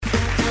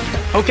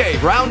Okay,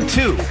 round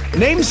two.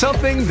 Name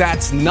something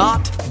that's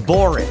not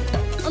boring.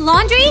 A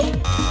laundry?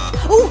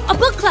 Ooh, a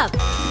book club.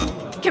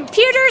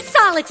 Computer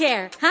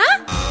solitaire,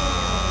 huh?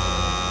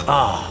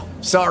 Ah,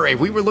 sorry,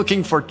 we were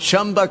looking for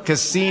Chumba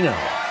Casino.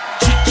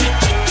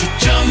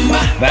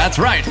 That's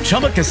right,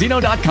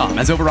 ChumbaCasino.com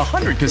has over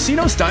 100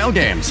 casino-style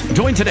games.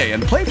 Join today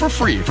and play for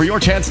free for your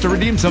chance to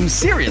redeem some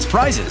serious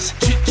prizes.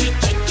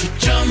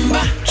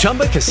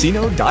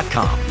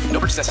 ChumbaCasino.com. No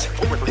purchase necessary.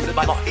 Void where prohibited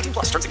by law. 18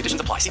 plus. Terms and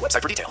conditions apply. See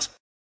website for details.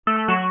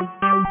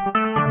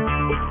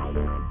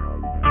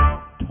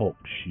 Talk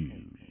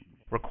shoes.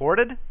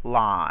 Recorded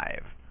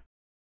live.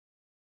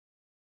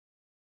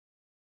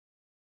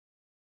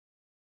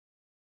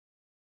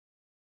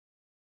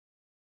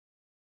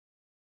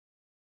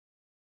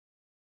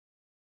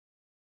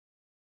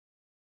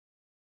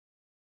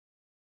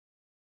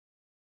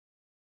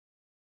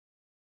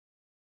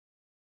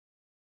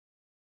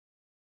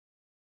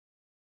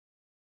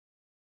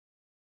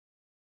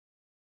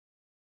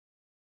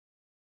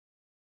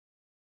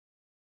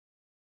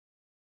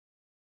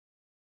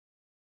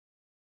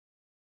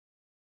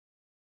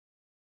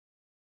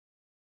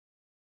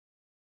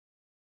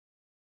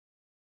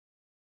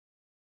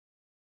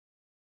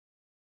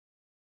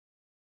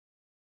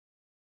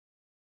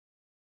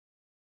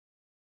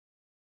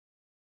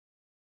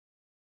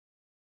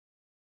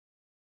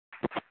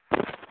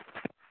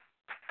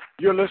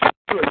 You're listening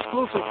to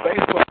exclusive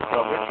Facebook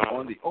coverage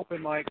on the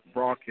Open Mic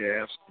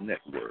Broadcast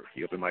Network.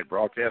 The Open Mic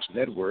Broadcast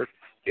Network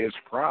is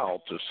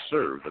proud to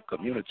serve the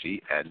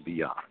community and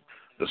beyond.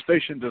 The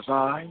station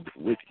designed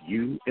with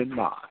you in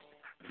mind.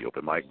 The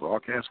Open Mic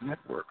Broadcast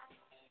Network,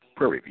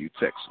 Prairie View,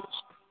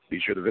 Texas. Be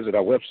sure to visit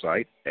our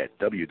website at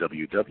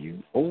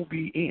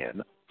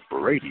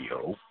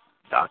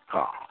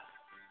www.obnradio.com.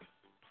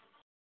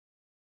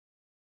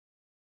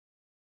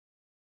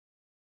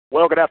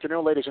 Well, good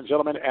afternoon, ladies and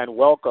gentlemen, and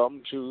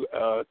welcome to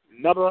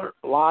another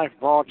live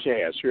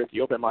broadcast here at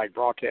the Open Mic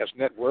Broadcast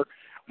Network.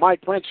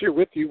 Mike Prince here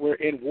with you. We're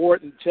in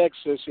Wharton,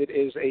 Texas. It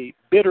is a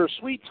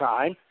bittersweet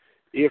time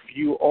if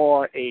you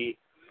are a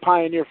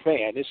Pioneer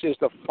fan. This is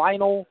the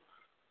final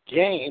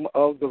game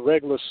of the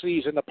regular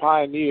season. The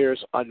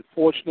Pioneers,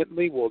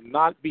 unfortunately, will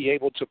not be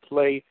able to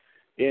play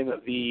in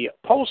the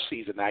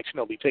postseason action.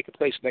 It'll be taking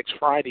place next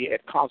Friday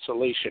at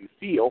Consolation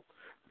Field.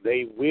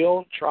 They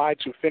will try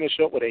to finish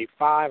up with a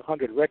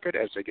 500 record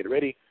as they get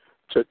ready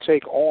to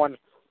take on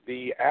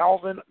the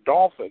Alvin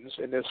Dolphins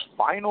in this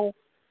final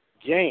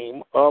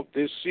game of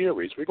this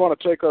series. We're going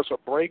to take us a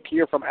break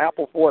here from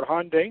Apple Ford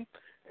Hyundai,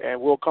 and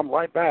we'll come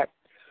right back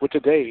with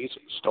today's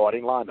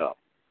starting lineup.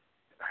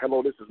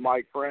 Hello, this is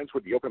Mike Prince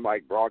with the Open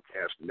Mic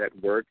Broadcast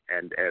Network,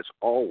 and as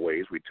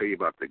always, we tell you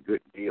about the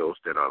good deals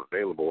that are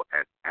available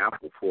at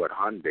Apple Ford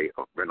Hyundai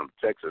of Brenham,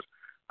 Texas.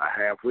 I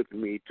have with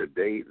me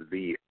today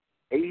the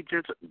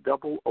Agent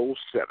 007,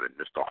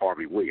 Mr.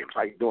 Harvey Williams.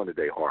 How you doing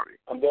today, Harvey?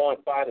 I'm doing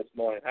fine this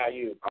morning. How are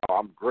you? Oh,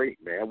 I'm great,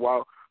 man.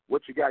 Well,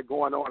 what you got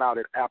going on out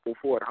at Apple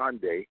Ford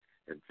Hyundai,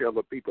 and tell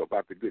the people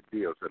about the good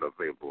deals that are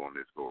available on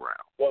this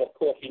go-round. Well, of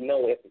course, you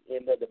know at the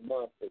end of the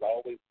month, there's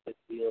always good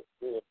deals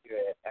good here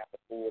at Apple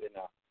Ford and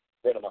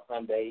Brenham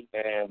Hyundai,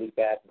 and we've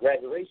got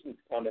graduations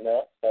coming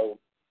up, so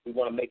we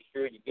want to make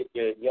sure you get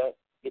your young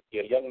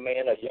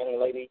man or young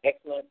lady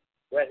excellent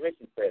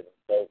graduation present.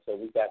 So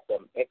we've got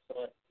some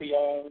excellent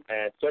pre-owned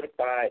and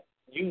certified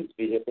used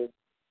vehicles,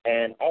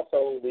 and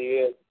also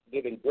we're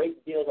giving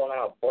great deals on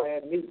our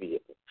brand new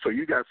vehicles. So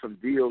you got some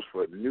deals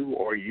for new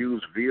or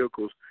used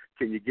vehicles.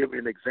 Can you give me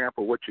an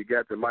example of what you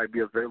got that might be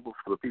available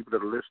for the people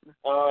that are listening?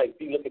 If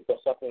you're looking for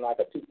something like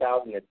a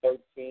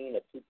 2013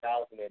 or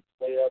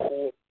 2012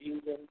 Ford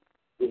Fusion,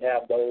 we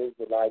have those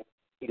with like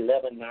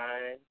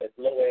 11.9 as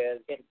low as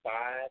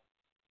 10.5.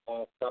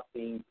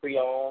 Something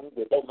pre-owned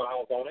with low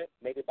miles on it,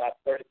 maybe about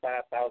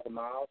 35,000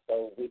 miles.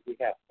 So we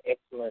have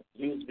excellent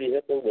used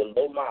vehicle with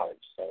low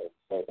mileage. So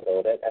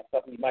that's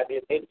something you might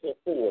be able to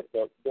afford.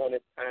 So during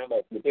this time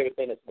of with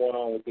everything that's going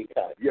on with the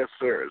economy. Yes,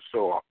 sir.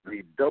 So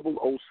the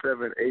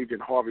 007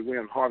 Agent Harvey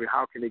Williams. Harvey,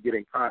 how can they get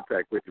in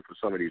contact with you for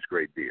some of these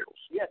great deals?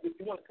 Yeah, if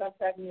you want to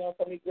contact me on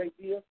some of these great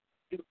deals,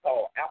 you can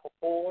call Apple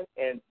Ford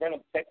in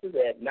Brenham, Texas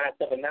at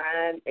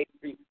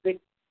 979-836-3659.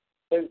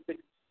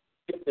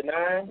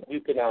 You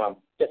can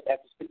just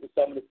have to speak to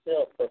some of the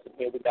salesperson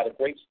here. We've got a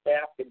great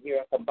staff in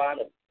here, a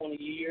combined of 20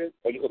 years.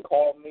 Or you can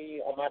call me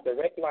on my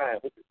direct line,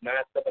 which is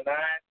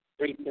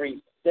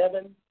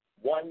 979-337-1007.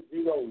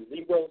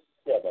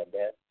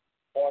 That's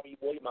Harvey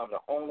Williams. I'm the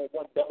only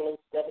one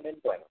 007 in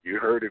Brenham. You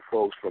heard it,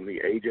 folks, from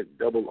the Agent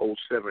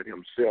 007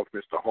 himself,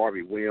 Mr.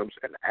 Harvey Williams,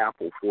 and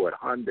Apple Ford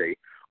Hyundai,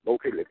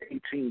 located at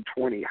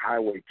 1820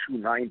 Highway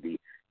 290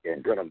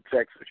 in Brenham,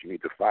 Texas. You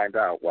need to find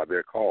out why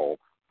they're called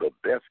the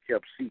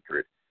best-kept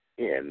secret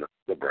in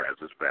the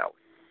Brazos Valley.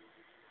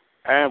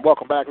 And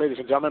welcome back, ladies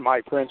and gentlemen.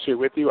 Mike Prince here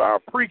with you. Our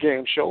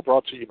pregame show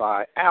brought to you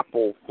by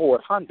Apple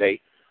Ford Hyundai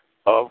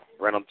of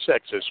Brenham,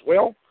 Texas.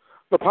 Well,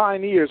 the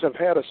Pioneers have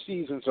had a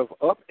seasons of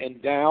up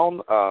and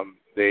down.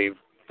 They've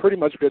pretty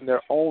much been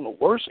their own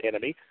worst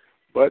enemy.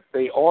 but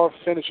they are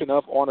finishing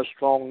up on a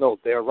strong note.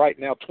 They're right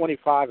now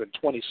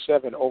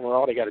 25-27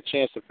 overall. They got a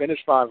chance to finish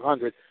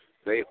 500.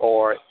 They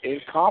are in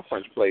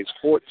conference place,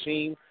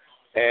 14-24.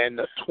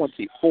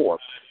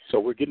 So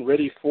we're getting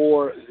ready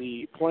for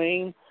the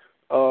playing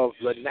of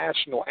the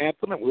national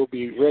anthem, and we'll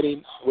be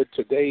ready with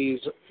today's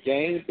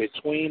game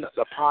between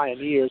the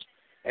Pioneers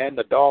and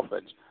the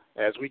Dolphins.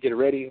 As we get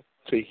ready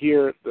to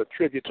hear the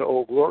tribute to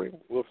Old Glory,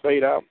 we'll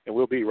fade out, and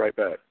we'll be right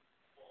back.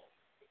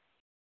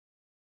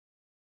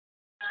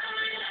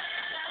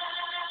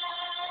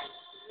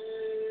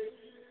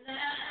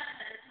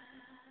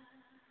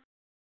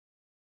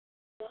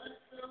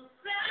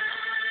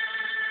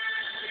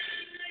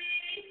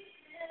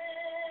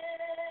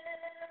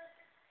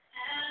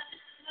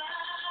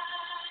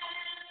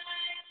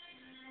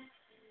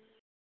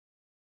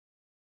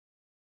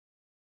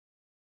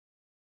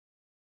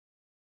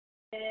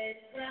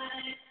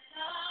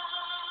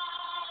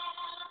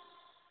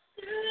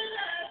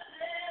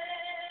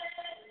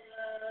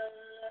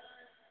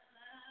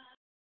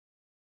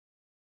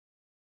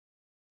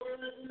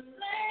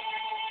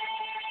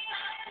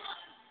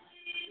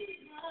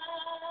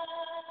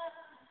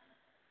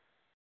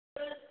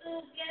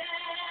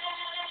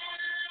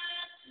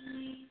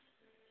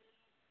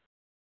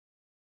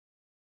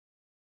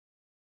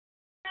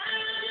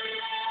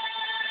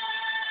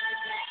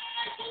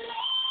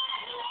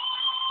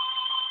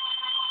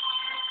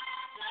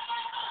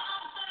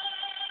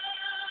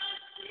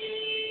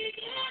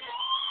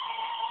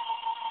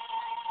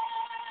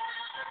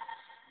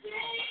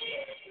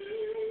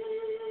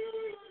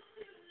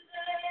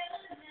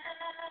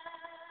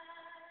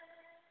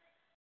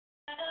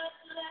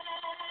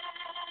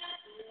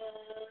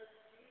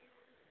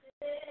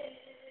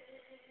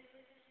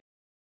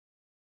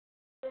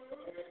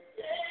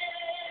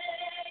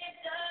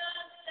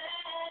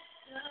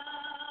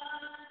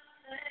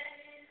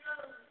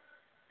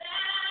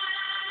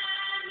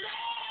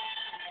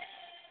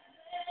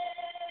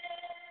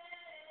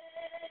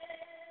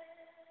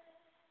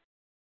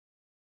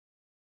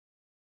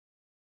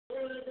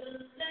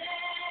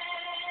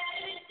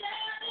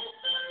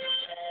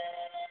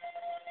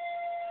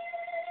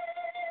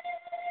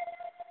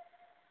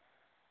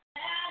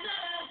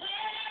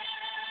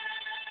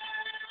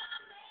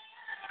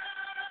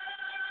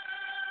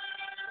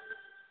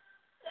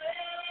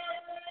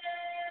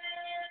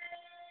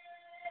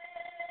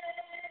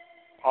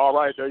 All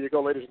right, there you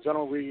go, ladies and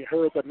gentlemen. We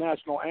heard the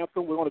national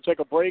anthem. We're going to take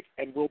a break,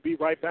 and we'll be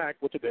right back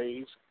with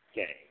today's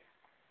game.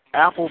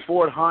 Apple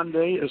Ford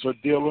Hyundai is a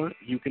dealer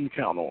you can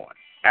count on.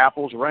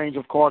 Apple's range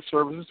of car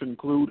services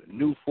include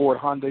new Ford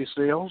Hyundai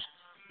sales,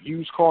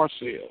 used car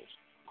sales,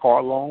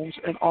 car loans,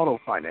 and auto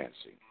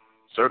financing.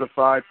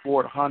 Certified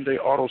Ford Hyundai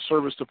Auto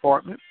Service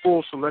Department,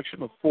 full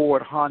selection of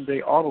Ford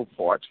Hyundai auto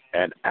parts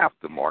and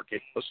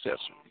aftermarket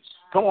accessories.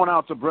 Come on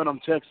out to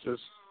Brenham, Texas,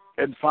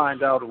 and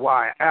find out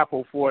why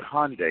Apple Ford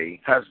Hyundai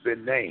has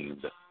been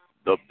named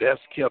the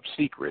best-kept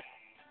secret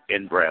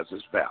in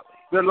Brazos Valley.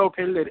 They're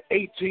located at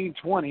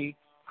 1820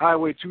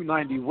 Highway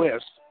 290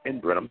 West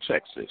in Brenham,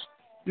 Texas.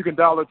 You can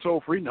dial a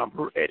toll-free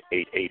number at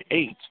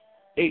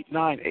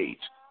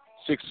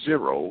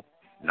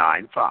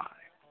 888-898-6095.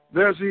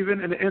 There's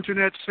even an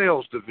internet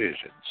sales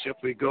division.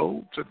 Simply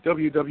go to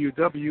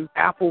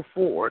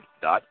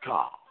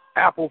www.appleford.com.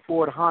 Apple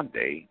Ford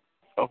Hyundai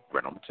of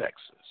Brenham,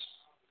 Texas.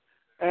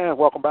 And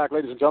welcome back,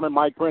 ladies and gentlemen.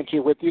 Mike Prince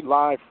here with you,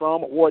 live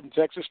from Warden,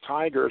 Texas,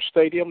 Tiger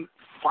Stadium.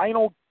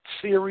 Final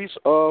series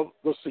of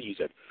the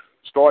season.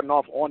 Starting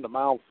off on the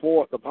mound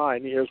for the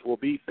Pioneers will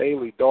be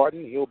Bailey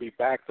Darden. He'll be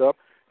backed up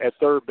at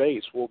third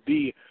base. Will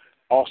be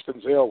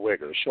Austin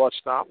Zellweger.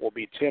 Shortstop will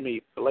be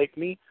Timmy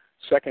Blakeney.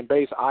 Second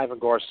base, Ivan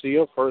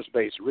Garcia. First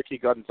base, Ricky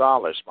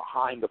Gonzalez.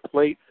 Behind the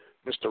plate,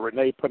 Mr.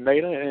 Rene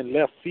Pineda. And in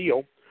left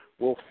field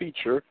will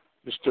feature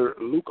Mr.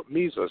 Luke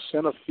Meza.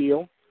 Center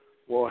field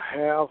will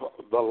have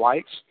the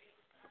lights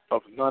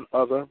of none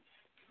other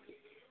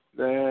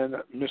than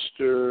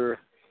Mr.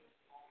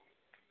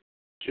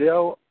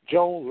 Joe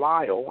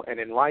Lyle, and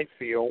in right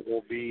field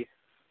will be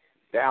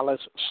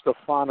Dallas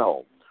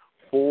Stefano.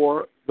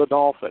 For the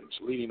Dolphins,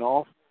 leading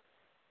off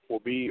will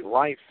be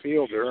right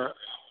fielder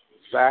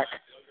Zach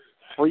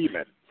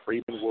Freeman.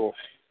 Freeman will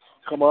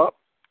come up.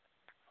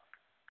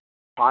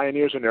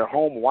 Pioneers in their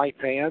home white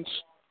pants,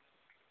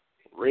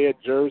 red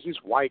jerseys,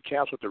 white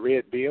caps with the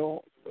red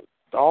bill. The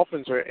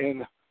Dolphins are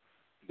in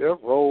their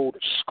road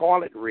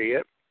scarlet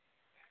red,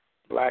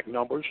 black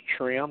numbers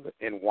trimmed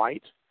in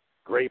white,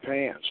 gray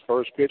pants.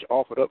 First pitch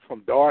offered up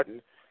from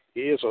Darden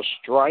is a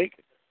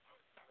strike,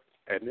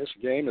 and this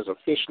game is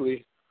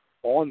officially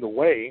on the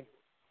way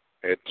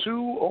at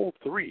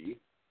 2:03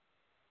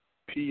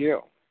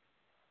 p.m.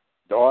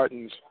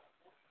 Darden's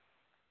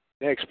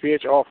next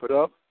pitch offered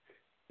up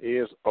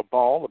is a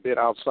ball, a bit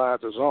outside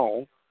the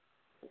zone.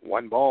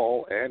 1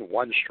 ball and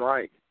 1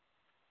 strike.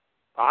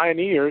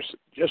 Pioneers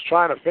just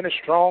trying to finish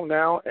strong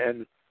now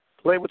and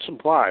play with some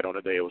pride on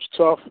the day. It was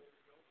tough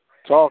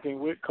talking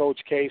with Coach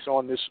Case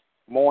on this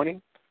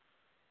morning.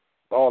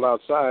 Ball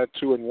outside,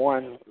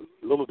 2-1.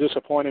 A little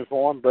disappointing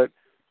for him, but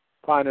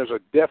Pioneers are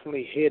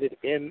definitely headed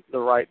in the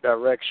right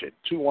direction.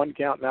 2-1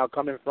 count now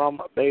coming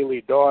from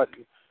Bailey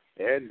Darden,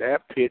 and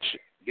that pitch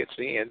gets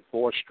in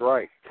for a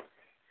strike.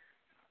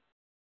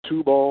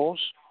 2 balls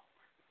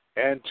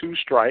and 2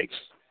 strikes.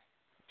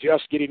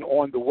 Just getting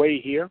on the way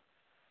here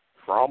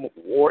from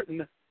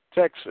Wharton,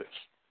 Texas.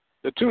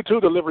 The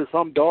 2-2 delivery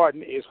from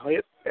Darden is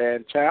hit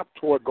and tapped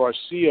toward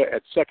Garcia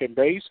at second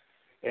base,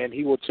 and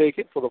he will take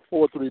it for the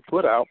 4-3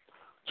 putout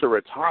to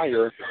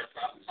retire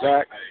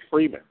Zach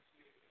Freeman.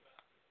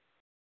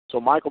 So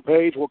Michael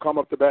Page will come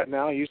up to bat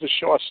now. He's the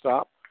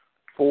shortstop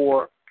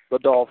for the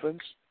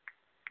Dolphins.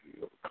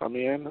 He'll come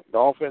in.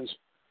 Dolphins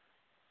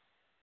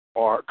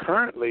are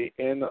currently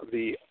in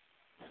the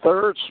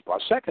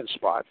second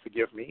spot.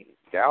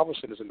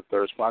 Galveston is in the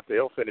third spot.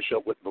 They'll finish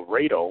up with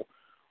Laredo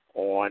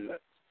on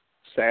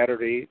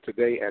Saturday,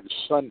 today, and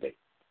Sunday.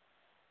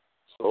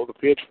 So the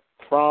pitch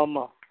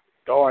from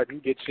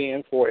Darden gets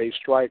in for a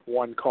strike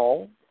 1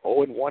 call.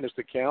 0-1 is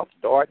the count.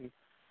 Darden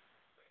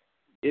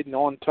getting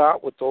on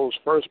top with those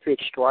first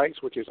pitch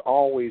strikes, which is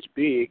always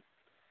big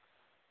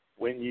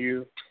when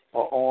you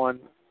are on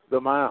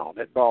the mound.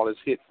 That ball is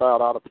hit,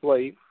 fouled out of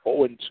play.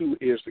 0-2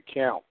 is the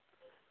count.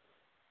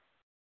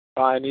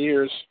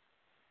 Pioneers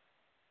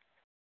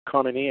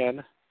coming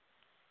in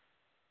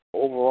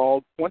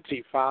overall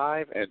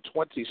 25-27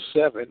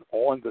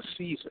 on the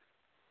season.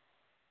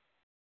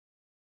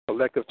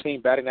 Collective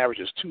team batting average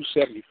is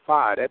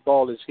 .275. That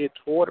ball is hit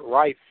toward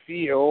right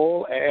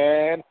field,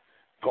 and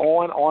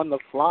going on the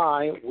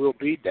fly will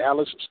be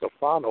Dallas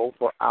Stefano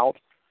for out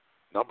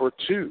number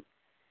 2.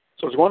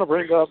 So it's going to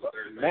bring up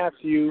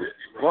Matthew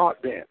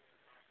Broadbent.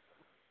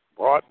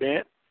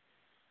 Broadbent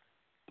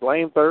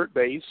playing third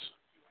base.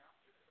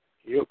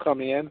 He'll come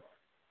in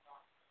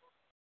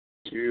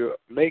to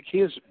make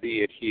his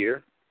bid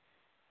here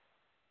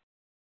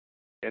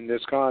in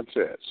this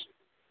contest.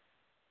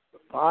 The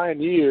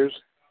Pioneers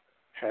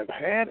have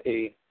had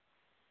a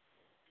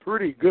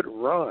pretty good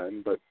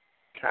run, but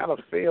kind of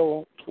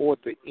fell toward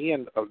the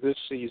end of this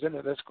season,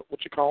 and that's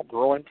what you call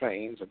growing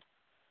pains, and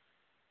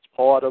it's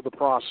part of the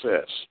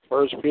process.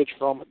 First pitch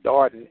from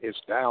Darden is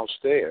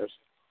downstairs,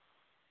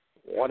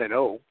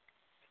 1-0.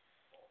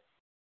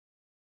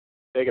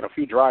 Taking a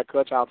few dry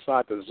cuts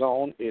outside the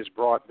zone is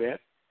Broadbent.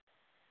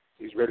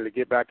 He's ready to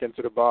get back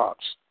into the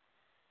box.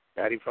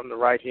 Batting from the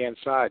right-hand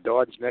side,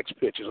 Darden's next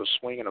pitch is a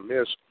swing and a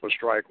miss for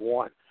strike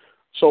 1.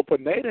 So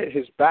Pineda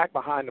is back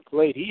behind the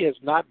plate. He has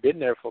not been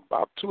there for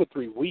about 2 or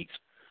 3 weeks.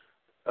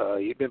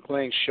 He's been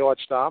playing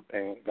shortstop,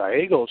 and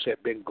Gallegos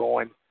had been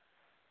going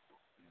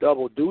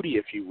double duty,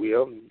 if you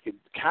will. And you can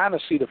kind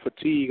of see the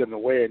fatigue and the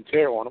wear and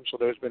tear on him, so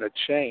there's been a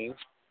change.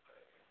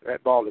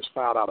 That ball is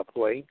fouled out of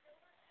play.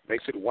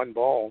 Makes it 1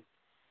 ball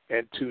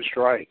and 2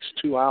 strikes.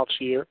 2 outs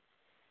here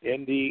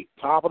in the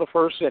top of the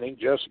first inning,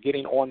 just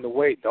getting on the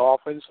way.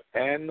 Dolphins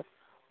and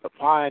the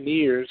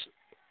Pioneers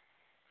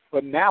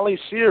finale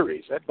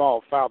series. That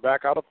ball fouled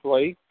back out of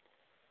play,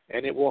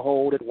 and it will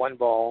hold at 1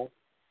 ball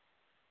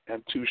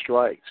and 2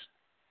 strikes.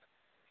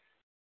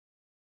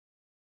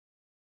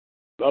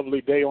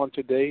 Lovely day on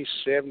today,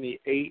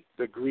 78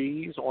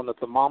 degrees on the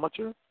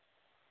thermometer.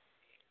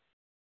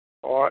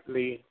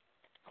 Partly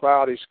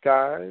cloudy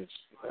skies.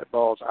 That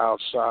ball's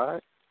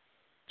outside.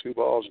 2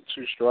 balls and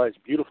 2 strikes.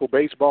 Beautiful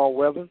baseball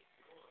weather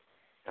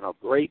and a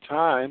great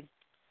time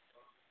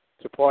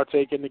to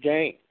partake in the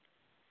game.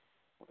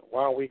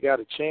 While we got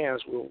a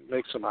chance, we'll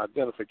make some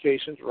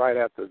identifications right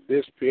after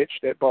this pitch.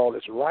 That ball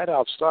is right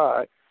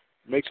outside.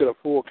 Makes it a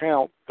full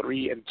count,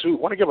 3-2.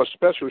 Want to give a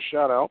special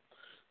shout-out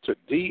to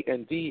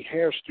D&D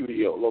Hair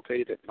Studio,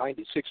 located at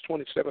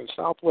 9627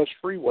 Southwest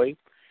Freeway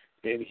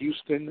in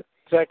Houston,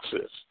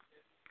 Texas.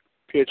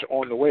 Pitch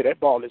on the way. That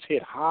ball is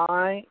hit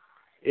high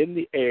in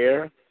the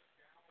air.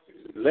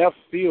 Left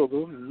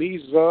fielder,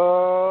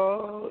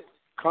 Lisa,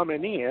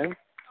 coming in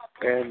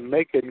and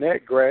making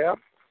that grab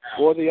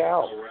for the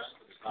out.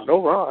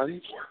 No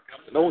runs,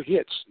 no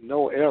hits,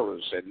 no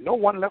errors, and no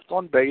one left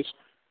on base.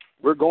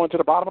 We're going to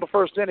the bottom of the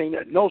first inning.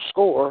 No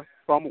score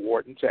from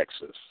Wharton,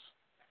 Texas.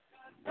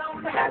 Clap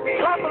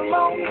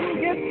along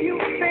if you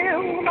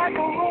feel like a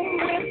room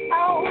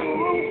without a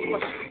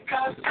roof.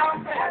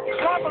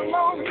 Clap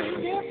along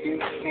if you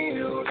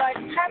feel like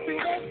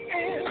happiness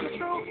is the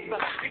truth.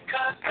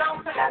 Clap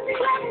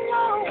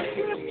along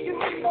if you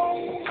know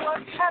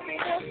what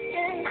happiness is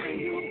to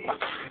you.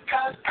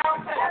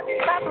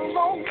 Clap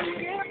along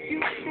if you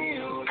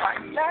feel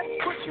like that's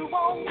what you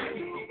want to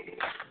do.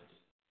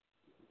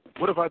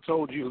 What if I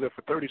told you that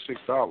for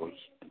 $36,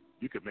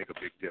 you could make a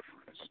big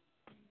difference?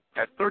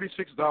 At $36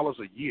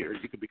 a year,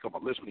 you can become a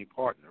listening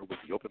partner with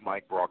the Open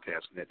Mic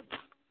Broadcast Network.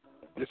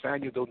 This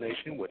annual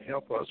donation would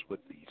help us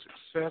with the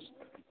success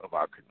of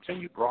our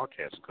continued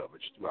broadcast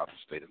coverage throughout the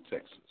state of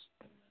Texas.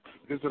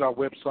 Visit our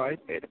website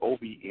at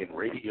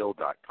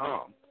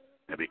OBNRadio.com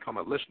and become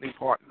a listening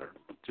partner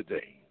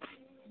today.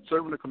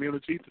 Serving the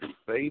community through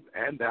faith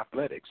and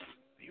athletics,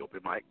 the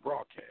Open Mic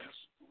Broadcast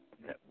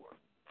Network.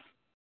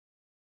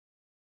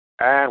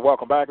 And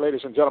welcome back,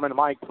 ladies and gentlemen.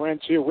 Mike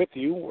Prince here with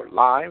you. We're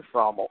live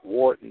from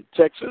Wharton,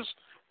 Texas.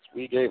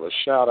 We gave a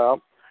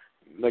shout-out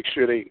make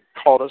sure they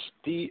call us,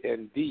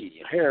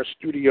 D&D Hair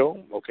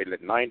Studio, located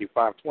at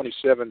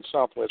 9527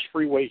 Southwest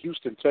Freeway,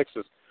 Houston,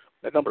 Texas.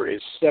 That number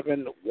is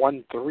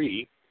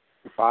 713-562-1023.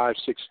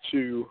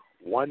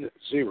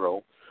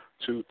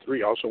 I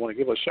also want to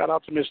give a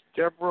shout-out to Miss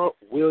Deborah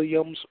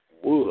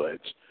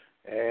Williams-Woods,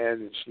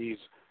 and she's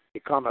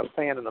become a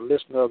fan and a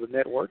listener of the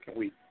network, and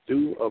we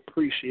do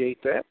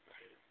appreciate that.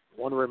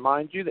 I want to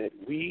remind you that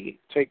we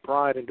take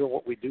pride in doing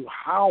what we do,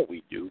 how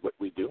we do what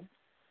we do.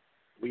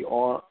 We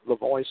are the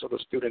voice of the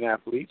student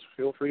athletes.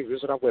 Feel free to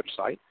visit our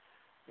website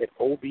at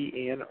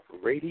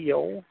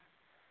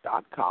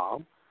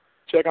OBNradio.com.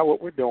 Check out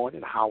what we're doing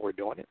and how we're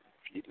doing it.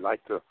 If you'd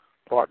like to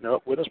partner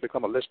up with us,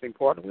 become a listening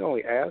partner, we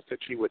only ask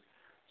that you would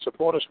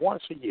support us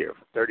once a year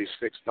for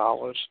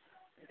 $36,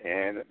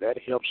 and that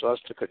helps us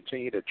to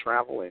continue to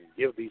travel and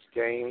give these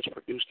games,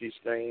 produce these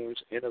games,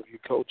 interview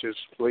coaches,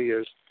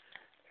 players,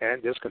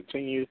 and just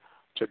continue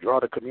to draw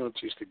the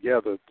communities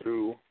together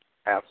through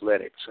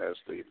athletics. As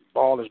the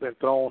ball has been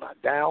thrown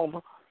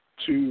down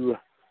to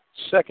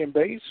second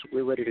base,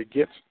 we're ready to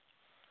get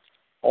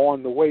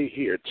on the way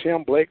here.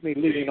 Tim Blakeney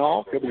leading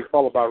off. He'll be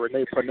followed by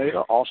Renee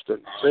Pineda,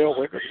 Austin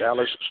Zellweger,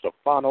 Dallas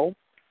Stefano,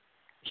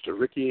 Mr.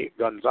 Ricky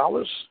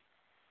Gonzalez,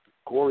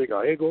 Corey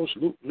Gallegos,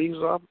 Luke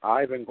Miza,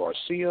 Ivan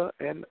Garcia,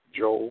 and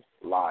Joe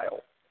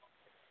Lyle.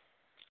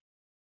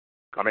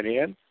 Coming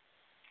in,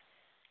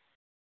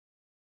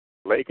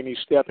 Blakeney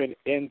stepping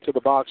into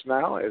the box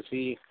now as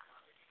he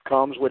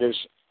comes with his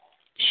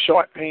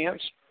short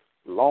pants,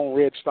 long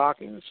red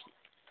stockings,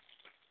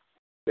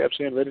 steps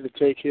in ready to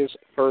take his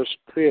first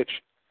pitch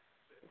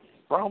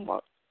from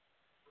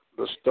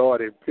the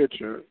starting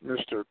pitcher,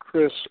 Mr.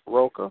 Chris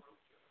Rocha,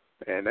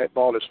 and that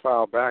ball is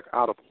fouled back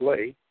out of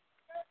play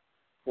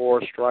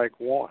for strike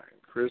one.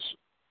 Chris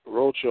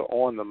Rocha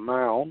on the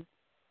mound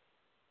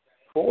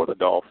for the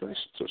Dolphins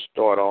to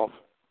start off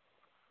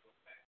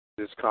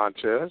this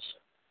contest.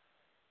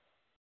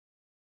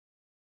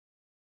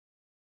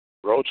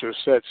 Rocha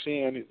sets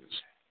in,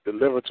 it's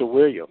delivered to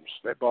Williams.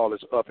 That ball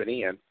is up and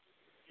in.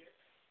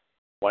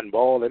 1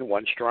 ball and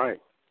 1 strike.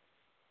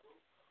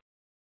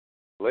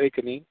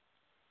 Blakeney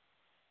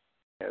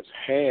has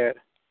had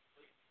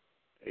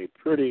a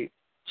pretty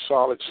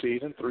solid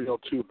season,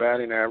 302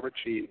 batting average.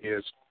 He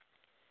is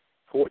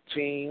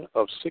 14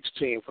 of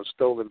 16 for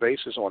stolen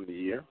bases on the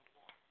year,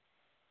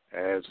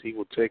 as he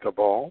will take a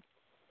ball.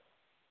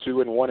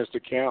 2-1 is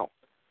the count.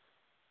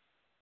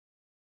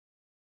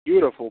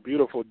 Beautiful,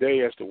 beautiful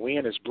day as the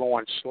wind is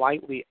blowing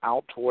slightly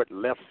out toward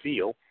left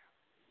field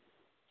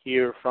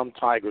here from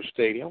Tiger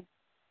Stadium.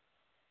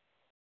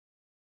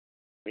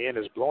 Wind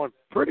is blowing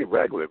pretty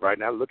regularly right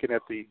now. Looking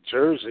at the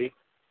jersey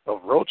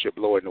of Rocha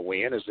blowing the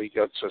wind as he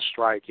gets a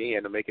strike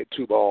in to make it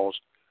 2 balls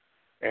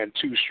and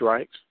 2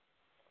 strikes.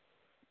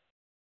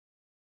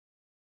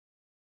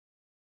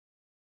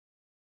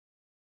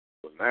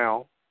 So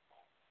now,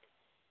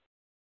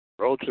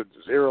 Rocha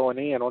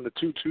zeroing in on the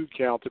 2-2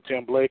 count to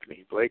Tim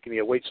Blakeney. Blakeney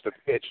awaits the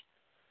pitch,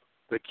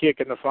 the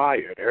kick, and the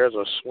fire. There's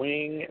a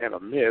swing and a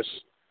miss,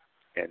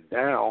 and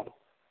down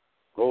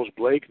goes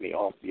Blakeney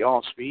off the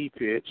off-speed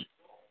pitch,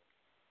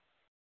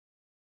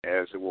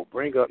 as it will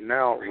bring up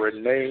now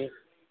Renee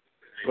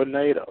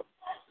Pineda.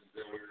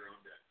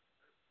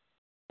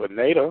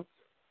 Pineda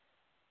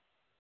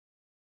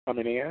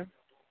coming in,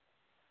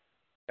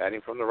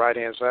 batting from the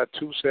right-hand side,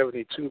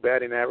 272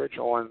 batting average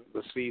on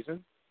the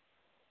season.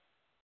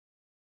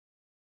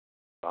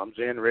 Comes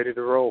in ready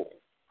to roll.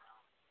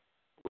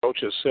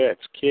 Rocha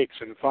sets, kicks,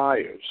 and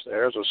fires.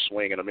 There's a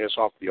swing and a miss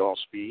off the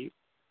off-speed.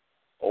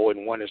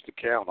 0-1 is the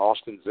count.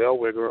 Austin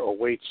Zellweger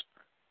awaits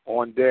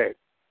on deck.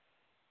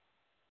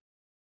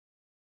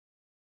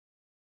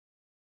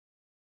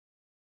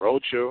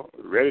 Rocha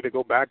ready to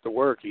go back to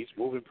work. He's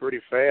moving pretty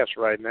fast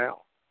right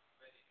now.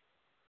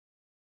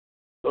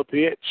 The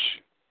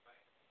pitch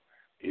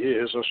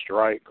is a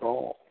strike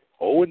call.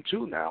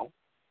 0-2 now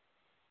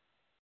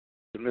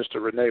to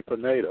Mr. Renee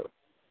Pineda.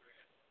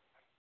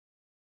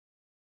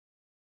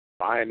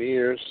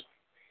 Pioneers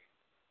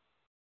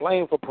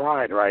playing for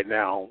pride right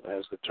now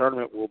as the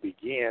tournament will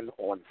begin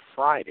on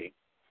Friday,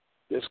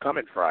 this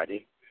coming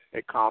Friday,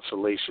 at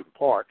Consolation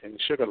Park in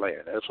Sugar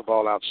Land. There's a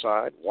ball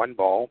outside, 1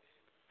 ball,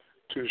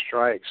 2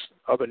 strikes.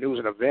 Other news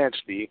and events,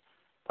 the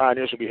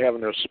Pioneers will be having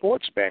their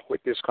sports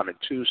banquet this coming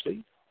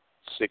Tuesday,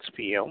 6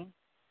 p.m.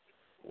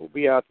 We'll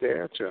be out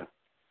there to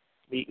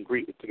meet and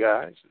greet with the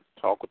guys, and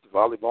talk with the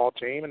volleyball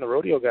team and the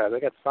rodeo guys. They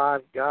got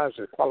 5 guys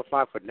that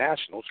qualify for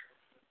nationals.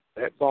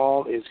 That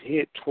ball is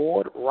hit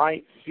toward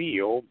right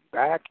field.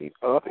 Backing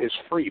up is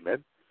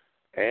Freeman,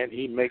 and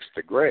he makes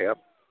the grab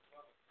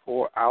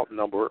for out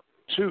number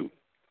 2.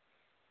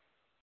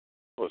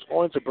 So it's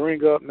going to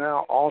bring up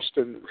now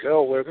Austin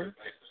Zellweger.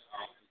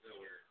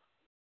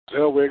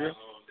 Zellweger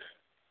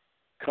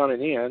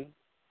coming in,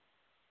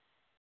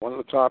 one of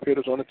the top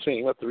hitters on the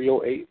team, a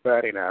 308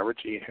 batting average.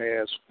 He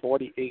has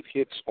 48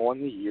 hits on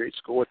the year. He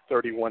scored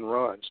 31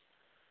 runs.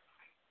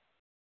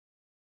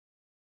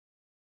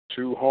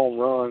 2 home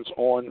runs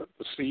on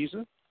the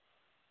season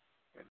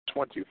and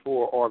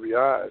 24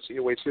 RBIs. He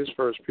awaits his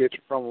first pitch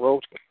from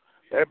Rocha.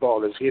 That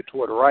ball is hit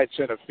toward the right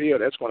center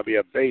field. That's going to be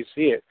a base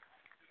hit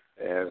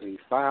as he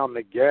found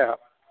the gap.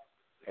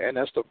 And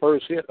that's the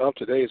first hit of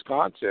today's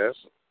contest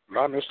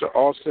by Mr.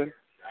 Austin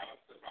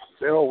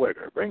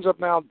Zellweger. Brings up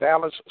now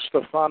Dallas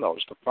Stefano.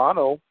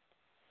 Stefano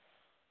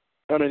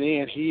coming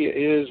in. He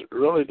is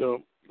really the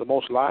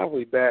most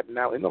lively bat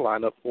now in the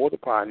lineup for the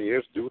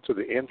Pioneers due to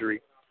the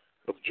injury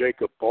of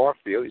Jacob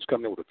Barfield. He's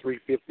coming in with a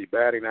 .350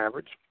 batting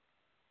average,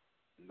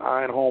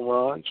 9 home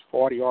runs,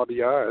 40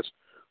 RBIs,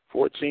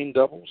 14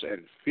 doubles,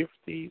 and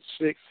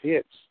 56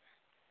 hits.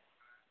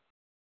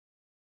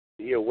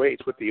 He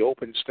awaits with the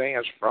open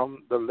stance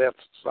from the left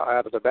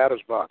side of the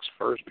batter's box.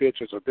 First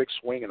pitch is a big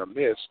swing and a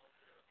miss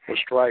for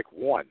strike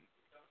one.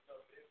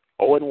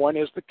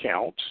 0-1 is the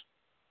count.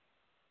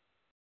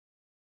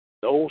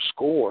 No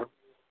score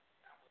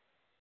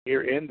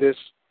here in this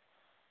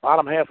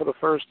bottom half of the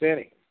first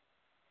inning.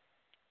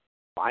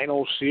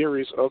 Final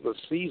series of the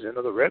season,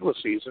 of the regular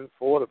season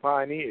for the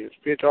Pioneers.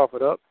 Pitch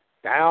offered up,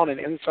 down and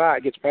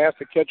inside, gets past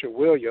the catcher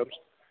Williams,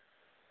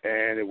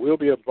 and it will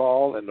be a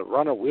ball, and the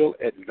runner will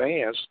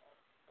advance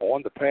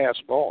on the pass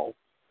ball.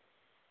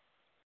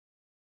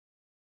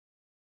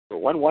 So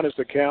 1-1 is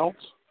the count.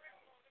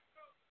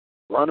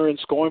 Runner in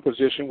scoring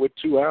position with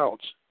 2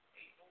 outs.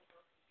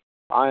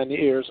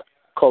 Pioneers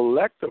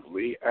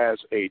collectively as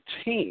a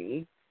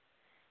team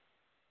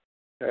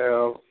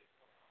have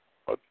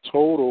a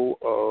total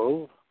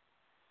of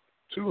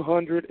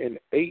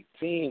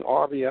 218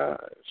 RBIs,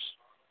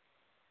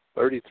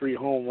 33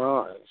 home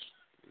runs.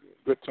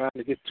 Good time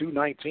to get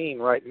 219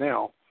 right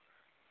now,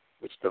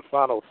 with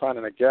Stefano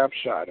finding a gap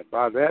shot. And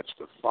by that,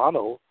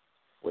 Stefano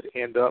would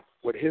end up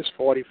with his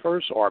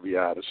 41st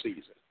RBI of the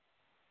season.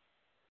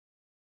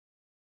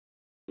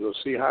 We'll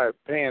see how it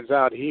pans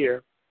out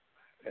here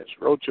as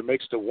Rocha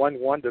makes the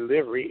 1-1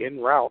 delivery en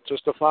route to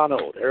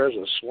Stefano. There's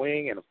a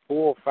swing and a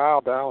full foul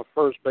down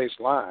first base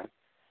line.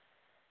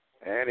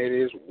 And it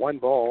is 1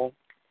 ball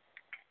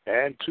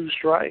and 2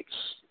 strikes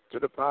to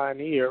the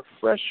Pioneer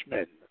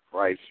freshman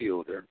right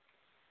fielder,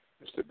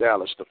 Mr.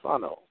 Dallas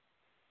Stefano.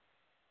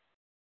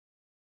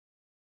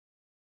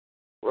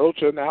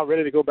 Rocha now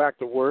ready to go back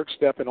to work,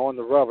 stepping on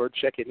the rubber,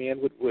 checking in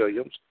with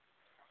Williams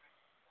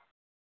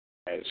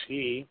as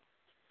he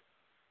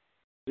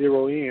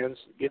zero ends,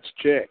 gets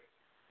checked.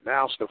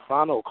 Now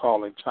Stefano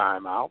calling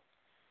timeout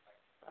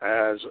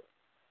as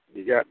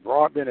you got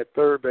Broadbent at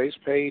third base,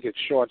 Page at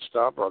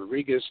shortstop,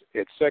 Rodriguez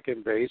at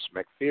second base,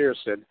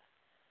 McPherson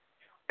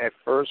at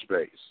first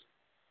base.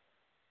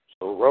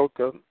 So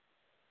Rocha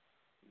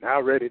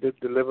now ready to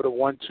deliver the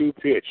 1-2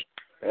 pitch.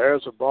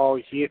 There's a ball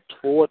hit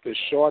toward the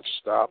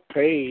shortstop.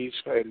 Page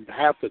and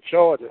have to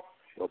charge it.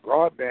 Well,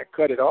 Broadbent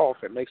cut it off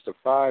and makes the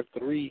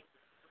 5-3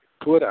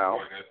 put out,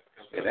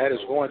 and that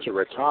is going to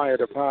retire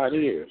the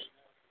Pioneers.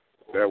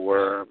 There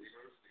were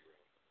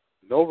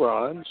no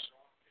runs,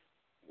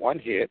 1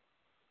 hit,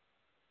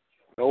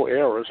 no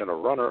errors, and a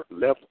runner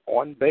left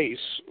on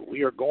base.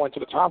 We are going to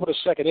the top of the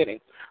second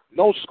inning.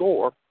 No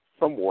score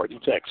from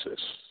Wharton, Texas.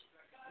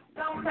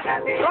 Drop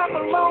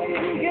along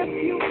if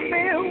you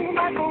feel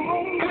like a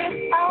room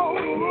without a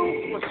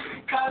roof.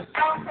 Cause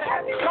I'm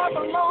happy. Drop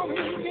along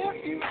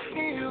if you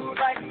feel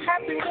like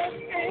happiness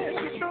is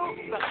the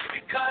truth.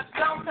 Because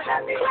I'm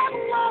happy. Drop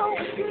along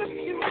if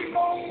you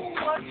know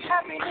what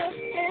happiness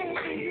is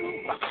to you.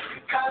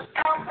 Because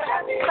I'm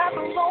happy. Drop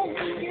along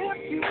if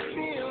you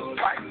feel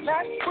like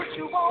that's what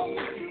you want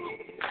to do.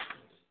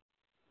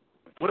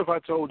 What if I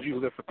told you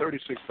that for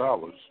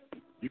 $36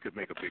 you could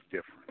make a big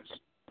difference?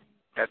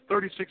 At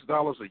 $36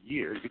 a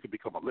year, you can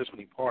become a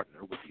listening partner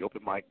with the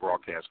Open Mic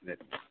Broadcast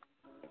Network.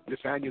 This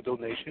annual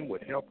donation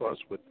would help us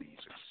with the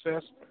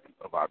success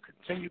of our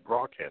continued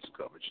broadcast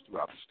coverage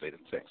throughout the state of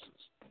Texas.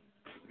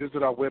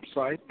 Visit our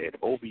website at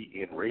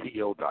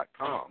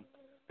OBNradio.com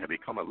and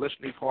become a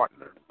listening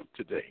partner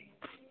today.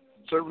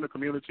 Serving the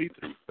community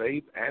through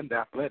faith and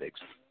athletics,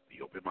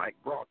 the Open Mic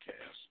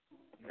Broadcast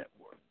Network.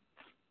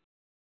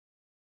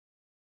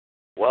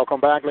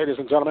 Welcome back, ladies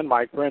and gentlemen.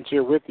 Mike Prince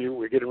here with you.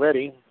 We're getting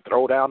ready to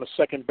throw down the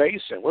second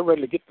base, and we're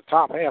ready to get the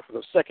top half of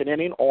the second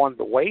inning on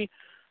the way.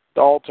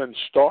 Dalton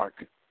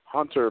Stark,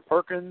 Hunter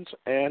Perkins,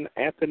 and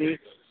Anthony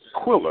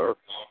Quiller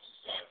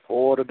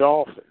for the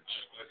Dolphins.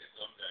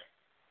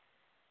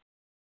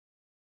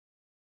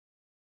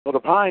 So the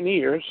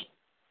Pioneers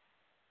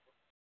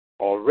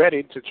are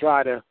ready to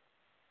try to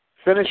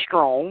finish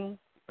strong,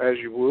 as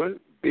you would,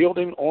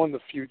 building on the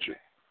future.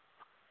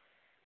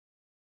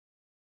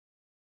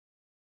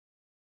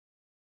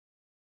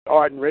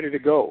 Starting ready to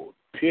go.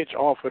 Pitch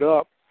offered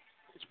up.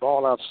 It's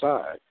ball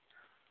outside.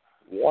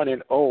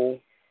 1-0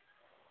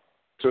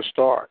 to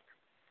start.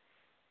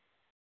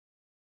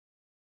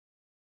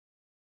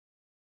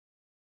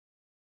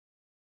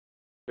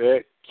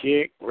 That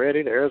kick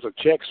ready. There's a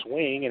check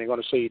swing, and they're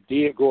going to say it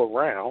did go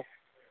around.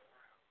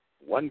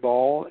 1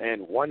 ball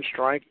and 1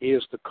 strike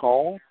is the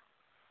call.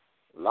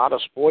 A lot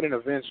of sporting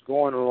events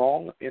going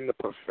along in the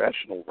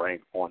professional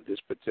rank on this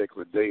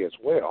particular day as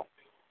well.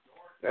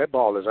 That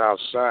ball is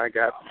outside,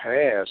 got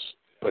past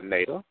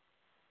Pineda.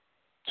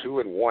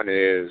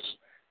 2-1 is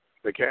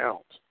the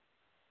count.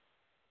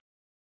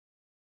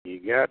 You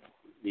got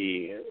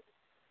the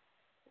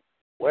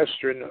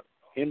Western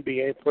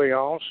NBA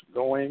playoffs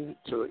going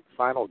to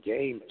final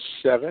game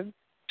 7.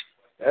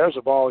 There's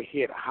a ball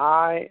hit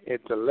high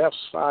at the left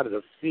side of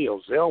the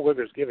field.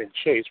 Zellweger's giving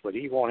chase, but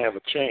he won't have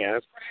a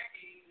chance.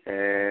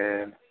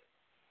 And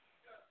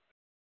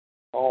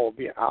ball will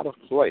be out of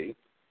play.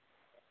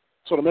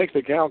 So to make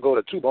the count go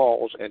to 2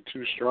 balls and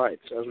 2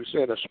 strikes. As we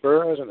said, the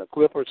Spurs and the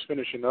Clippers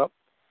finishing up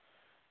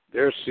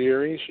their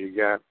series. You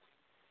got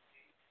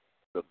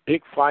the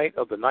big fight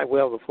of the night.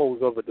 Well, before we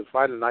go over the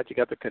fight of the night, you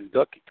got the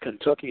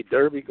Kentucky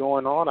Derby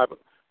going on. I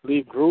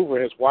believe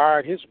Groover has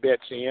wired his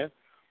bets in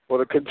for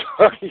the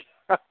Kentucky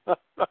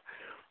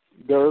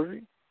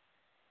Derby.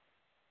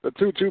 The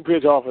 2-2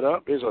 pitch offered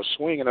up is a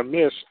swing and a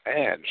miss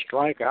and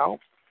strikeout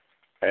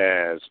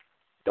as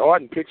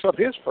Darden picks up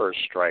his first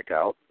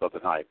strikeout of the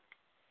night.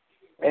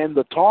 And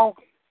the talk,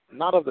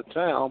 not of the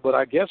town, but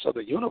I guess of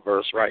the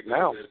universe right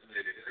now,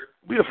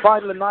 will be the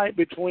fight of the night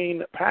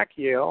between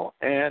Pacquiao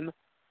and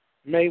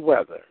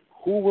Mayweather.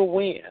 Who will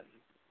win?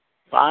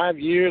 5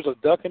 years of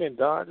ducking and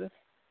dodging?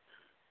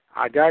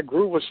 I got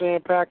Groover saying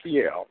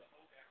Pacquiao.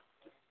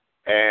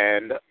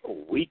 And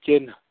we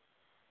can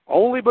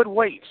only but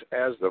wait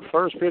as the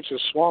first pitch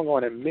is swung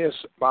on and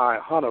missed by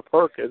Hunter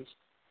Perkins,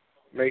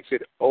 makes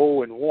it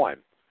 0-1.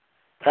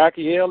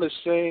 Pacquiao is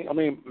saying,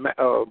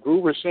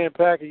 Groover saying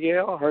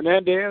Pacquiao,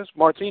 Hernandez,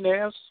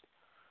 Martinez.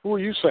 Who are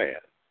you saying?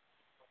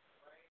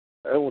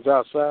 That one's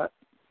outside.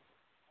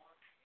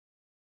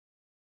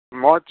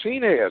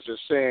 Martinez is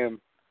saying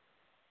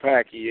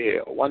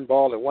Pacquiao. 1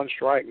 ball and 1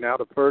 strike now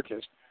to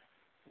Perkins.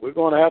 We're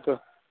going to have to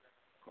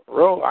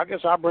roll. I guess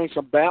I'll bring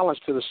some balance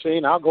to the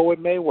scene. I'll go with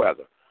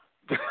Mayweather.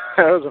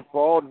 There's a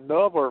ball,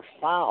 another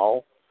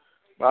foul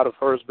by the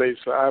first base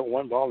side.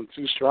 1 ball and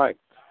 2 strikes.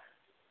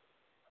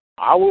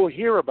 I will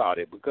hear about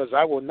it because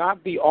I will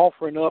not be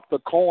offering up the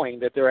coin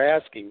that they're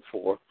asking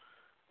for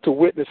to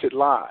witness it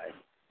live.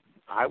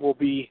 I will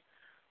be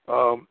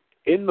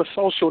in the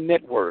social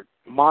network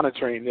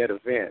monitoring that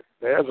event.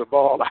 There's a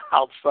ball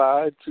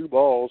outside, 2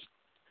 balls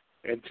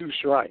and 2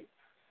 strikes.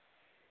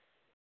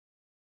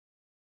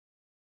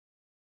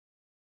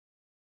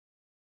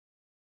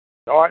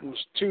 Darden's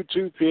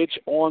 2-2 pitch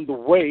on the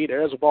way.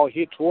 There's a ball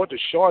hit toward the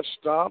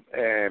shortstop,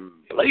 and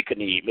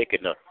Blakeney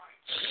making a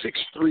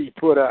 6-3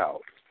 put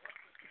out.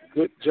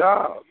 Good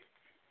job.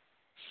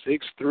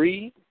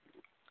 6-3,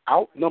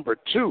 out number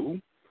 2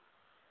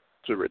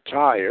 to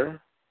retire.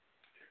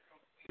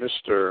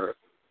 Mr.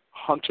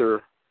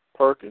 Hunter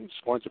Perkins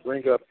going to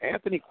bring up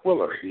Anthony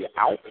Quiller, the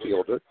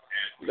outfielder,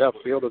 left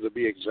fielder to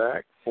be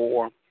exact,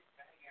 for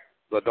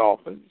the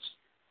Dolphins.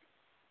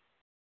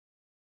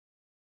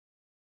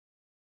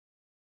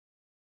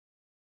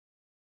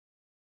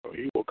 So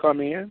he will come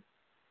in,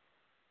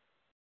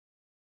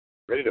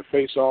 ready to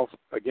face off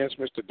against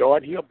Mr.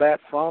 Darden. He'll bat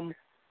from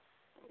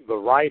the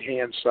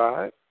right-hand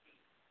side.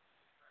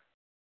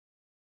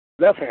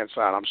 Left-hand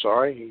side, I'm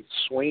sorry. He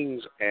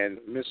swings and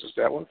misses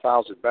that one,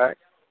 fouls it back.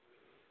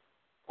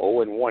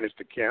 0-1 is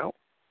the count.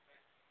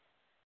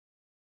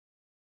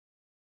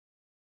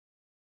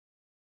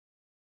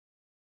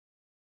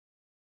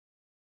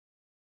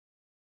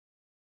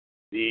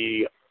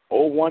 The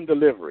 0-1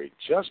 delivery,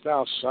 just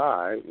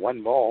outside,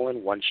 1 ball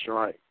and 1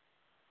 strike.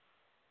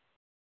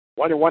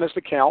 1-1 is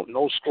the count.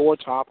 No score,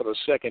 top of the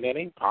second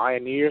inning.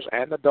 Pioneers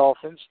and the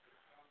Dolphins.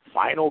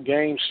 Final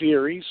game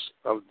series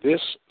of this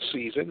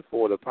season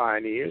for the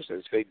Pioneers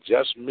as they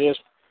just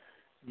missed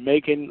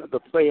making the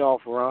playoff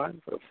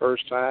run for the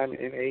first time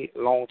in a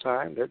long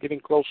time. They're getting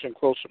closer and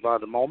closer by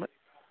the moment.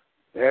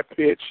 That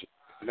pitch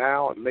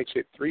now makes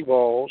it 3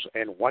 balls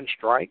and 1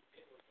 strike.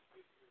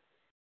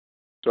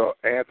 So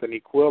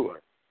Anthony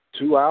Quiller,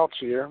 2 outs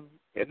here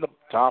in the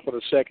top of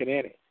the second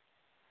inning.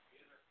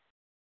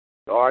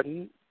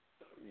 Darden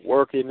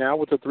working now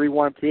with the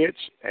 3-1 pitch,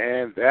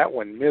 and that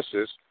one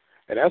misses.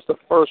 And that's the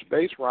first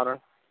base runner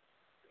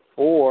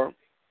for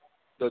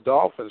the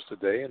Dolphins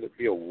today, and it'd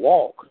be a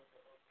walk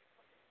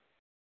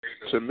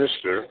to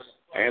Mr.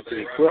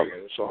 Anthony Quiller.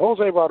 So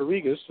Jose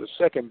Rodriguez, the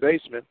second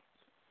baseman,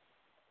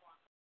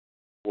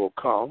 will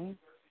come.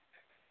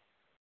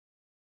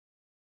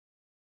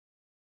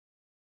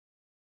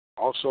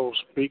 Also,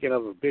 speaking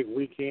of a big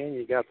weekend,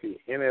 you got the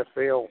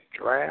NFL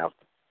draft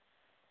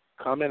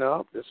coming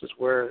up. This is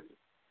where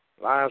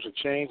lives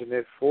are changed in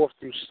that 4th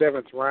through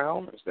 7th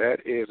round. That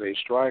is a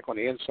strike on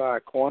the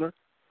inside corner.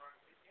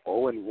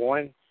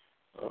 0-1.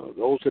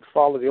 Those that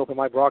follow the Open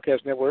Mic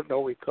Broadcast Network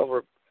know we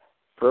cover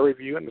Prairie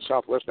View and the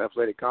Southwestern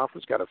Athletic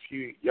Conference. Got a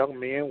few young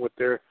men with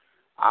their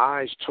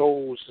eyes,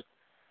 toes,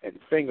 and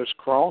fingers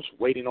crossed,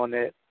 waiting on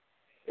that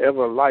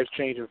ever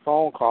life-changing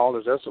phone call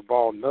as that's a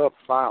ball nub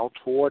foul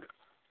toward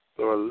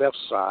the left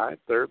side,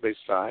 third base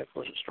side,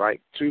 for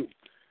strike 2.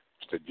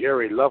 Mr.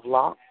 Jerry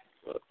Lovelock,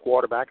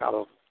 quarterback out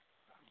of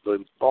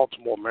the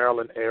Baltimore,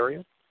 Maryland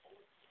area,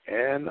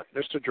 and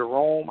Mr.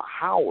 Jerome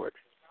Howard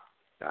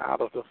out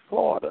of the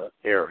Florida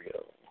area.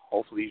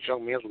 Hopefully these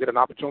young men will get an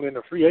opportunity in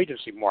the free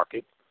agency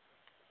market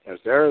as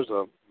there's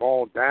a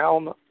ball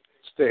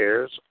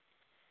downstairs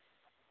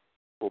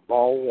for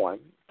ball 1.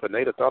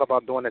 Pineda thought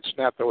about doing that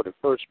snap throw to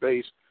first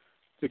base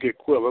to get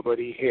Quiver, but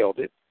he held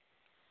it.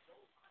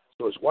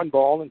 So it's 1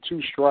 ball and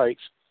 2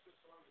 strikes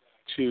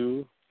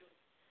to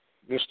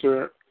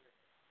Mr.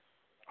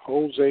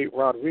 Jose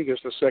Rodriguez,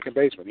 the second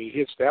baseman. He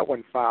hits that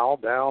one foul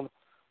down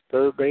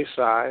third base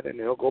side, and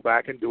he'll go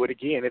back and do it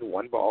again at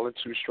 1 ball and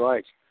 2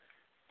 strikes.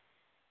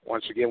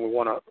 Once again, we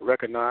want to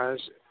recognize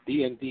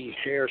D&D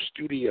Hair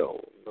Studio,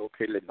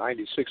 located at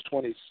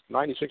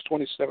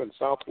 9627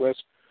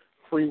 Southwest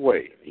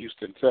Freeway,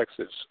 Houston,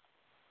 Texas.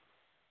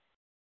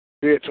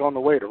 Pitch on the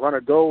way. The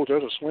runner goes.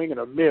 There's a swing and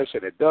a miss,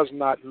 and it does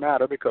not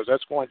matter because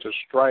that's going to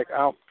strike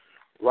out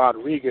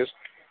Rodriguez,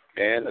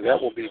 and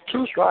that will be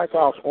 2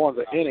 strikeouts on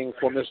the inning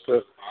for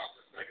Mr.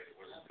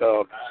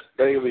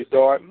 Bailey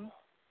Darton.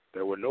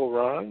 There were no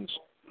runs,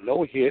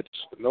 no hits,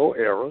 no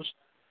errors,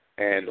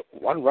 and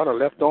 1 runner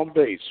left on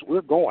base.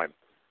 We're going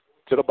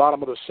to the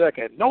bottom of the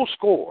second. No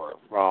score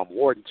from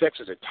Warden,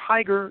 Texas at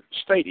Tiger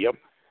Stadium.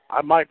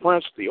 I'm Mike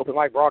Prince. The Open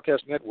Mic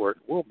Broadcast Network.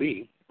 We'll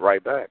be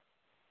right back.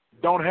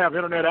 Don't have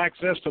internet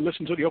access to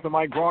listen to the Open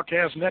Mic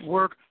Broadcast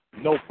Network?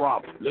 No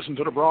problem. Listen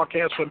to the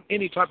broadcast from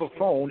any type of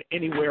phone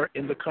anywhere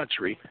in the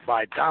country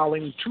by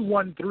dialing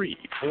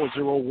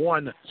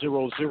 213-401-0037.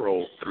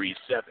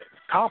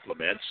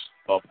 Compliments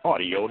of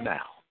audio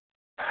now.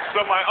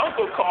 So my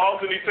uncle calls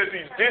and he says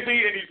he's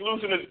dizzy and he's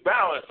losing his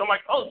balance. I'm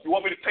like, oh, you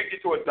want me to take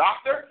you to a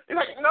doctor? He's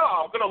like, no,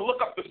 I'm going to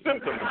look up the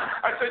symptoms.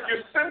 I said,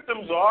 your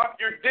symptoms are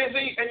you're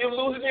dizzy and you're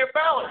losing your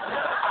balance.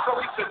 So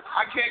he said,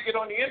 I can't get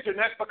on the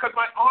internet because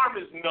my arm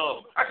is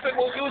numb. I said,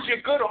 well, use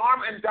your good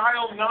arm and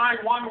dial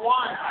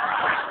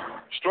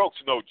 911. Stroke's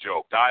no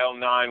joke. Dial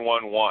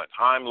 911.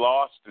 Time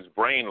lost is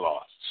brain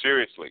lost.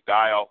 Seriously,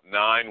 dial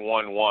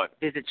 911.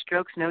 Visit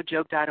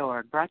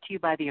strokesnojoke.org, brought to you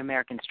by the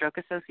American Stroke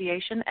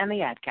Association and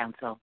the Ad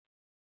Council.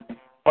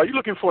 Are you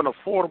looking for an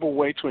affordable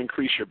way to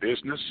increase your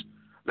business?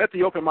 Let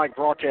the Open Mic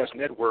Broadcast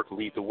Network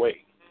lead the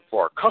way.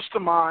 For a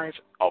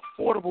customized,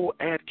 affordable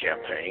ad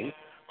campaign,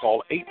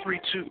 call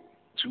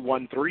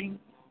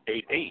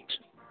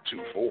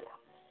 832-213-8824.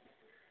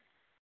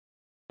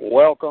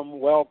 Welcome,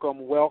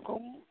 welcome,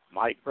 welcome.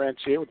 Mike Prince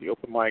here with the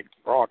Open Mic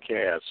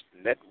Broadcast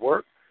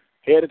Network.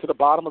 Headed to the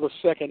bottom of the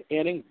second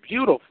inning.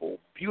 Beautiful,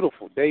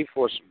 beautiful day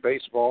for some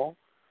baseball.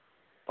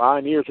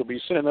 Pioneers will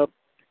be sending up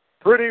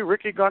Pretty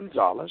Ricky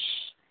Gonzalez,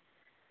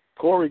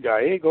 Corey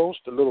Gallegos,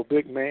 the little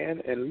big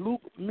man, and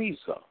Luke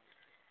Mesa.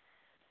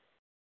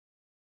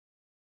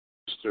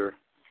 Mr.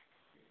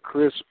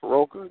 Chris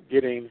Roker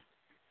getting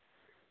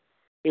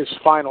his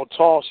final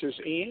tosses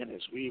in.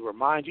 As we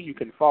remind you, you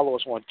can follow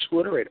us on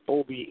Twitter at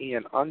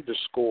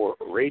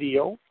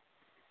OBN_radio.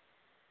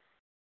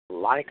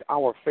 Like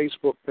our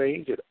Facebook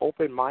page at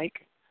Open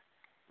Mic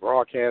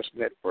Broadcast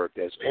Network.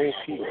 That's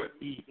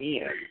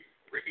OPEN,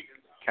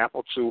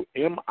 capital 2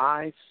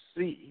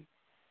 MIC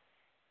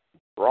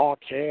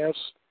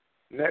Broadcast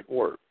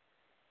Network.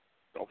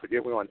 Don't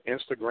forget we're on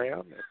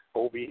Instagram at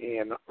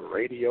OBN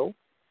Radio.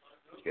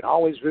 You can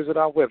always visit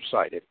our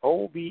website at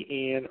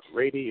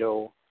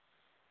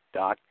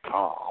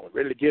OBNradio.com.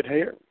 Ready to get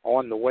here?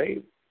 On the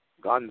way,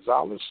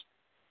 Gonzalez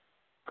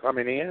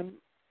coming in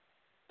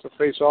to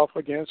face off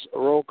against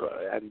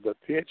Roca, and the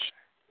pitch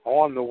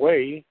on the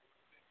way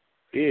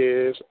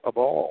is a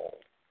ball.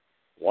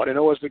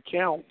 1-0 is the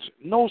count.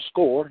 No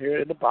score here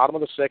in the bottom of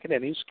the second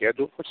inning,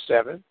 scheduled for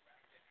 7.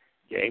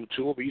 Game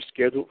 2 will be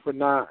scheduled for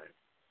 9.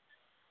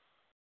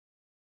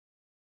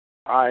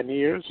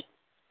 Pioneers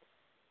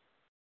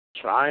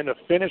trying to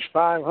finish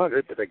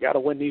 500, but they got to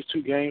win these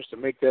 2 games to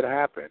make that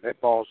happen.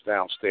 That ball's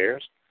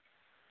downstairs.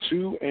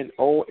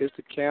 2-0 is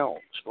the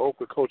count. Spoke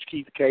with Coach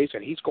Keith Case,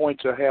 and he's going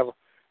to have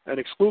an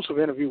exclusive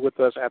interview with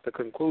us at the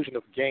conclusion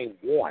of Game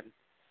 1.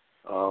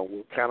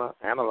 We'll kind of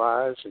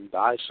analyze and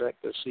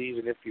dissect the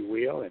season, if you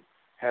will, and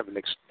have an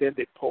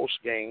extended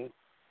post-game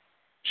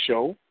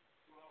show.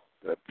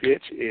 The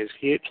pitch is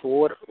hit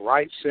toward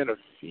right center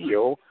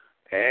field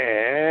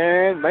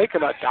and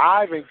making a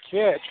diving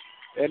catch,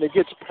 and it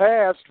gets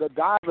past the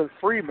diving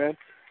Freeman,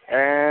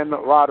 and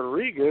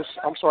Rodriguez,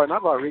 I'm sorry,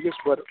 not Rodriguez,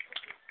 but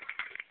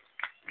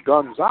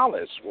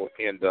Gonzalez will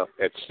end up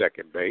at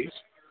second base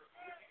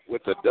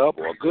with the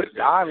double. A good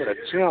diving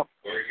attempt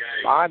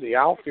by the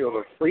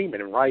outfielder Freeman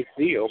in right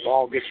field.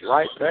 Ball gets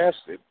right past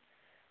it,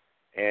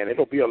 and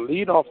it'll be a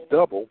leadoff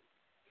double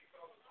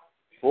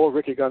for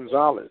Ricky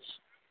Gonzalez.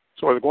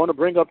 So we're going to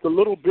bring up the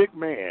little big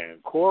man,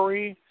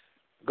 Corey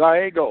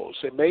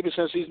Gallegos. And maybe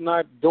since he's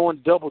not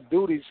doing double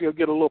duties, he'll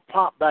get a little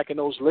pop back in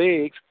those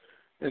legs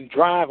and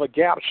drive a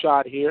gap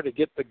shot here to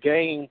get the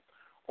game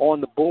on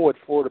the board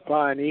for the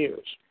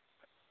Pioneers.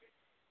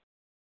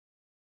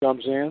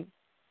 Comes in.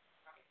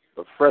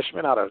 The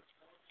freshman out of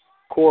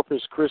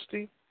Corpus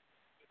Christi.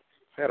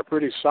 Had a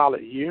pretty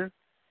solid year.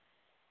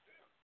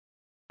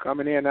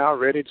 Coming in now,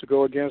 ready to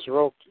go against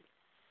Roque.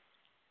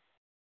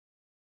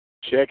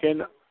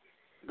 Checking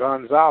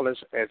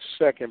Gonzalez at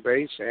second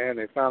base, and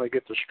they finally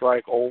get the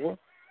strike over.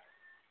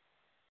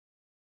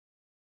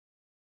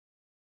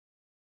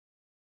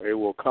 They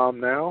will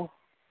come now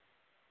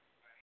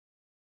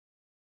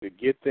to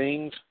get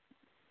things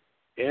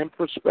in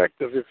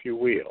perspective, if you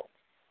will.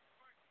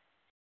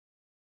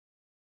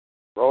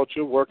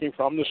 Rocha working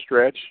from the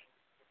stretch,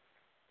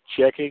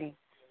 checking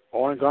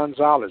on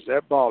Gonzalez.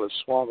 That ball is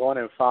swung on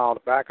and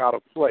fouled back out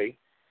of play.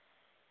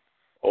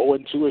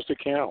 0-2 is the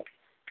count.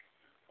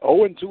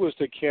 0-2 is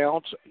the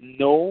count.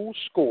 No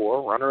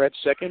score. Runner at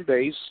second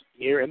base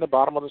here in the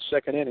bottom of the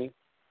second inning.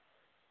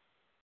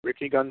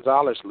 Ricky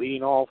Gonzalez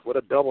leading off with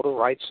a double to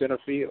right center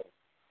field.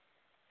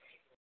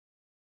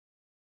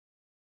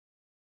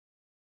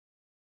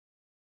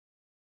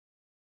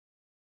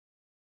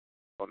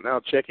 So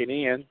now checking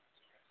in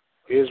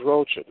is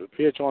Rocha. The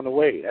pitch on the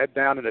way. That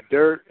down in the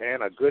dirt,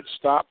 and a good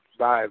stop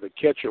by the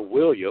catcher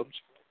Williams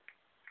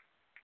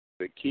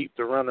to keep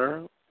the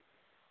runner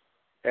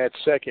at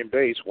second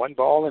base. 1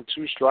 ball and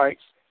 2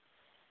 strikes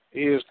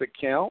is the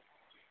count.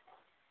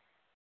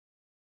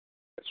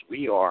 As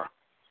we are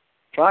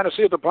trying to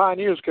see if the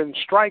Pioneers can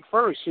strike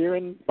first here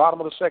in the bottom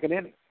of the second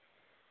inning.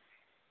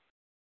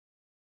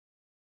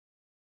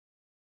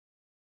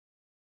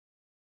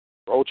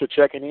 Rocha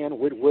checking in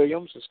with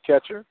Williams as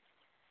catcher.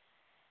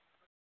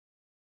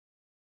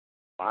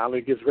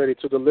 Finally gets ready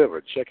to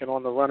deliver. Checking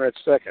on the runner at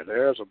second.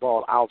 There's a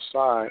ball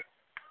outside.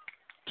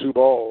 2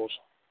 balls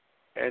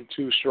and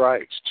 2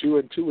 strikes.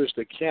 2-2 is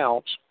the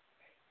count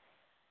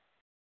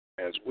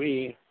as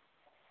we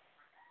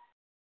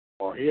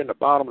are here in the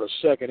bottom of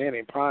the second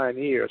inning.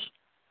 Pioneers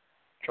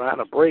trying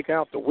to break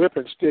out the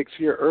whipping sticks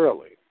here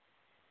early.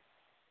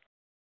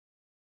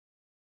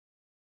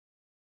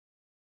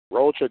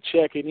 Rocha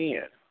checking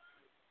in.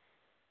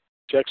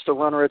 Checks the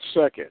runner at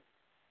second.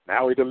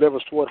 Now he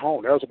delivers toward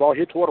home. There's a ball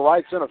hit toward the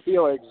right center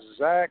field.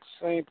 Exact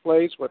same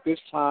place, but this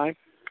time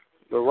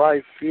the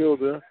right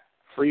fielder,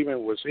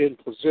 Freeman, was in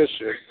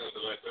position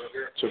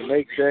to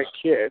make that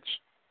catch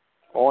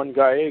on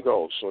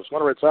Gallegos. So it's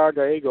going to retire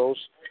Gallegos.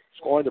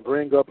 It's going to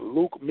bring up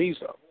Luke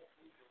Meza.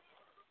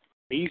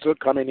 Meza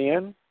coming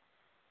in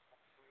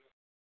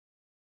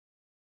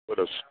with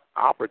an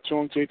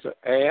opportunity to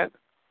add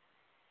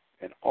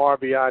an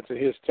RBI to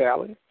his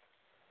tally.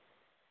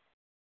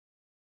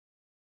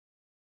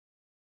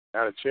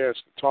 Had a chance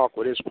to talk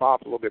with his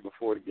pop a little bit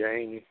before the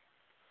game,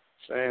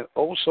 saying,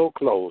 oh, so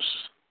close.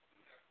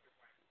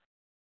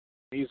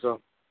 Meza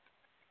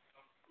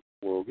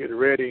will get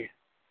ready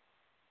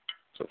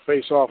to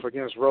face off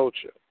against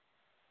Rocha.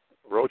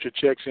 Rocha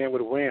checks in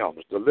with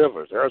Williams,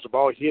 delivers. There's a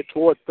ball hit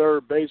toward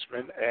third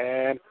baseman,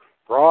 and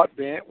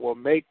Broadbent will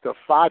make the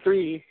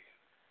 5-3.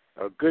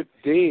 A good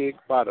dig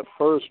by the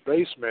first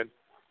baseman,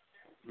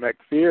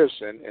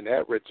 McPherson, and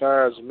that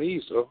retires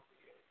Meza.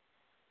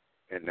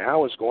 And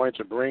now it's going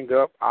to bring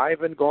up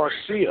Ivan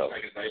Garcia.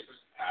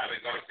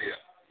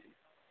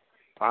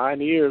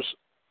 Pioneers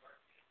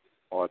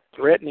are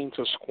threatening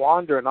to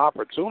squander an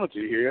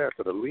opportunity here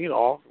after the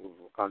leadoff.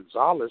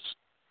 Gonzalez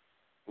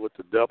with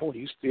the double.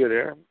 He's still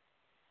there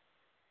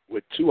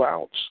with 2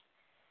 outs.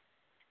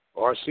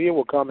 Garcia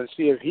will come and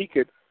see if he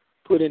could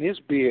put in his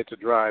bid to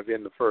drive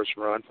in the first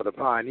run for the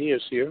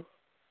Pioneers here.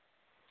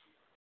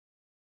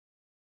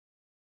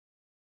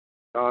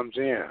 Comes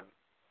in.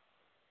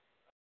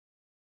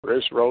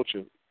 Chris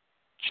Rocha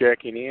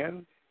checking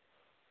in.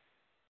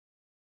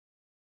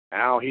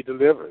 Now he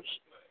delivers.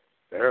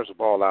 There's a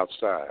ball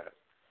outside.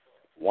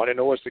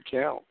 1-0 is the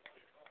count.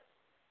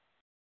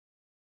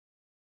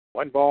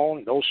 1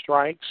 ball, no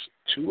strikes,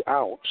 2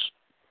 outs.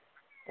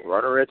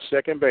 Runner at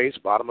second base,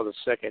 bottom of the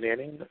second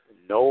inning,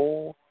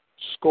 no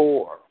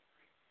score.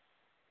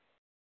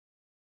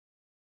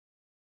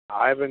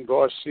 Ivan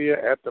Garcia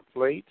at the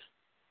plate.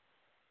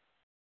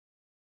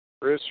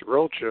 Chris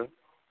Rocha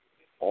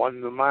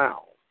on the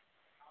mound.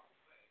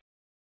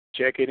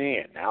 Checking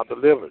in. Now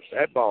delivers.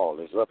 That ball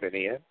is up and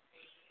in.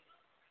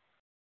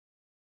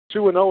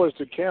 2-0 is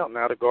the count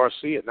now to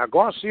Garcia. Now,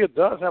 Garcia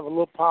does have a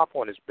little pop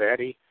on his bat.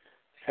 He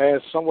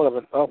has somewhat of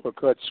an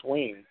uppercut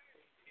swing.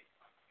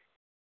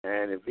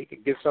 And if he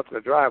can get something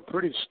to drive,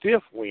 pretty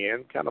stiff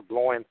wind, kind of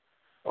blowing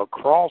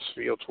across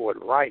field toward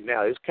right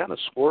now. It's kind of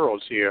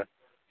swirls here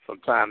from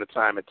time to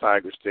time at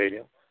Tiger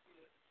Stadium.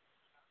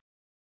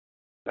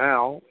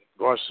 Now,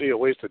 Garcia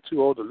waits a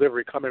 2-0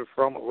 delivery coming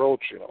from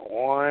Rocha.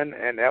 On,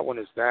 and that one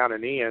is down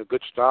and in.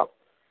 Good stop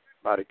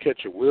by the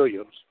catcher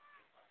Williams.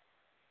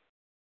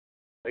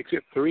 Makes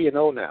it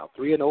 3-0 now.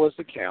 3-0 is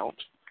the count.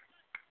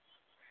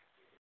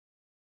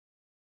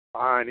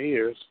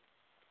 Pioneers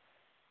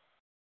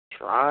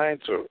trying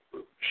to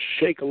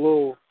shake a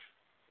little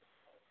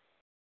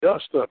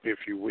dust up, if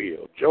you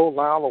will. Joe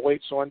Lyle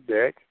awaits on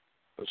deck,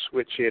 a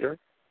switch hitter,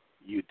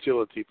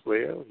 utility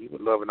player. He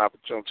would love an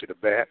opportunity to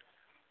bat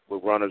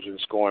with runners in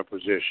scoring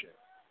position.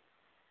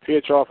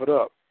 Pitch offered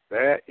up.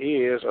 That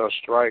is a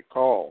strike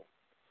call.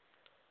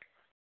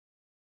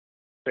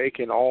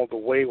 Taken all the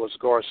way was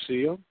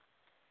Garcia.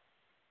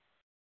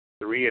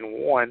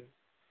 3-1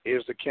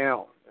 is the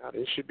count. Now,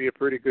 this should be a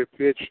pretty good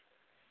pitch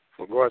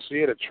for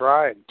Garcia to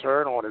try and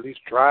turn on, at least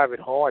drive it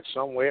hard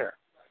somewhere.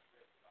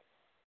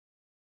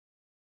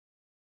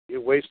 He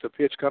waits the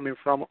pitch coming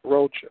from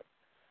Rocha.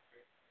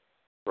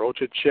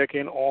 Rocha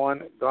checking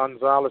on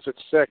Gonzalez at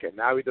second.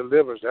 Now he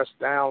delivers. That's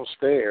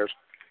downstairs,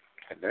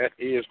 and that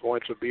is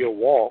going to be a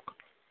walk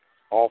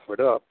offered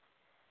up.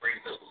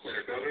 Brings up the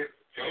center fielder,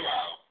 Joe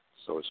Lyle.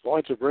 So it's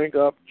going to bring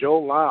up Joe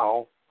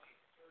Lau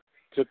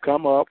to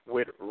come up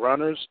with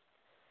runners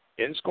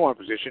in scoring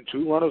position,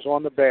 2 runners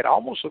on the bat.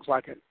 Almost looks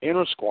like an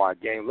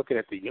inter-squad game looking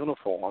at the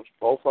uniforms,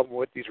 both of them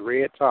with these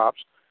red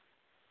tops.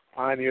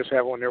 Pioneers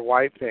have on their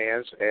white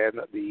pants, and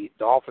the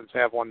Dolphins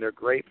have on their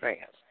gray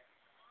pants.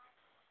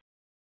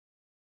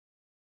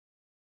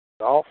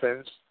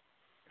 Dolphins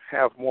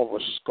have more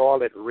of a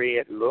scarlet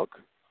red look,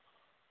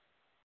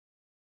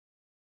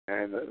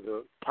 and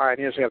the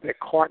Pioneers have that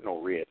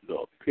cardinal red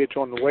look. Pitch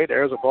on the way.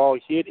 There's a ball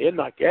hit in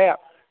the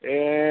gap,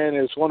 and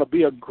it's going to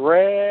be a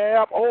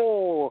grab.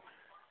 Oh,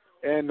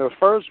 and the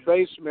first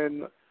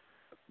baseman,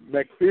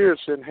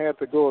 McPherson, had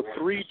to go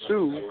 3-2,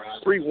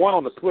 3-1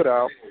 on the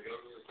putout.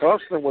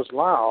 Hustling was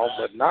loud,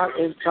 but not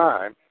in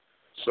time,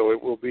 so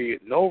it will be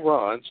no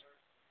runs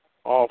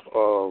off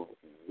of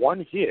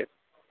 1 hit,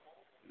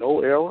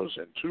 no errors,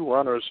 and 2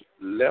 runners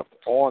left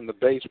on the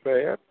base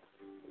pad.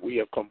 We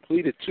have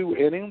completed 2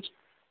 innings.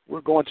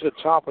 We're going to the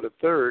top of the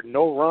 3rd.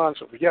 No runs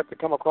have yet to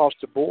come across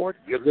the board.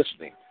 You're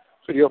listening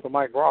to the Open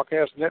Mic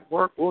Broadcast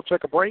Network. We'll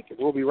take a break, and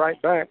we'll be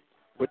right back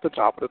with the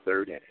top of the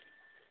 3rd inning.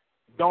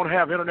 Don't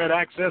have Internet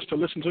access to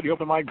listen to the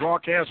Open Mic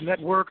Broadcast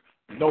Network?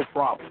 No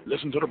problem.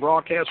 Listen to the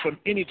broadcast from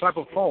any type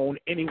of phone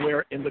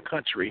anywhere in the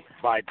country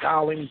by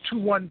dialing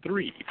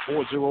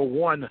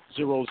 213-401-0037.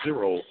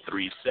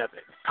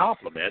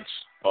 Compliments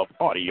of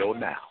Audio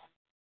Now.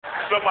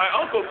 So my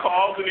uncle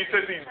calls and he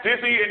says he's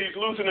dizzy and he's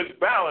losing his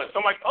balance.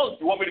 I'm like, oh,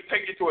 you want me to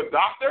take you to a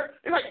doctor?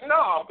 He's like,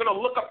 no, I'm going to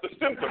look up the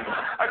symptoms.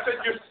 I said,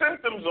 your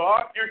symptoms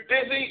are you're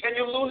dizzy and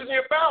you're losing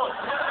your balance.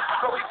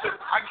 So he said,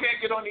 I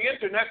can't get on the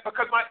internet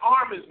because my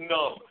arm is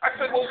numb. I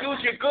said, well, use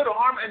your good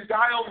arm and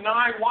dial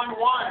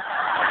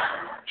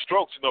 911.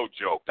 Stroke's no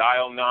joke.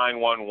 Dial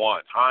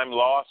 911. Time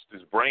lost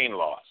is brain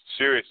lost.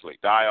 Seriously,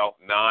 dial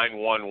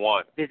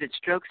 911. Visit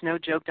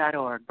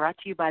strokesnojoke.org,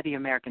 brought to you by the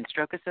American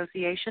Stroke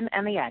Association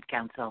and the Ad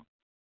Council.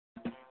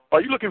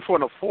 Are you looking for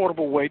an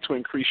affordable way to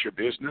increase your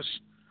business?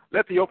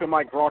 Let the Open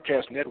Mic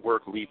Broadcast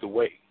Network lead the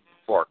way.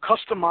 For a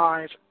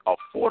customized,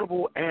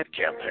 affordable ad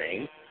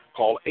campaign,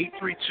 call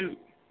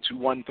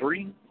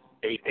 832-213-8824.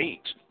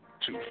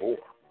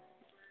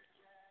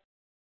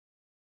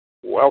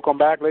 Welcome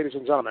back, ladies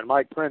and gentlemen.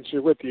 Mike Prince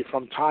here with you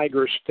from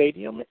Tiger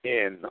Stadium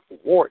in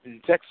Wharton,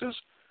 Texas.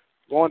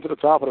 Going to the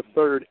top of the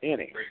 3rd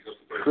inning.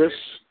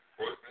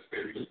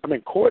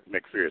 Court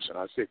McPherson.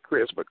 I said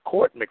Chris, but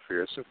Court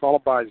McPherson,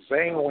 followed by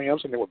Zane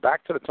Williams, and they were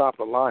back to the top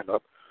of the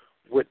lineup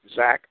with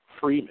Zach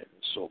Freeman.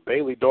 So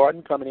Bailey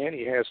Darden coming in.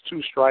 He has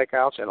 2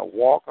 strikeouts and a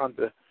walk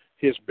under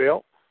his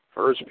belt.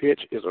 First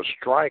pitch is a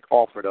strike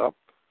offered up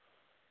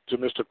to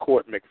Mr.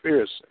 Court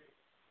McPherson.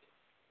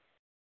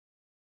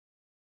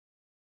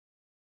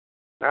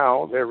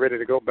 Now they're ready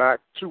to go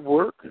back to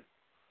work.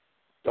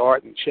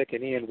 Darden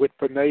checking in with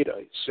Pineda.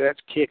 He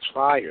sets, kicks,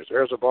 fires.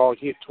 There's a ball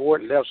hit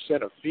toward left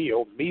center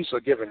field. Misa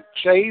giving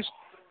chase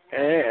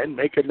and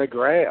making the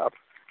grab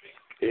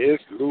is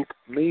Luke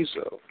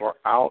Misa for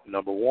out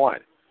number 1.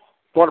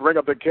 Going to bring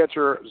up the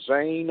catcher,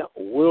 Zane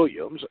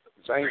Williams.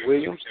 Zane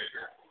Williams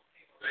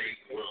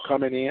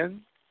coming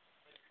in.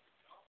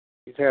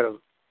 He's had a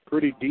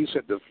pretty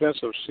decent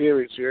defensive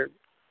series here.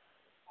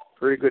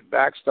 Pretty good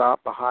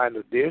backstop behind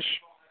the dish.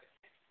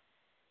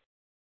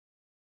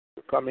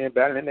 Come in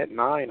batting in that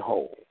 9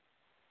 hole.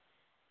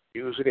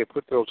 Usually they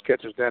put those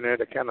catchers down there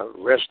to kind of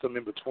rest them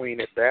in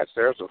between at bats.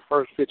 There's the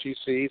first pitch he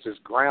sees is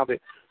grounded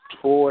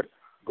toward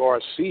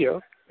Garcia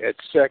at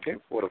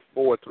second for the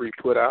 4-3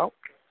 put out.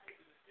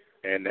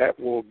 And that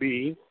will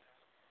be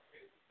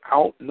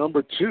out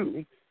number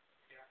 2.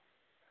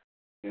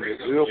 And it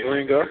will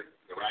bring up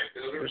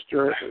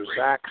Mr.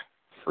 Zach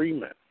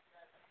Freeman.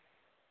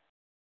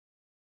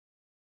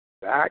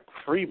 Zach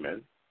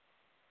Freeman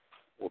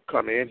will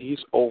come in. He's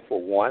 0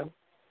 for 1.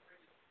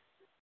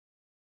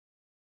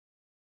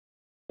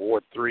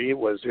 4-3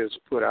 was his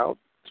put out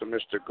to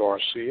Mr.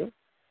 Garcia.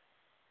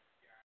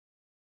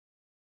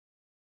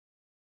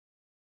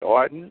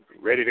 Darden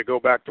ready to go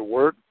back to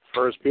work.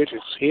 First pitch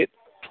is hit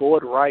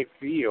toward right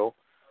field,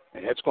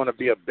 and it's going to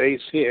be a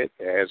base hit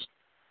as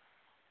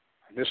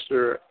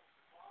Mr.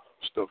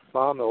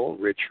 Stefano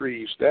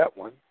retrieves that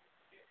one.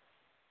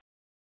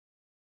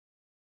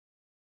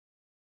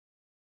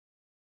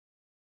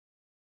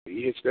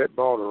 He hits that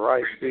ball to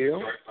right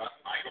field.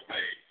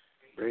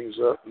 Brings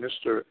up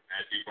Mr.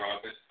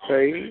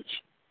 Page.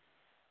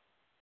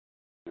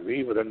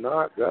 Believe it or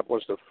not, that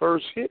was the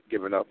first hit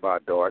given up by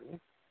Darden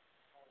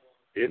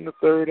in the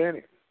 3rd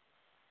inning.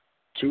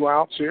 2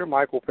 outs here.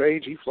 Michael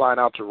Page, he flying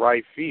out to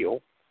right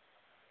field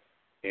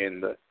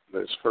in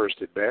this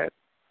first at bat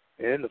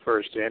in the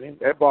 1st inning.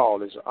 That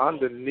ball is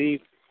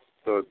underneath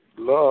the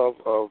glove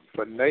of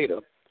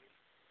Pineda,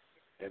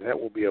 and that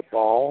will be a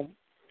ball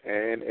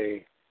and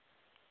a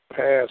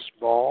pass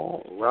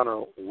ball.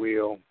 Runner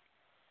will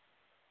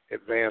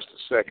advance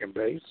to second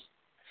base.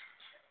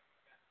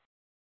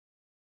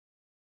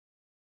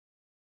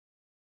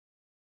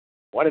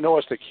 Want to know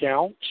what's the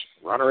count?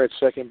 Runner at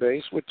second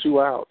base with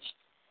 2 outs.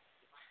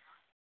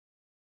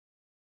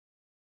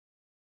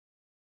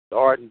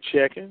 Darden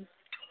checking.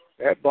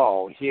 That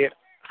ball hit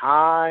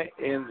high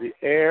in the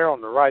air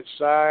on the right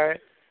side.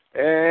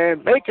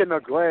 And making the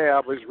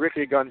grab is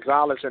Ricky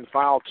Gonzalez in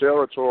foul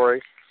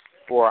territory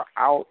for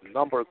out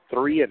number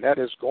 3, and that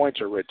is going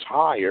to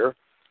retire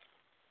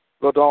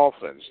the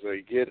Dolphins.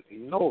 They get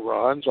no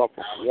runs off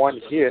of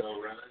one hit,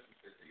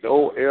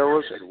 no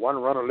errors, and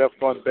 1 runner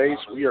left on base.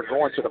 We are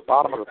going to the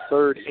bottom of the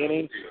 3rd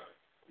inning.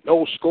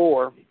 No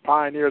score.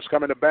 Pioneers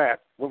coming to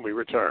bat when we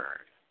return.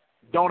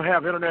 Don't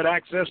have internet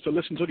access to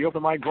listen to the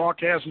Open Mic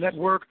Broadcast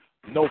Network?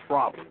 No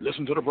problem.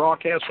 Listen to the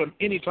broadcast from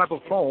any type of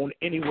phone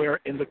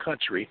anywhere in the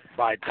country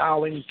by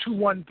dialing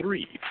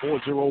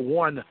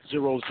 213-401-0037.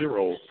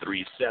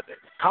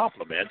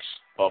 Compliments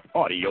of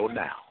Audio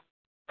Now.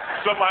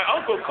 So my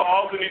uncle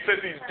calls and he says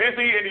he's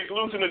dizzy and he's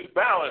losing his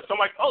balance. So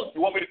I'm like, oh,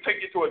 you want me to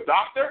take you to a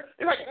doctor?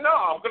 He's like, no,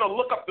 I'm going to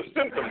look up the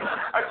symptoms.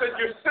 I said,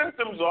 your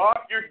symptoms are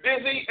you're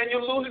dizzy and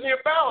you're losing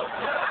your balance.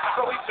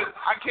 So he said,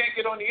 I can't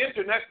get on the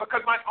internet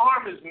because my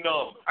arm is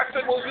numb. I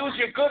said, well, use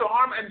your good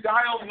arm and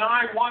dial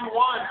 911.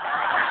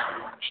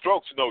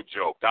 Stroke's no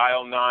joke.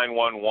 Dial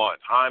 911.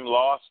 Time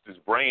lost is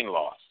brain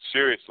lost.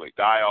 Seriously,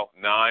 dial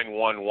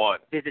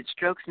 911. Visit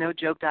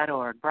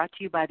strokesnojoke.org, brought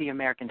to you by the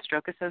American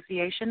Stroke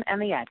Association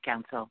and the Ad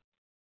Council.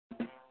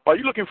 Are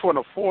you looking for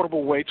an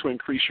affordable way to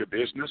increase your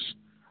business?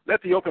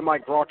 Let the Open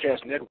Mic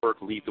Broadcast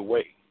Network lead the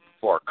way.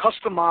 For a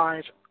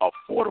customized,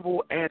 affordable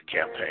ad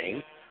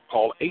campaign,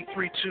 call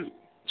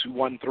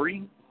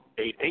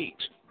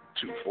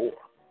 832-213-8824.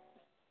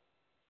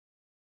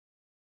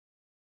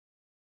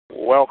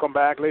 Welcome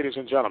back, ladies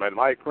and gentlemen.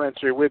 Mike Prince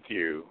here with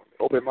you.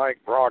 Open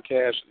Mic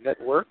Broadcast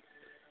Network,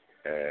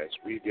 as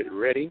we get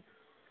ready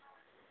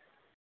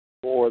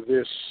for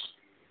this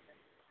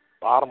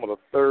bottom of the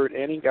 3rd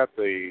inning. Got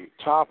the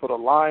top of the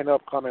lineup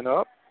coming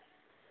up.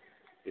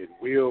 It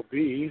will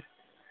be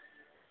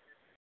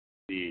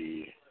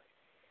the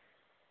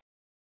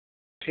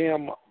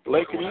Tim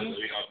Blakeney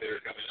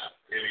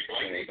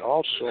and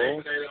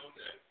also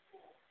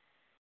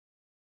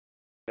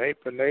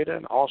Nate Pineda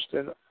and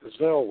Austin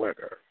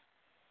Zellweger.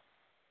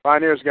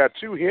 Pioneers got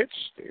 2 hits.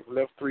 They've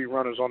left 3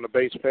 runners on the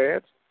base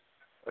pads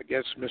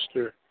against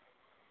Mr.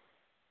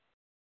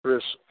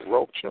 Chris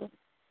Rocha.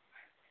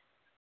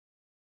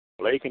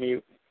 Blakeney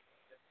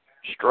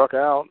struck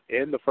out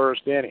in the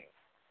 1st inning.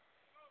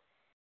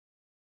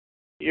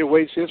 He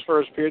awaits his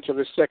first pitch of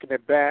his second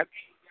at bat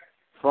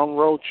from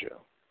Rocha.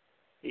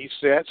 He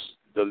sets,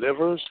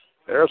 delivers.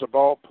 There's a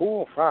ball,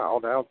 pull foul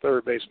down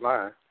 3rd base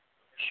line.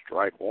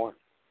 Strike 1.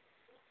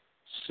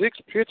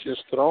 6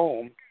 pitches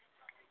thrown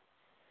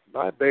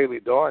by Bailey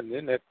Darden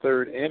in that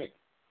 3rd inning.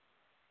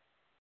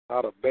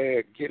 Not a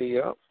bad giddy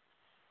up.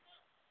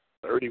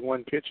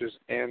 31 pitches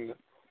in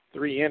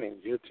 3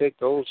 innings. You'll take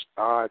those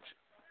odds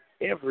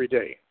every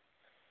day.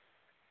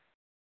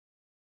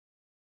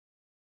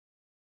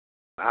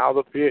 Now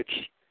the pitch.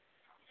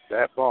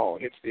 That ball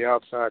hits the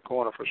outside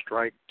corner for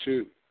strike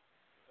 2.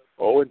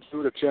 0-2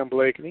 to Tim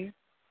Blakeney.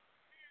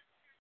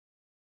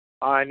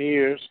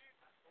 Pioneers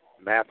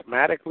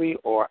mathematically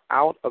are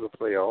out of the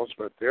playoffs,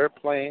 but they're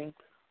playing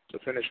to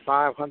finish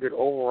 500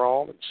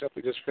 overall and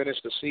simply just finish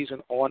the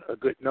season on a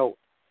good note.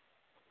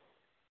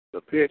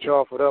 The pitch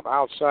offered up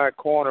outside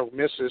corner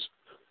misses.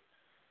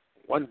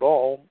 1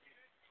 ball,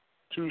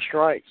 2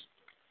 strikes.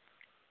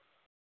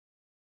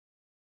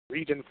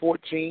 Region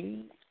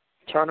 14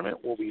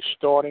 tournament will be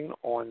starting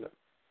on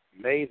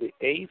May the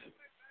 8th.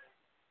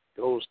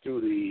 Goes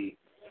through the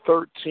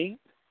 13th.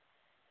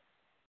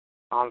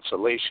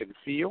 Consolation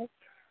Field.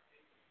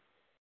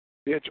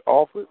 Pitch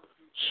offered,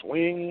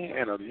 swing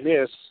and a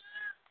miss,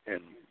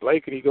 and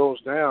Blakeney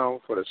goes down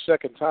for the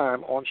 2nd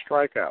time on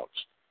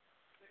strikeouts.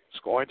 It's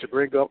going to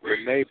bring up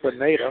Rene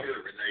Pineda.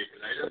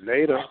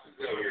 Pineda,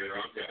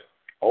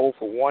 0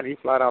 for 1. He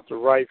flied out to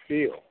right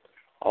field.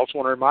 Also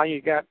want to remind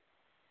you got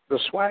the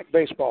SWAC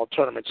baseball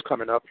tournaments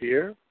coming up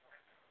here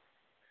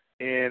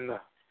in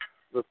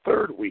the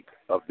 3rd week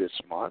of this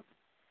month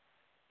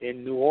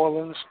in New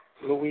Orleans,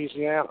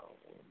 Louisiana.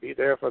 We'll be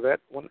there for that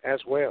one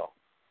as well.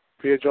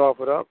 Pitch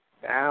offered up,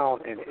 down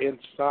and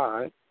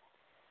inside.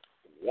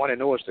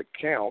 1-0 is the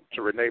count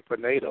to Rene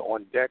Pineda.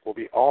 On deck will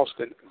be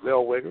Austin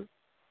Zellweger.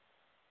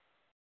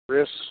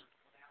 Chris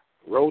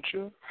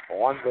Rocha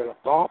on the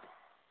bump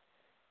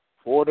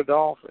for the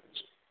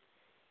Dolphins.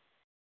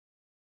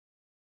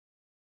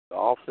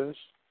 Dolphins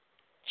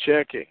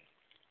checking.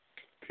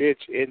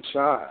 Pitch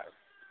inside.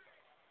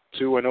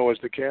 2-0 is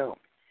the count.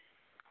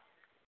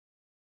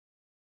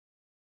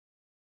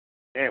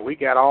 And we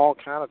got all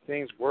kind of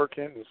things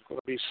working. It's going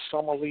to be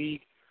Summer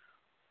League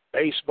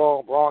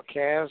baseball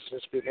broadcast.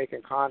 Just been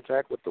making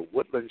contact with the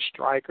Woodland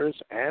Strikers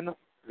and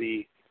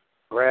the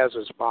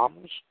Brazos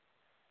Bombers,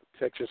 the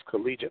Texas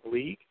Collegiate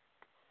League.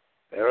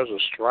 There's a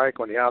strike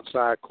on the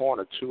outside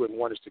corner.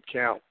 2-1 is the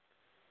count.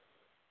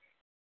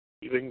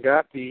 Even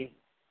got the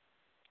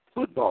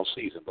football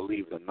season,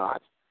 believe it or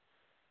not,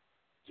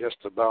 just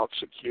about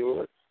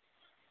secured.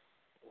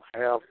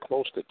 We'll have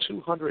close to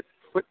 200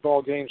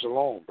 football games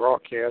alone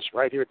broadcast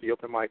right here at the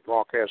Open Mic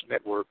Broadcast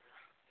Network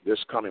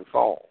this coming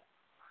fall.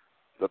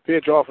 The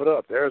pitch offered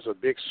up. There's a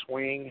big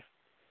swing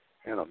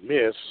and a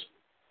miss.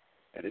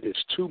 And it is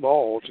 2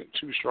 balls and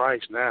 2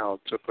 strikes now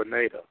to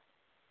Pineda.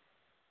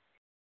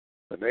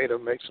 Pineda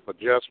makes some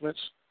adjustments,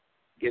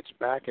 gets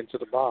back into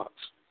the box.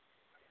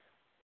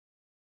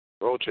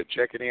 Rocha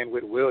checking in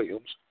with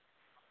Williams.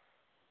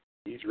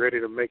 He's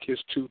ready to make his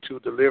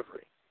 2-2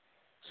 delivery.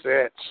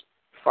 Sets,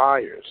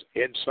 fires,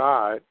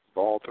 inside,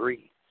 ball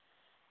 3.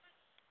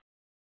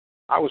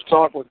 I was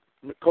talking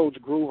with Coach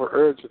Groover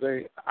earlier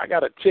today. I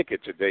got a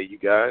ticket today, you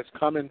guys,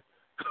 coming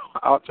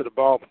out to the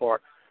ballpark.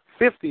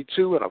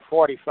 52 and a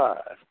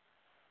 45.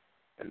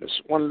 And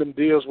this one of them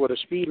deals where the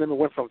speed limit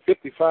went from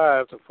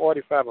 55 to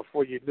 45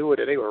 before you knew it,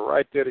 and they were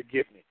right there to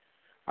get me.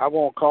 I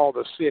won't call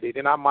the city.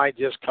 Then I might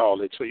just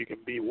call it so you can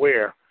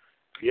beware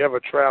if you ever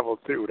travel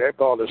through. That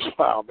ball is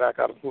fouled back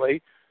out of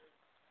play.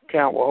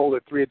 Count will hold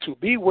it 3-2.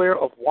 Beware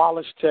of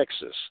Wallace,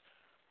 Texas.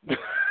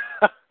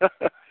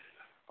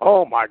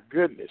 Oh, my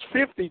goodness.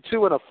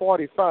 52 and a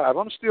 45.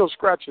 I'm still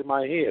scratching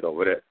my head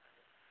over that.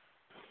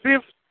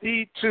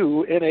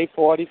 52 and a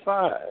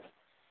 45.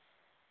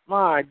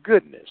 My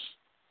goodness.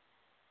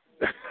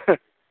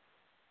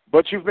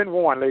 But you've been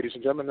warned, ladies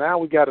and gentlemen. Now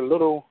we got a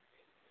little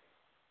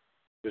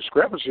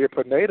discrepancy here.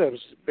 Pineda is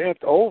bent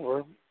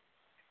over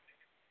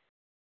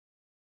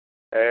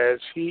as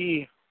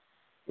he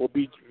will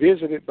be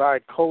visited by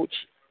Coach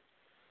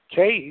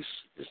Case,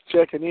 just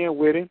checking in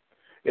with him.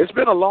 It's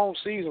been a long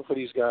season for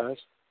these guys.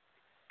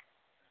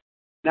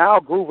 Now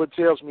Groover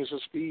tells me it's a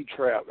speed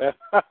trap.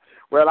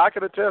 Well, I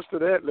can attest to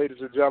that,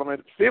 ladies and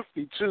gentlemen.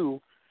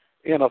 52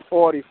 in a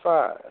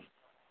 45.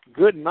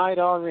 Good night,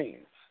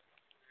 Irene.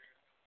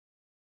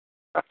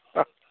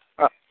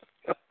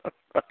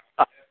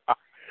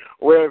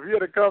 Well, if he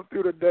had come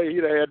through today,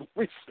 he'd have had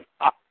me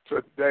stop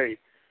today.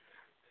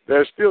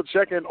 They're still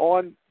checking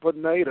on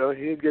Pineda.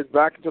 He gets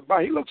back into the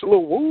ball. He looks a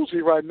little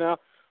woozy right now,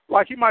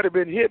 like he might have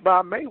been hit by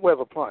a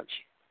Mayweather punch.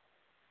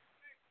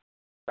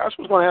 That's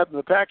what's going to happen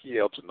to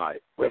Pacquiao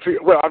tonight.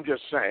 Well, I'm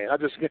just saying.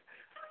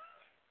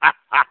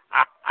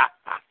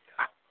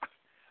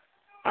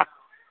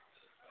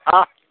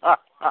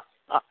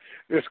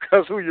 It's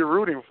because who you're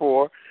rooting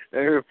for.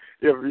 And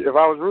if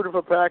I was rooting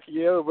for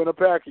Pacquiao, it would have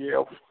been a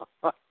Pacquiao.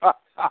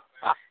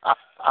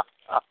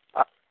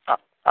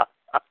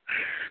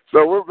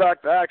 So we're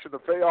back to action. The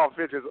payoff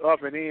pitch is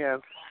up and in.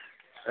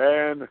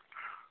 And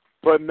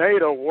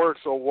Pineda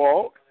works a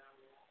walk.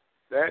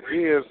 That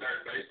is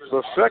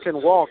the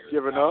second walk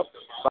given up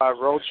by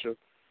Rocha.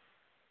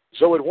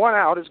 So with 1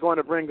 out, it's going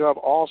to bring up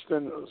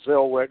Austin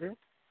Zellweger.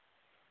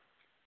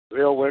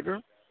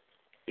 Zellweger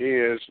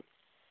is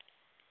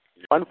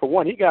 1 for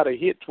 1. He got a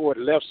hit toward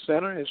left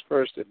center, his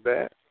first at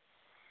bat.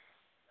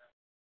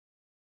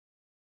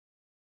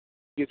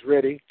 Gets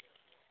ready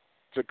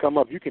to come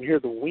up. You can hear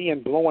the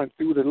wind blowing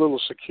through the little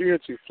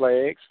security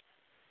flags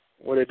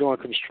where they're doing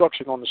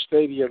construction on the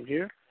stadium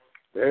here.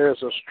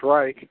 There's a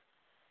strike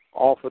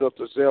offered up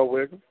to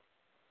Zellweger.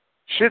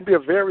 Should be a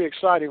very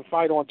exciting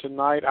fight on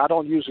tonight. I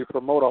don't usually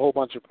promote a whole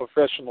bunch of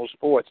professional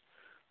sports,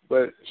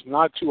 but it's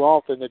not too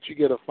often that you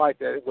get a fight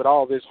that with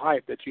all this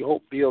hype that you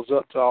hope builds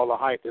up to all the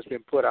hype that's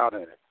been put out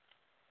in it.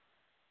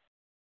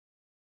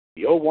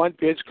 The 0-1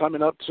 pitch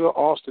coming up to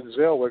Austin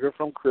Zellweger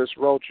from Chris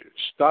Rocha.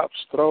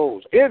 Stops,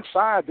 throws.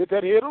 Inside. Did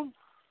that hit him?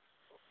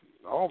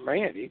 Oh,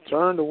 man. He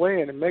turned away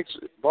and it makes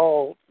it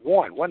ball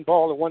 1. 1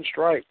 ball and 1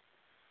 strike.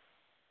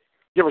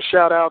 Give a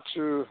shout-out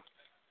to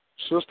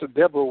Sister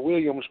Deborah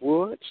Williams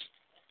Woods,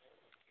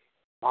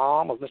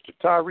 mom of Mr.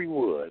 Tyree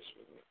Woods,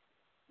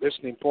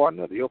 listening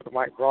partner of the Open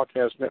Mic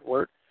Broadcast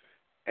Network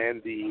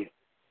and the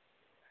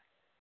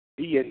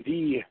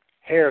D&D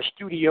Hair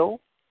Studio.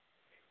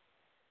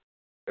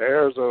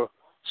 There's a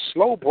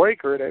slow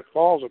breaker that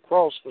falls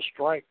across for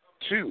strike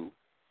 2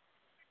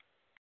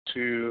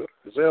 to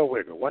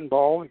Zellweger. 1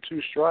 ball and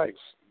 2 strikes.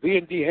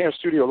 D&D Hair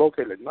Studio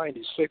located at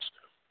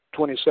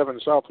 9627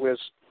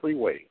 Southwest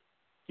Freeway,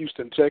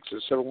 Houston,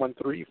 Texas,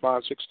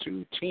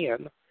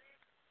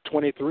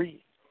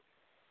 713-562-1023.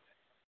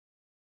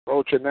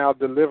 Rocha now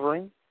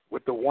delivering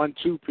with the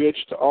 1-2 pitch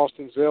to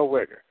Austin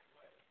Zellweger.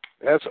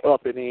 That's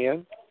up and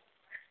in.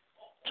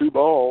 2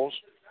 balls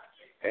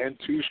and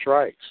 2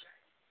 strikes.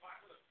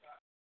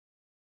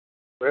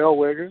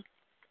 Zellweger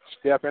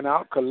stepping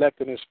out,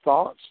 collecting his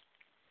thoughts,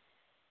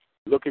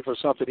 looking for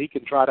something he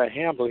can try to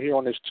handle here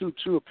on this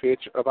 2-2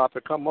 pitch about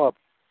to come up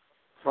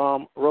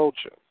from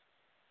Rocha.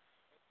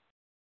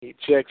 He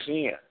checks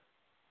in.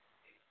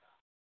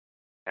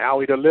 Now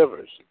he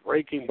delivers.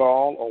 Breaking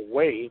ball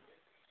away,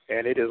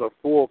 and it is a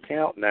full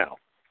count now.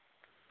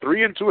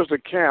 3-2 is the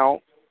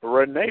count.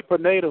 Rene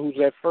Pineda, who's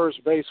at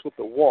first base with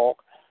the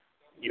walk.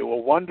 You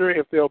will wonder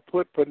if they'll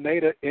put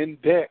Pineda in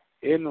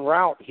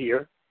route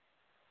here.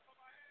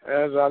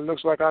 As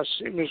looks like I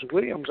see Miss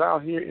Williams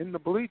out here in the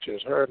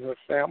bleachers, her and her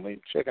family,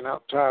 checking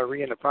out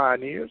Tyree and the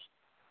Pioneers.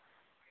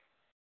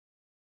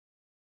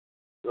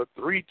 The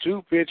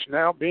 3-2 pitch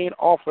now being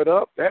offered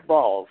up. That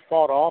ball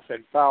fought off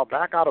and fouled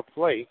back out of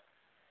play,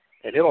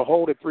 and it'll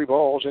hold at 3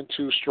 balls and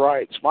 2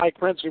 strikes. Mike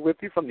Princey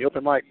with you from the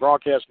Open Mic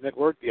Broadcast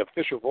Network, the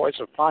official voice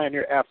of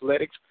Pioneer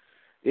Athletics.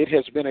 It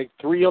has been a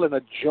thrill and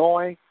a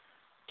joy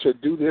to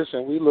do this,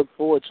 and we look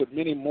forward to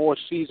many more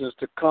seasons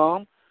to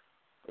come,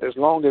 as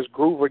long as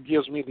Groover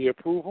gives me the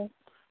approval.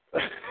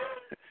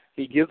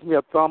 He gives me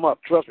a thumb up.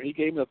 Trust me, he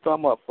gave me a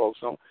thumb up, folks.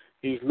 So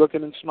he's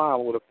looking and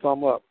smiling with a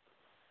thumb up.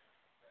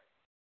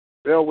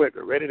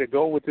 Bellwicker ready to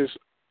go with this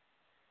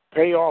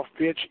payoff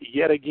pitch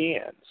yet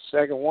again.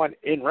 Second one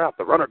in route.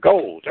 The runner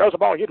goes. There's a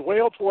ball hit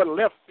well toward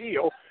left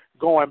field.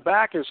 Going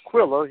back is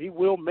Quiller. He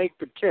will make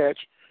the catch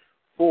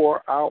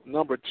for out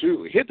number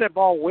 2. He hit that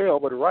ball well,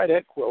 but right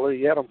at Quiller.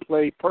 He had him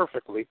play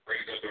perfectly.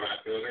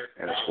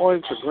 And it's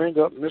going to bring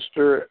up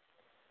Mr.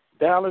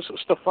 Dallas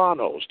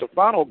Stefano.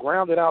 Stefano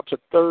grounded out to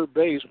third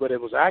base, but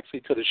it was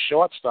actually to the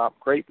shortstop.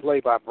 Great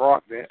play by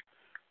Broadbent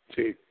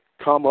to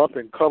come up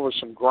and cover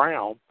some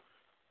ground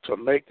to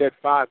make that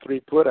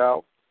 5-3 put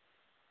out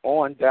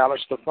on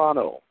Dallas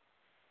Stefano.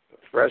 The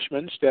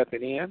freshman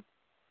stepping in.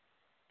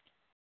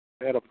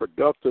 Had a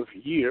productive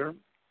year.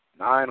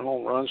 9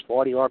 home runs,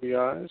 40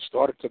 RBIs.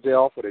 Started today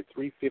off with a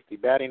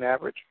 .350 batting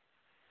average.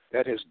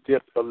 That has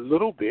dipped a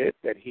little bit,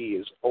 that he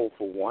is 0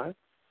 for 1.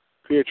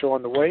 Pitch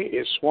on the way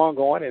is swung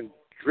on and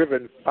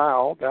driven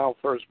foul down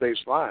first base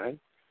line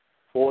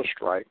for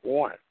strike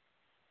 1.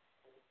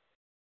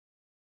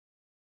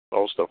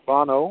 So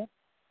Stefano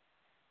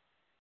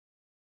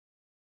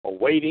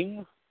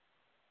awaiting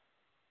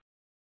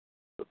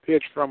the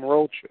pitch from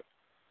Rocha.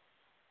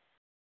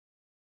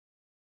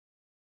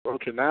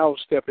 Rocha now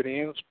stepping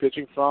in,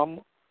 pitching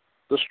from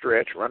the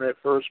stretch. Runner at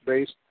first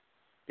base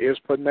is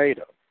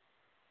Pineda.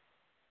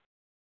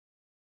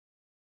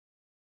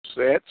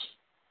 Sets,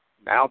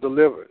 now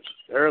delivers.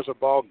 There's a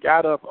ball,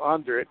 got up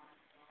under it,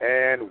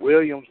 and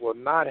Williams will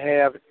not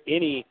have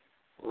any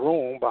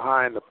room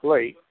behind the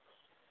plate,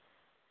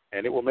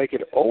 and it will make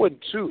it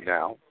 0-2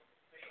 now.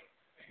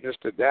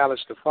 Mr.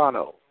 Dallas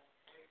Stefano.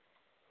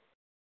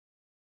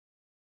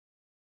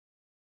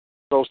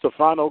 So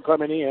Stefano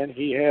coming in,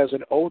 he has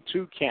an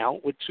 0-2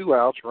 count with 2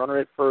 outs, runner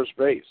at first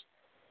base.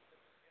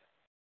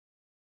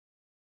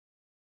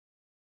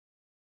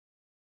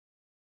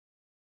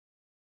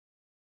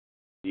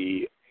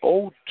 The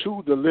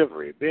 0-2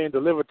 delivery being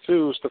delivered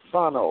to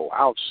Stefano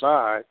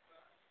outside.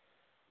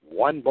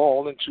 1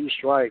 ball and 2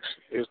 strikes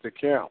is the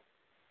count.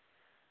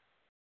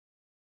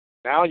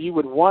 Now you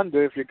would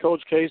wonder if you're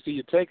Coach Case, do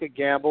you take a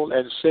gamble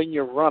and send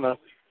your runner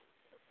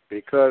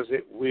because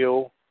it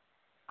will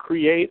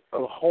create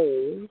a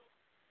hole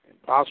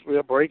and possibly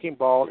a breaking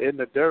ball in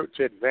the dirt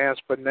to advance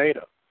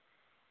Pineda.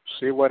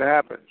 See what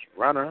happens.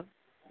 Runner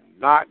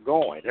not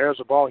going. There's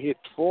a ball hit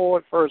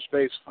toward first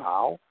base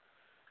foul,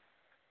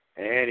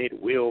 and it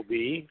will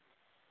be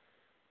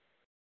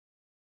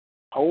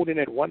holding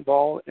at 1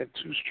 ball and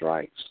 2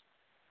 strikes.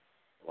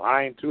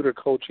 Ryan Tudor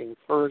coaching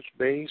first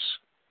base.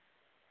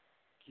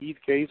 Keith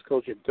Case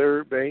coaching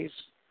third base.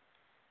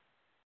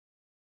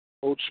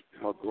 Coach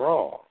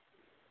McGraw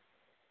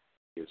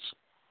is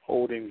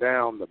holding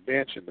down the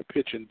bench and the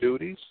pitching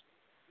duties.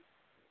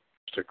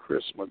 Mr.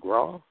 Chris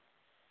McGraw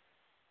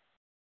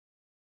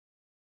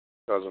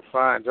does a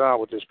fine job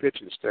with this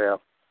pitching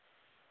staff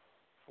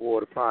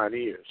for the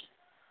Pioneers.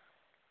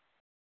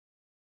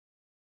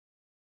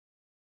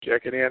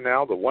 Checking in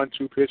now, the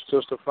 1-2 pitch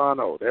to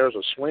Stefano. There's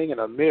a swing and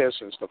a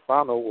miss, and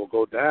Stefano will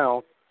go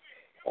down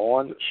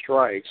on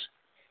strikes,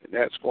 and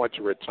that's going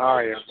to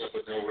retire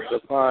the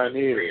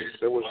Pioneers.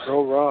 There was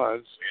no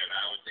runs,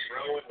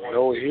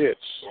 no hits,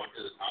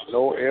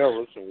 no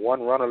errors, and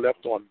 1 runner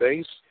left on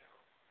base.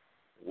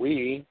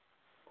 We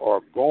are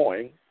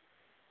going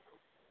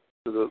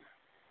to the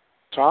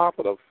top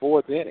of the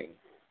 4th inning.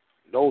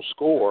 No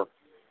score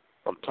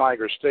from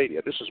Tiger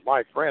Stadium. This is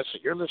Mike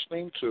Francis. You're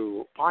listening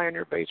to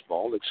Pioneer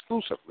Baseball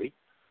exclusively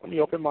on the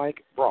Open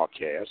Mic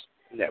Broadcast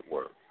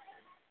Network.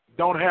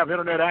 Don't have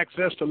internet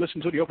access to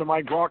listen to the Open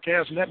Mic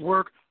Broadcast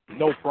Network?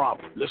 No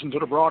problem. Listen to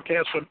the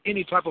broadcast from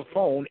any type of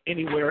phone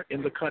anywhere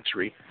in the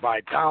country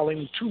by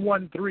dialing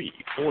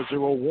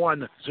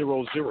 213-401-0037.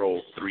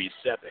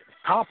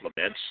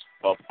 Compliments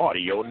of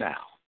Audio Now.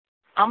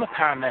 I'm a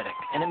paramedic,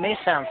 and it may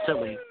sound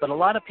silly, but a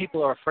lot of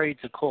people are afraid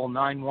to call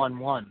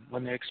 911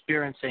 when they're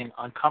experiencing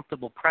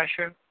uncomfortable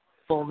pressure,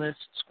 fullness,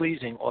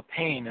 squeezing, or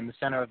pain in the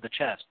center of the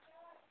chest.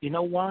 You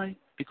know why?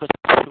 Because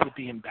it would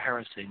be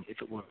embarrassing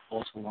if it were a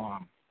false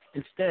alarm.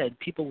 Instead,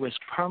 people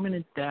risk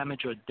permanent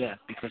damage or death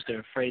because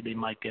they're afraid they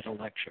might get a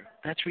lecture.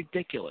 That's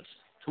ridiculous.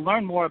 To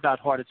learn more about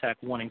heart attack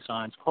warning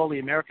signs, call the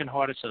American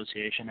Heart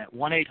Association at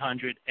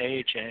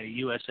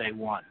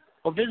 1-800-AHA-USA1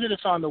 or visit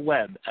us on the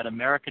web at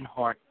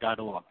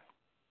americanheart.org.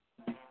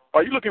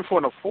 Are you looking for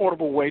an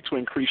affordable way to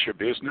increase your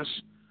business?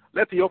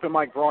 Let the Open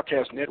Mic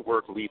Broadcast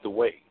Network lead the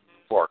way.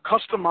 For a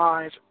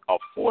customized,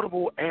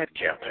 affordable ad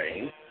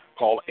campaign,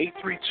 call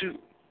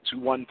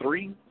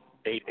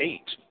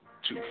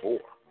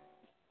 832-213-8824.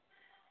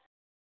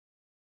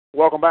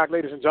 Welcome back,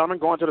 ladies and gentlemen.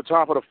 Going to the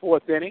top of the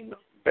 4th inning,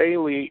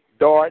 Bailey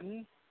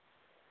Darden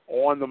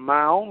on the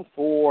mound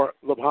for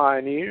the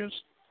Pioneers.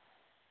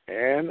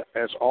 And,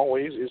 as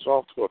always, is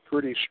off to a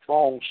pretty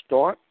strong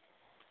start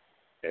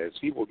as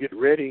he will get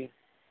ready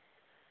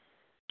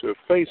to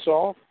face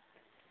off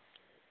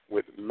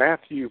with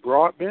Matthew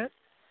Broadbent.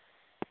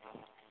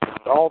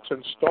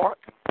 Dalton Stark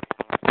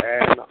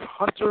and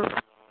Hunter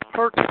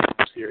Perkins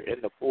here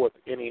in the fourth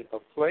inning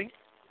of play.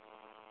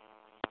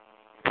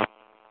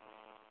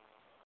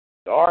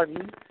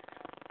 Darden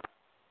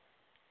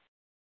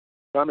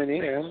coming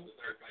in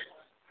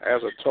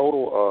has a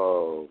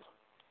total of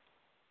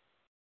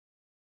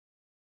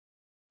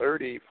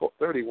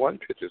 31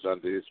 pitches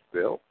under his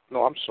belt.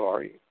 No, I'm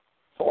sorry,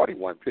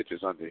 41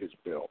 pitches under his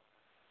belt.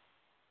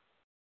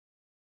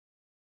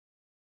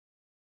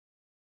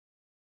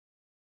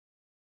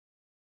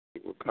 He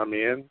will come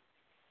in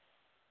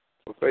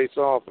to face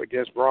off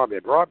against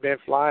Broadbent. Broadbent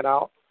flying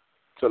out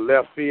to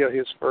left field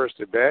his first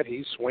at bat.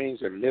 He swings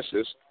and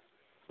misses.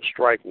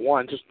 Strike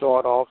one to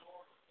start off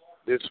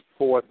this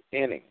fourth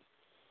inning.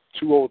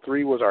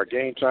 2:03 was our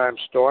game time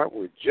start.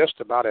 We're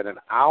just about at an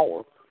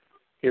hour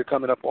here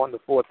coming up on the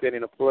fourth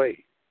inning of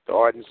play.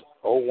 Darden's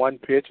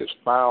 0-1 pitch is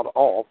fouled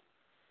off.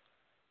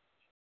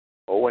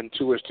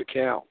 0-2 is to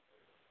count.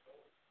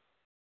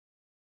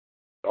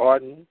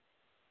 Darden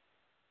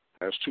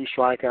has 2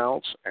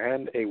 strikeouts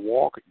and a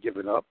walk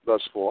given up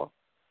thus far.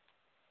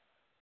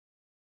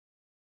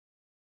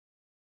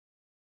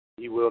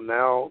 He will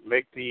now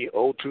make the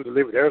 0-2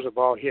 delivery. There's a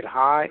ball hit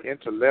high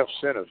into left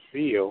center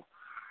field.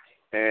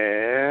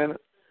 And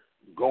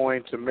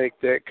going to make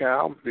that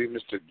count will be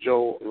Mr.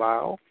 Joe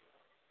Lyle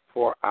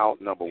for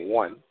out number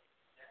 1.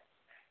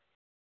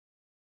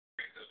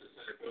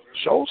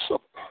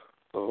 Joseph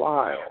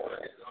Lyle,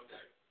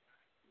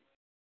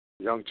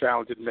 young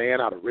talented man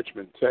out of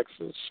Richmond,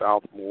 Texas,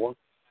 sophomore,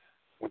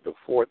 went to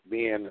Fort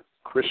Bend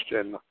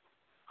Christian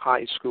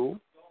High School.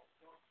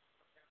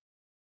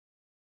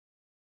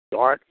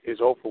 Dart is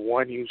 0 for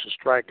 1. He was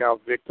a strikeout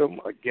victim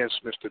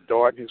against Mr.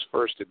 Darden. His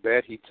first at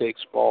bat, he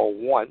takes ball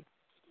 1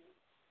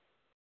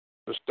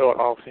 to start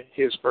off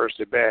his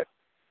first at bat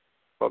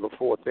for the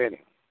fourth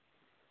inning.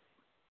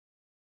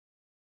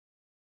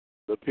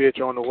 The pitch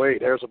on the way.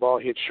 There's a ball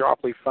hit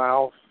sharply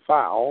foul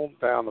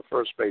down the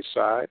first base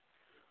side.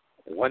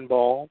 1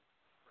 ball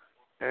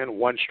and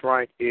 1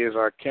 strike is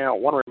our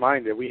count. One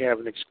reminder, we have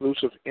an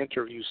exclusive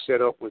interview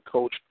set up with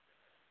Coach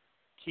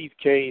Keith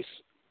Case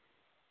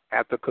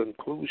at the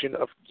conclusion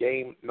of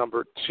game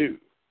number 2.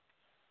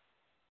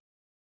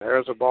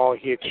 There's a ball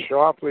hit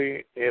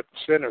sharply at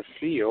center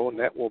field, and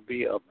that will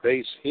be a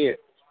base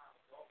hit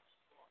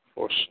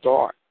for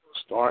Stark.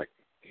 Stark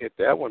hit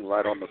that one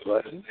right on the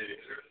button.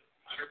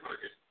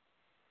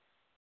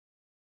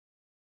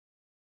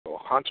 So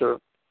Hunter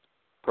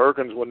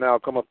Perkins will now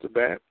come up to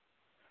bat.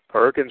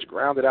 Perkins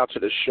grounded out to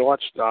the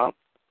shortstop.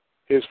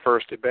 His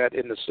first at bat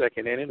in the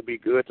second inning. It'll be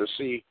good to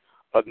see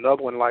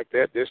another one like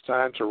that, this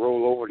time to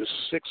roll over to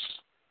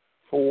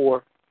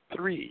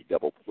 6-4-3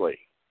 double play.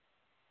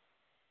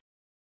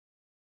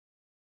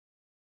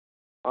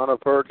 Hunter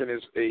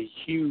Perkins is a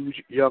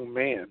huge young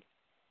man.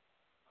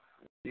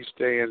 He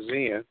stands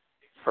in.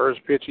 First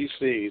pitch he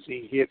sees,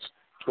 he hits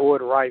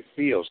toward right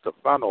field.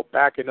 Stefano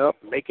backing up,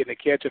 making the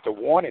catch at the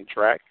warning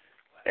track,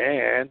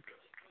 and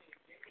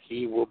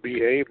he will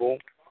be able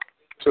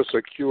to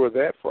secure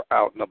that for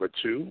out number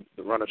 2.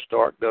 The runner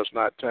Stark does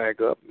not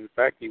tag up. In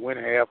fact, he went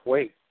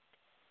halfway.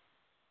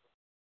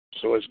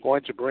 So it's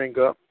going to bring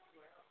up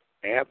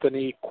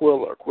Anthony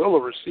Quiller.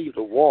 Quiller received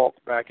a walk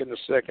back in the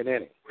second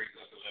inning.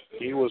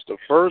 He was the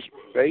first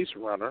base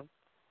runner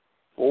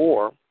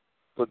for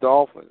the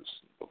Dolphins.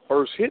 The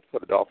first hit for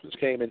the Dolphins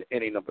came in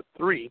inning number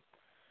 3,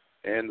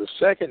 and the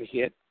second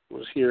hit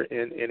was here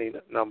in inning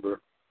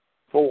number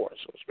 4.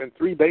 So it's been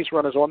 3 base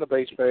runners on the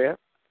base pad.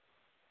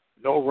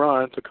 No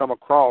run to come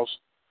across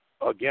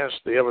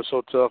against the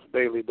ever-so-tough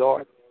Bailey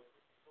Dart.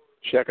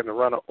 Checking the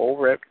runner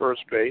over at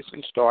first base,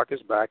 and Stark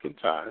is back in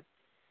time.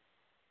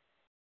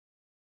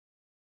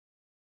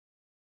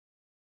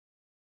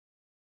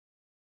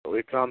 So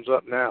it comes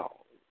up now.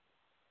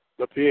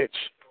 The pitch.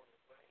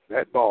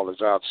 That ball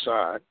is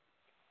outside.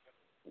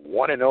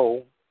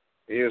 1-0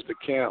 is the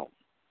count.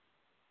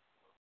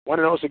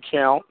 1-0 is the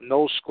count.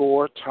 No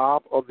score.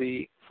 Top of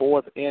the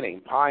fourth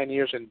inning.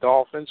 Pioneers and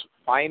Dolphins.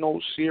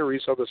 Final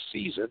series of the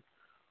season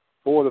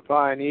for the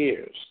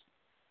Pioneers.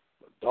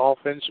 The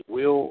Dolphins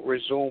will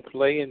resume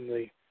play in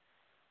the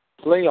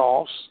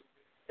playoffs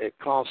at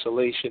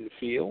Consolation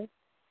Field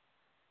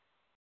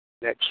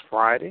next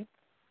Friday.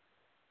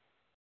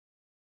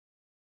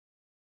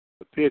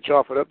 The pitch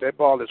offered up. That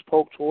ball is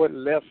poked toward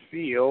left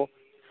field.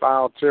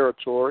 Foul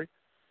territory.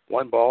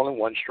 1 ball and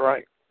 1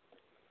 strike.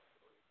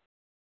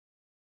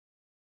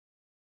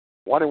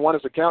 1-1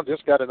 is the count.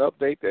 Just got an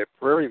update that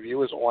Prairie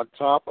View is on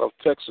top of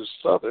Texas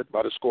Southern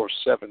by the score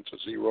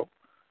 7-0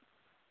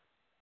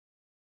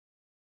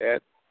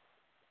 at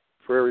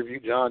Prairie View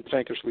John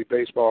Tankersley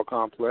Baseball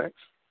Complex.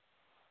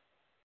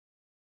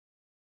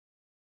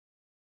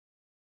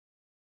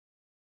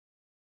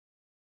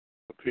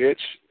 The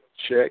pitch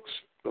checks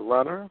the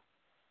runner.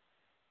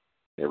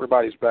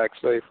 Everybody's back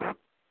safely.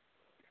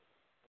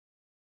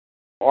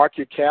 Mark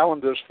your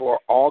calendars for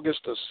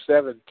August the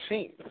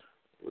 17th.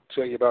 We'll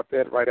tell you about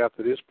that right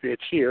after this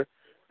pitch here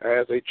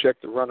as they check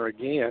the runner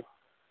again.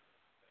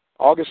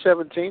 August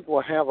 17th,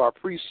 we'll have our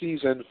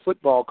preseason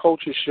football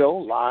coaches show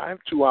live,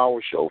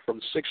 2-hour show from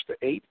 6 to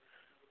 8,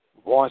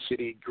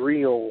 Varsity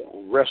Grill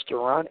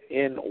Restaurant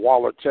in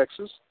Waller,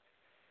 Texas.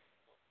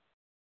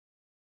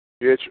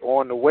 Pitch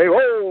on the way.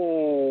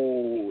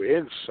 Oh,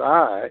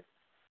 inside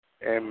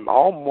and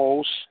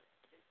almost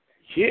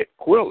hit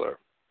Quiller.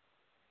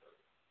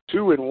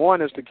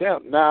 2-1 is the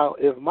count. Now,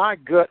 if my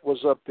gut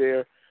was up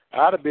there,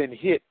 I'd have been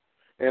hit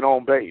and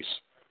on base.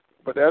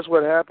 But that's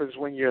what happens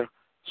when you're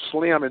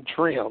slim and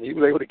trim. He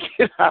was able to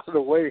get out of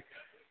the way.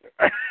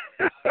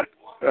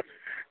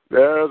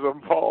 There's a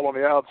ball on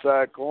the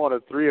outside corner,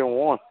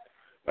 3-1.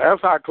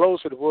 That's how close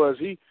it was.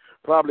 He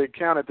probably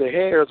counted the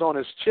hairs on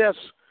his chest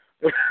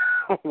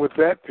with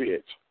that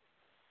pitch.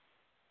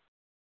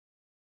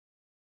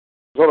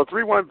 So the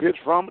 3-1 pitch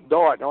from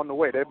Darden on the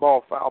way. That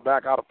ball fouled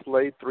back out of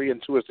play.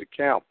 3-2 is the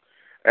count.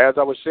 As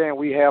I was saying,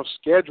 we have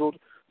scheduled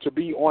to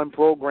be on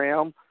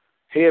program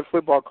head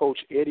football coach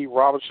Eddie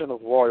Robertson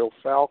of Royal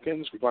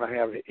Falcons. We're going to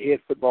have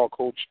head football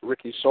coach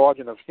Ricky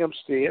Sargent of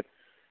Hempstead,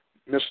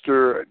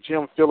 Mr.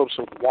 Jim Phillips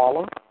of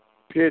Waller.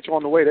 Pitch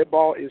on the way. That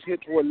ball is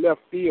hit toward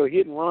left field.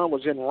 Hit and run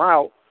was en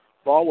route.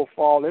 Ball will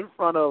fall in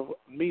front of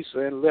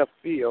Mesa in left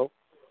field,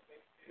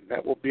 and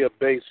that will be a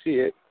base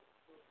hit.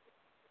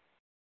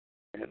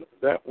 And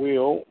that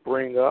will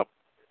bring up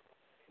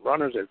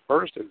runners at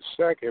first and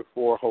second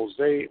for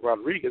Jose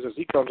Rodriguez. As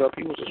he comes up,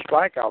 he was a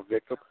strikeout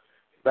victim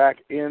back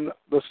in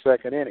the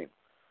second inning.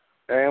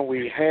 And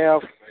we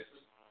have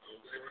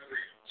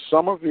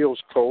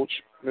Somerville's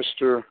coach,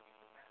 Mr.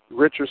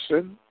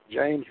 Richardson,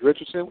 James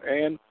Richardson,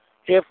 and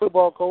head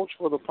football coach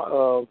for the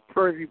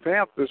Prairie View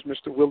Panthers,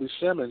 Mr. Willie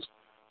Simmons,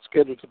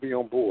 scheduled to be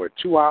on board.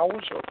 2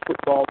 hours of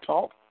football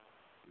talk,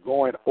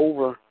 going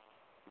over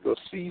the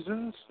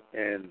seasons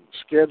and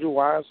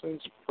schedule-wise,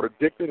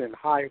 predicted and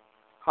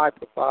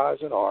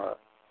hypothesizing,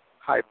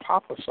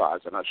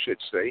 I should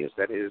say, is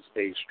that is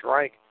a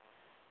strike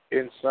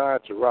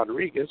inside to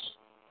Rodriguez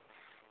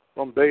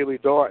from Bailey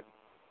Darden.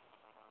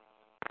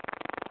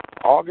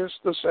 August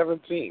the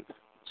 17th,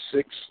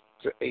 6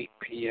 to 8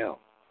 p.m.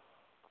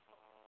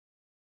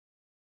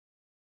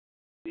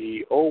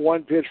 The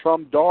 0-1 pitch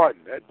from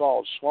Darden. That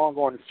ball swung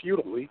on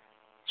futilely.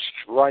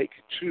 Strike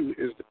 2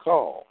 is the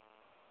call.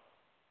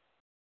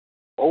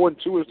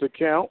 0-2 is the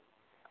count.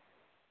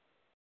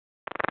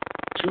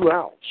 2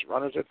 outs.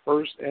 Runners at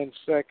first and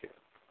second.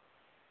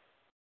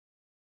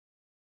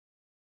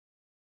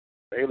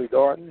 Bailey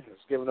Darden has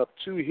given up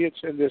 2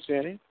 hits in this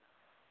inning.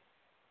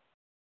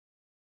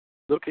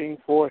 Looking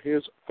for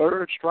his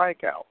third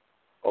strikeout.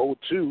 0-2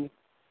 to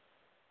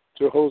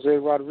Jose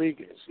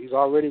Rodriguez. He's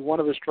already one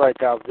of his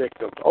strikeout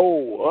victims.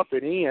 Oh, up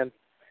and in.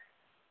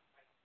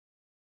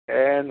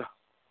 And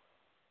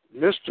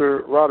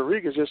Mr.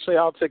 Rodriguez just say,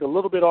 I'll take a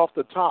little bit off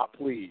the top,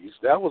 please.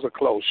 That was a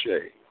close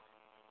shave.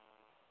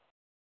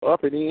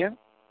 Up and in.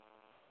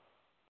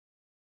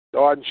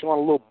 Darden showing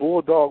a little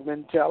bulldog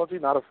mentality,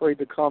 not afraid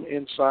to come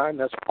inside, and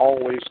that's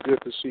always good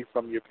to see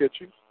from your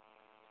pitching.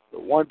 The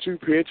 1-2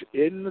 pitch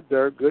in the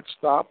dirt. Good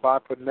stop by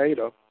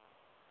Pineda.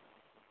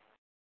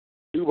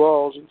 2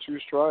 balls and 2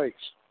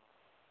 strikes.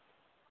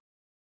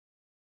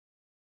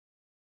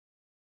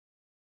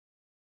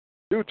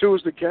 2-2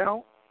 is the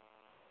count.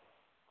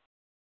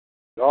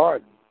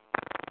 Darden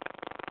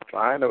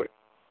trying to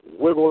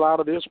wiggle out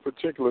of this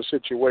particular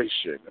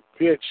situation. The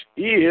pitch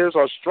is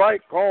a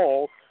strike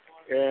call,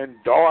 and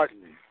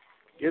Darden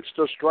gets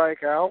the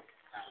strikeout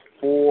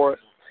for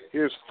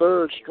his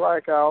third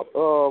strikeout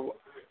of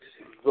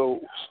the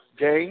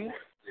game.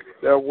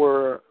 There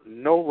were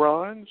no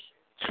runs,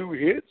 2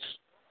 hits,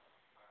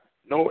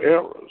 no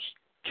errors,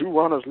 2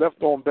 runners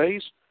left on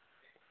base.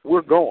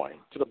 We're going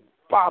to the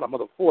bottom of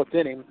the 4th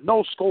inning.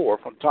 No score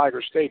from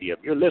Tiger Stadium.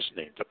 You're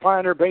listening to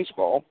Pioneer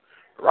Baseball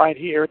right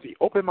here at the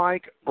Open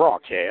Mic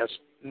Broadcast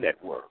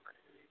Network.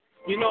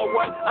 You know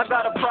what? I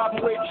got a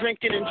problem with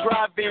drinking and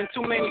driving.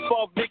 Too many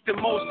fall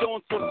victim, most don't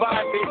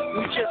survive it.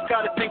 We just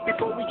gotta think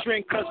before we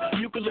drink, cause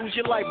you can lose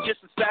your life just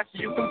as fast as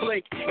you can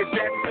blink. It's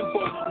that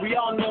simple. We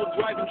all know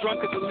driving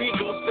drunk is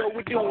illegal, so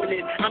we're doing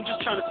it. I'm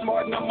just trying to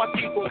smarten up my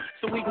people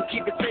so we can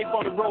keep it safe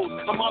on the road.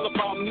 I'm all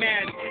about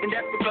mad, and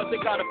that's because they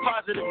got a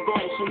positive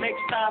goal. So next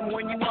time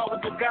when you out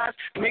with the guys,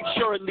 make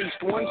sure at least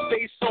one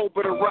stays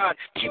sober to ride.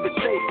 Keep it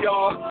safe,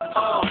 y'all.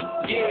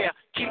 Yeah.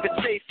 Keep it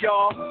safe,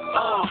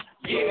 y'all.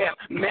 Yeah,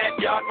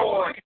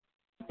 Matt.org.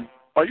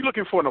 Are you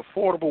looking for an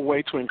affordable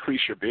way to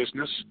increase your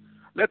business?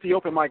 Let the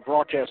Open Mic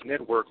Broadcast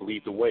Network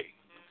lead the way.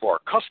 For a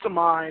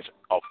customized,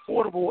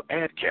 affordable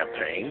ad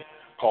campaign,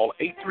 call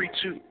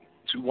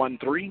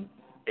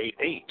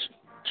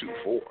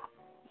 832-213-8824.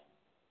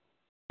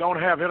 Don't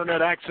have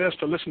internet access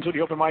to listen to the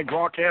Open Mic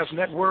Broadcast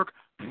Network?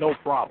 No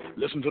problem.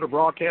 Listen to the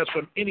broadcast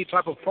from any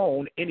type of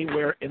phone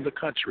anywhere in the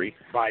country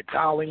by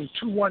dialing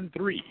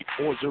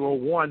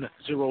 213-401-0037.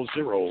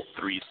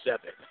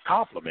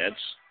 Compliments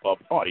of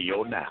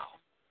Audio Now.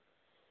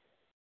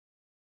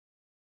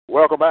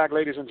 Welcome back,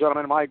 ladies and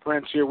gentlemen. Mike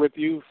Prince here with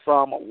you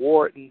from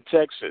Wharton,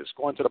 Texas.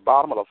 Going to the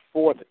bottom of the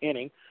 4th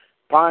inning.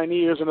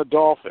 Pioneers and the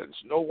Dolphins.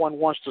 No one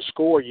wants to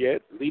score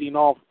yet. Leading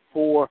off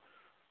for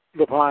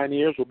the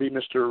Pioneers will be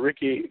Mr.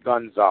 Ricky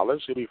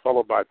Gonzalez. He'll be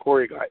followed by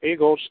Corey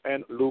Gallegos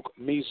and Luke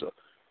Meza.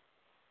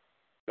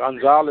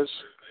 Gonzalez,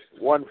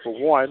 1 for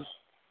 1.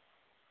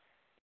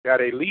 Got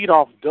a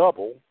leadoff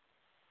double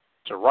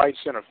to right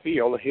center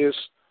field, his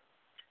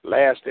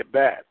last at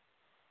bat.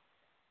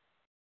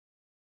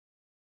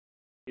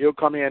 He'll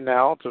come in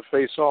now to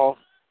face off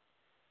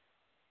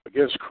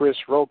against Chris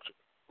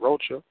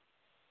Rocha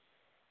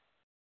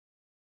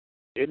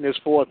in this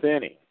fourth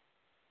inning.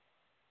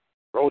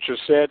 Rocha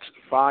sets,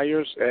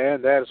 fires,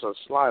 and that is a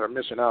slider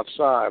missing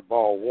outside,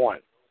 ball 1.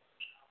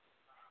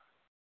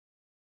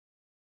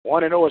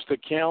 1-0 is the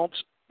count,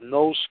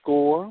 no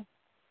score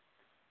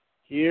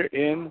here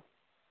in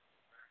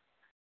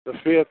the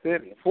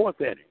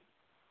fourth inning.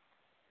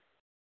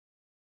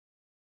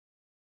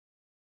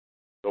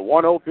 The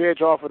 1-0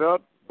 pitch offered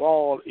up,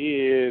 ball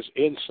is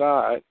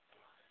inside.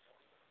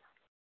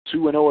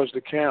 2-0 is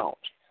the count.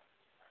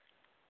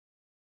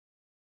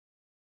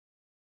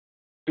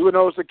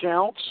 2-0 is the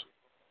count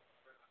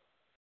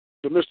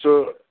to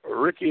Mr.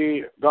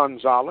 Ricky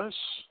Gonzalez.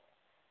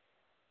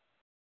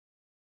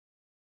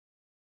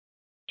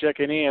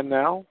 Checking in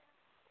now.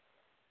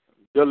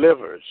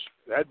 Delivers.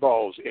 That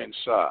ball's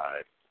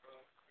inside.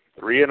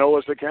 3-0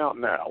 is the count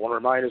now. I want to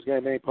remind this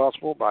game made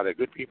possible by the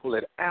good people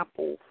at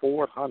Apple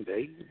Ford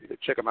Hyundai.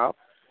 Check them out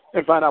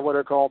and find out what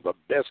they're called the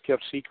best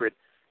kept secret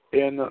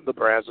in the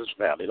Brazos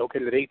Valley.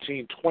 Located at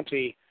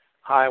 1820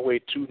 Highway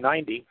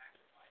 290.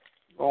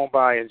 Go on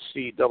by and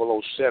see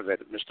 007,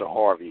 Mr.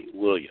 Harvey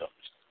Williams.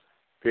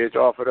 Pitch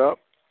offered up.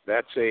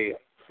 That's a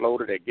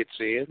floater that gets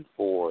in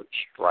for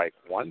strike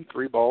 1.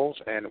 3 balls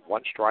and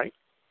 1 strike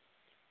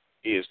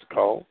is the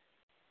call.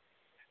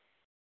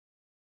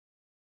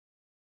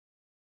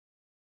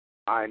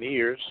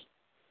 Pioneers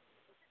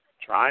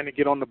trying to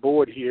get on the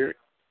board here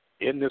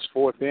in this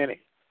fourth inning.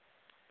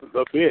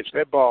 The pitch,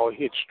 that ball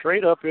hit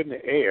straight up in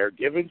the air,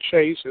 giving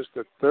chase as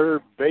the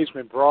third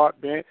baseman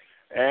Broadbent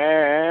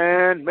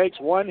and makes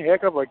one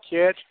heck of a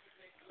catch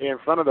in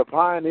front of the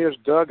Pioneers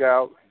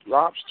dugout,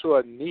 drops to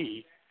a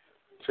knee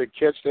to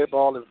catch that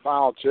ball in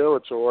foul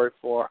territory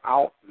for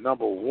out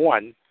number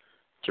 1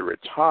 to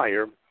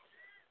retire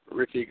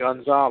Ricky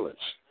Gonzalez.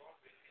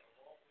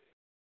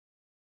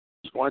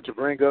 He's going to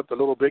bring up the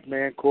little big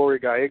man, Corey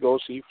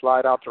Gallegos. He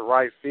flied out to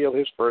right field,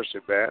 his first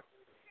at bat.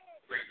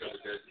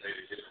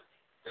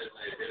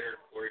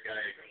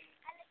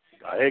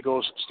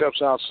 Gallegos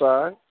steps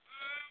outside.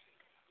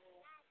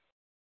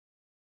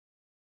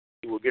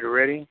 He will get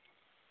ready.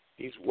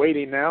 He's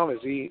waiting now as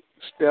he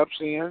steps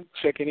in,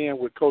 checking in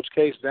with Coach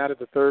Case down at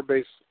the third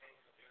base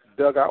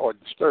dugout or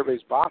third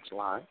base box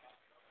line.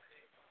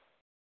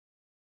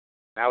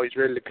 Now he's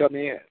ready to come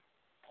in.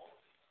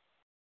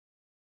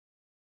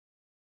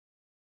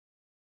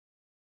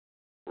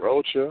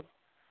 Rocha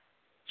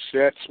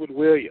sets with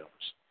Williams.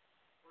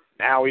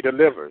 Now he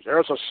delivers.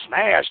 There's a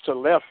smash to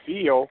left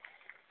field,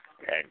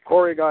 and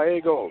Corey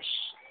Gallegos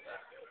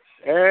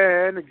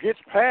and gets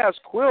past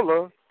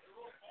Quiller,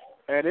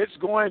 and it's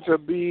going to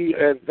be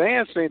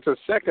advancing to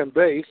second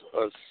base,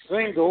 a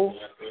single,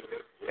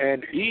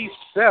 and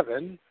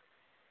E7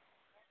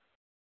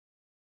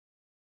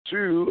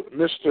 to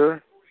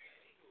Mr.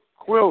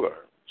 Quiller.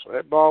 So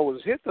that ball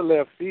was hit to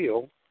left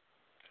field.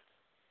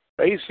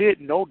 Base hit,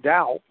 no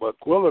doubt, but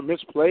Quiller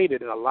misplayed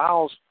it and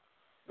allows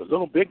the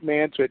little big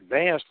man to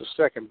advance to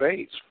second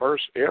base.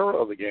 First error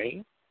of the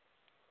game.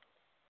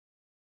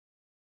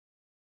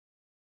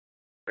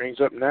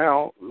 Brings up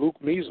now Luke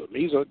Meza.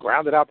 Meza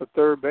grounded out to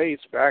third base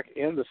back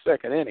in the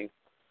second inning.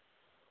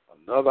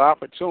 Another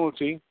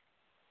opportunity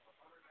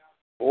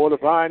for the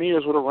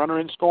Pioneers with a runner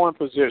in scoring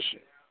position.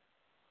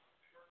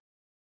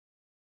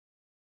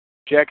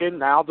 Checking,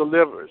 now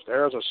delivers.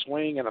 There's a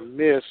swing and a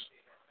miss,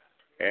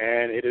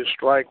 and it is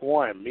strike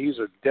 1.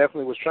 Meza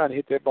definitely was trying to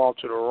hit that ball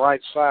to the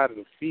right side of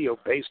the field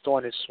based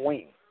on his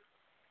swing.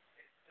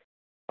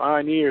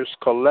 Pioneers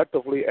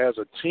collectively as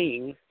a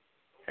team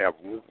have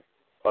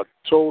a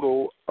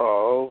total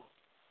of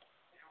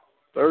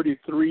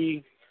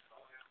 33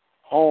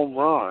 home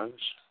runs,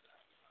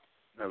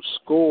 have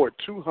scored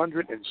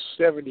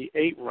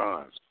 278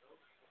 runs.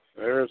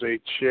 There's a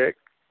check.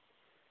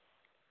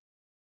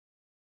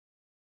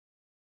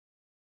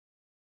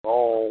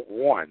 Ball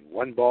 1.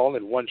 1 ball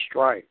and 1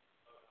 strike.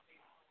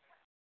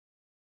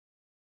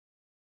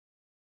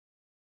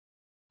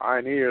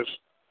 Pioneers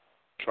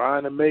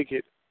trying to make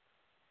it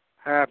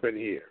happen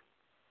here.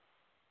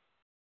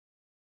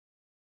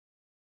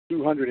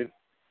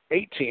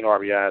 218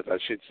 RBIs, I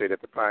should say,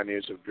 that the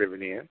Pioneers have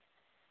driven in.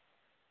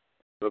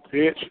 The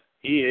pitch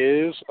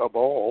is a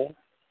ball.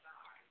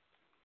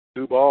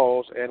 2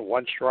 balls and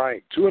 1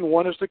 strike.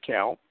 2-1 is the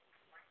count.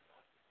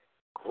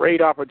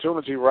 Great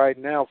opportunity right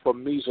now for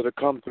Meza to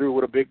come through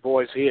with a big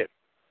boy's hit.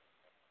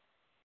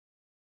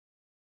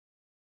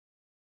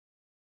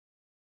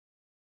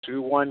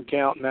 2-1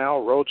 count now.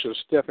 Rocha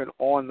stepping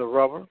on the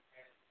rubber.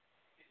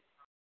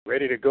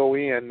 Ready to go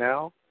in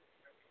now.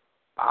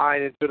 Eye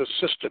into the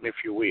system, if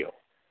you will.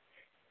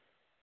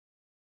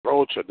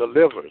 Rocha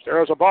delivers.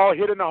 There's a ball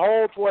hit in the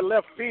hole toward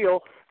left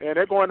field, and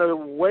they're going to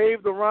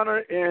wave the runner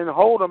and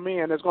hold him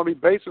in. It's going to be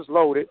bases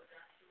loaded.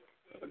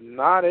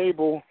 Not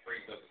able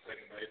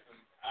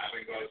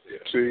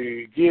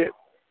to get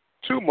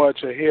too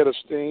much ahead of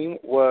steam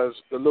was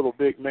the little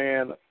big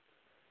man,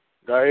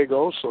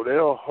 Gallegos, so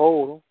they'll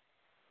hold him.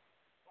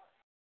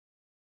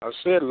 I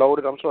said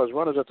loaded. I'm sorry, his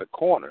runners at the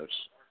corners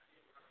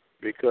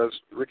because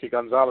Ricky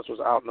Gonzalez was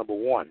out number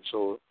one.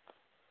 So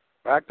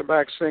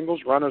back-to-back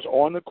singles, runners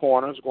on the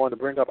corners, going to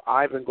bring up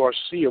Ivan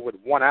Garcia with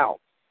one out.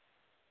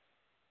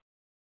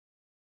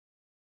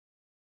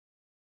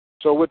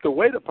 So with the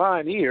way the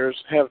Pioneers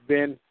have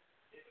been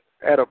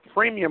at a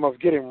premium of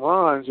getting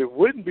runs, it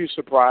wouldn't be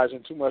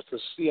surprising too much to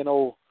see an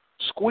old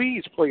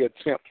squeeze play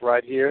attempt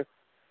right here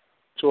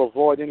to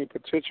avoid any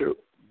potential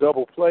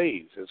double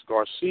plays. As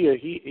Garcia,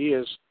 he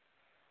is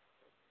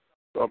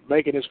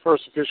making his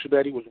first official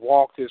bat. He was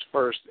walked his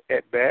first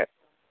at-bat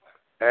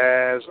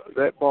as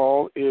that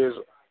ball is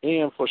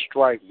in for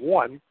strike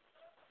one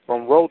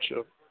from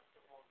Rocha.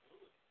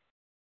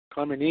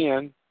 Coming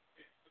in,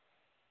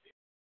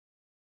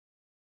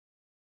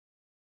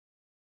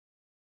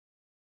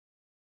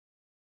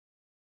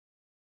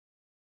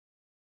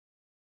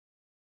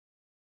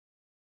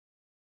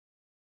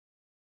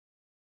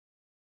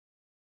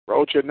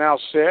 Rocha now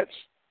sets,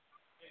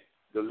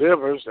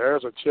 delivers.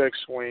 There's a check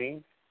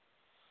swing.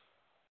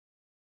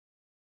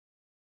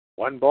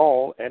 1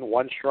 ball and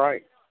 1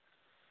 strike.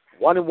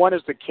 1-1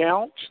 is the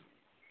count.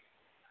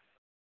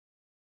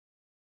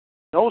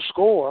 No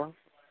score.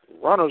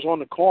 Runners on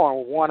the corner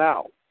with 1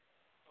 out.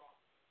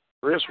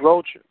 Chris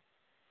Rocha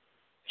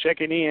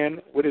checking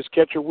in with his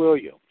catcher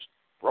Williams.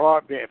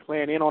 Broadbent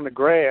playing in on the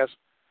grass,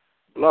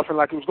 bluffing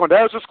like he was going.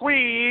 There's a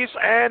squeeze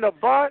and a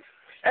bunt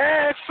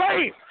and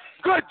safe.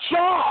 Good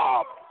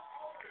job.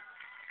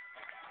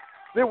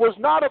 There was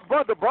not a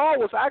bunt. The ball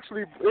was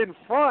actually in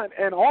front,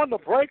 and on the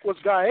break was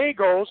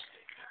Gallegos,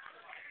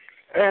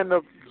 and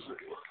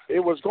it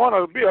was going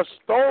to be a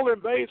stolen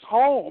base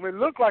home. It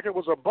looked like it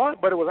was a bunt,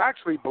 but it was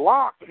actually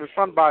blocked in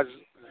front by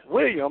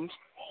Williams,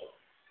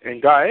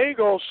 and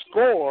Gallegos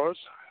scores,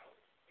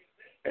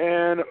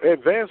 and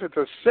advancing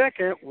to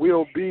second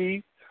will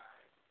be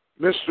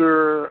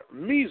Mr.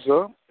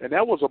 Meza, and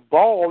that was a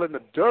ball in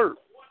the dirt.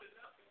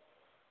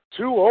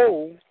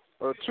 2-0.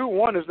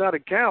 2-1 is not a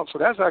count, so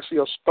that's actually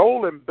a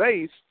stolen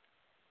base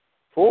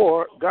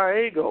for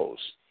Gallegos.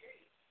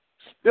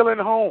 Still in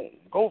home.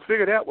 Go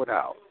figure that one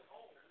out.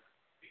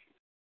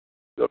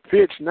 The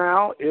pitch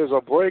now is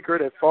a breaker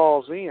that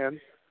falls in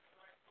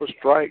for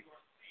strike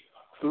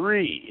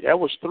 3. That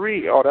was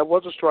 3. Oh, that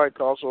was a strike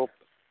call. So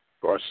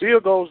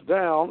Garcia goes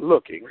down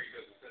looking.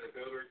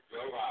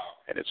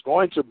 And it's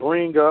going to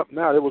bring up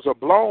now. There was a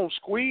blown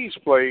squeeze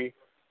play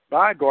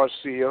by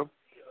Garcia,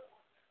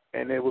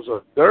 and it was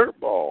a dirt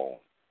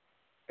ball.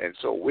 And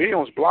so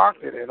Williams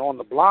blocked it, and on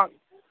the block,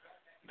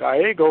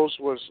 Gallegos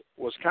was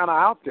kind of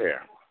out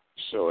there.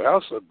 So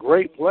that's a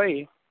great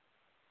play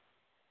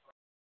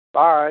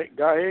by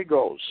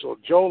Gallegos. So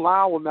Joe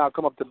Lau will now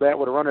come up to bat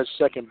with a runner at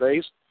second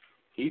base.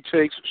 He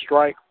takes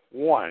strike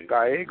 1.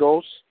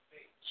 Gallegos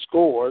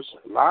scores.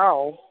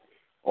 Lau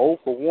 0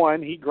 for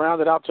 1. He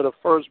grounded out to the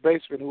first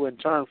baseman, who in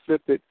turn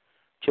flipped it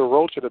to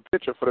Rocha, the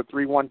pitcher, for the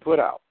 3-1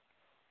 putout.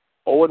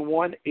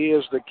 0-1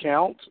 is the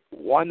count.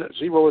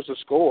 1-0 is the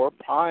score.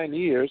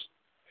 Pioneers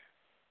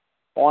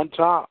on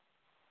top.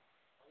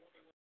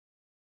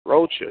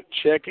 Rocha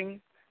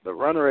checking. The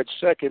runner at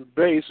second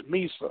base,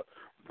 Meza.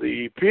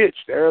 The pitch,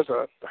 there's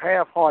a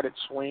half-hearted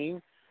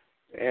swing,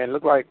 and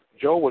looked like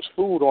Joe was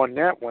fooled on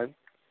that one.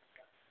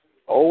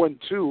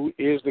 0-2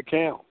 is the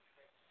count.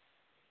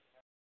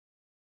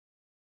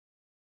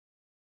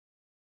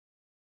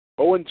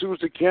 0-2 is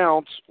the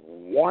count.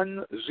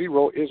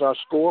 1-0 is our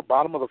score.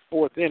 Bottom of the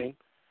 4th inning.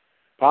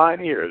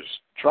 Pioneers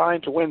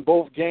trying to win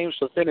both games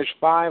to finish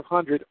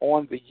 500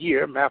 on the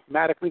year.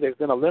 Mathematically, they've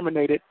been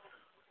eliminated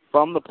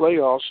from the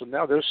playoffs, so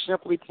now they're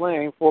simply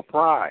playing for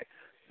pride.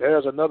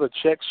 There's another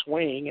check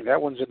swing, and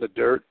that one's in the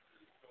dirt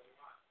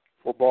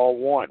for ball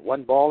 1.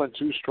 1 ball and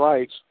 2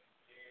 strikes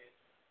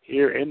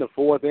here in the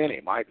 4th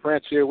inning. Mike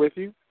Prince here with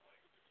you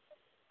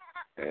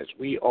as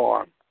we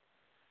are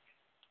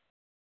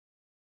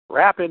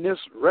wrapping this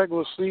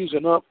regular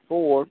season up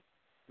for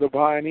the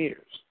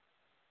Pioneers.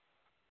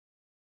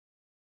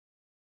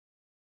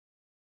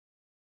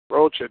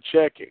 Rocha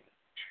checking.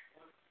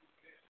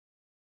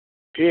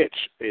 Pitch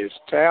is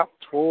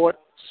tapped toward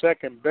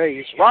second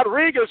base.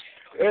 Rodriguez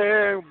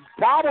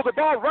bobbles the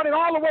ball, running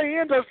all the way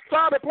in to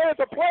start to play at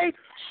the plate.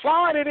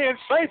 Sliding in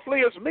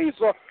safely as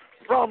Meza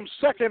from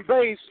second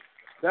base.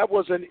 That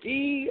was an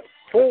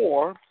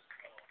E4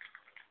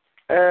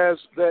 as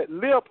that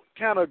lip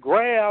kind of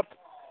grabbed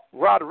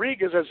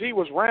Rodriguez as he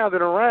was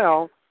rounding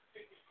around.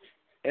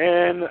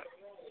 And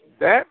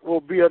that will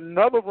be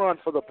another run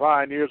for the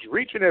Pioneers.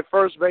 Reaching at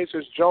first base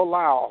is Joe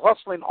Lau,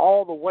 hustling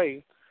all the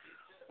way.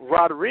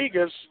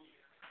 Rodriguez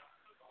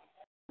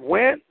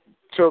went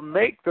to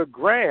make the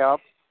grab,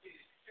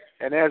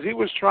 and as he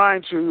was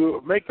trying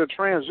to make the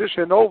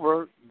transition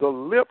over the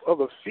lip of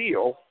the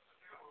field,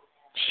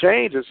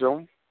 changes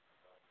him,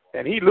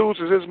 and he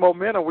loses his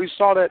momentum. We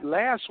saw that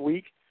last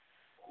week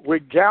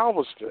with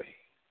Galveston.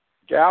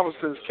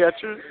 Galveston's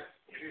catcher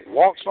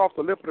walks off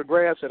the lip of the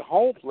grass at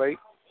home plate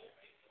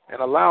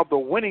and allowed the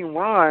winning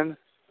run,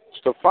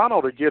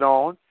 Stefano, to get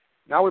on.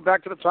 Now we're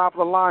back to the top of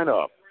the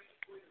lineup.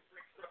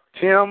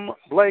 Tim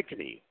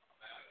Blakeney,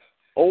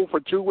 0 for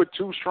 2 with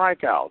 2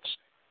 strikeouts.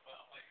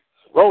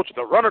 Roach,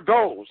 the runner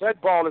goes.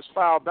 That ball is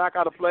fouled back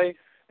out of play,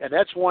 and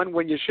that's one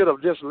when you should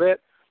have just let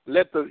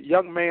the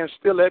young man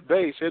steal that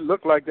base. It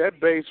looked like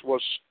that base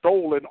was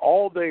stolen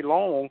all day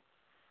long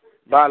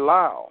by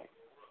Lyle.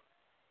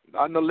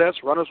 Nonetheless,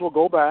 runners will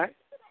go back.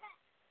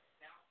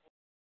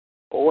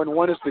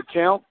 0-1 is the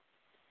count.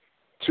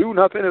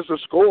 2-0 is the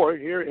score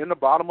here in the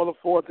bottom of the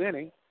 4th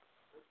inning.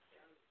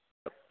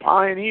 The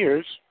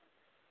Pioneers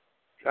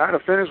trying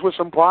to finish with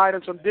some pride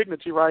and some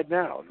dignity right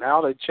now.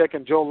 Now they're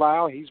checking Joe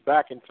Lyle. He's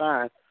back in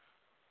time.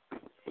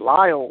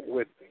 Lyle,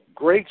 with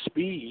great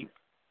speed,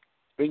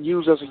 been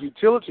used as a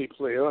utility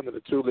player under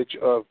the tutelage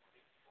of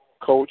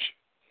Coach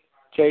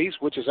Case,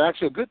 which is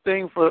actually a good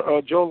thing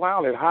for Joe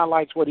Lyle. It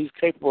highlights what he's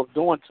capable of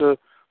doing to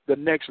the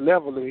next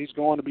level, and he's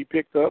going to be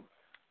picked up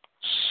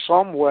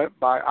somewhat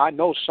by, I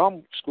know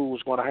some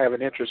schools going to have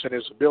an interest in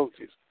his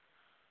abilities.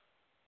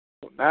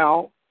 So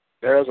now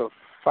there's a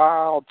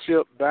foul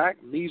tip back.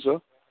 Misa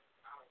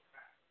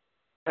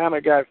kind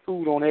of got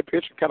food on that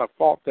pitch and kind of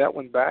fought that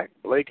one back.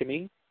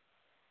 Blakeney,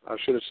 I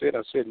said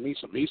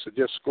Misa. Misa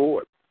just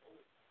scored.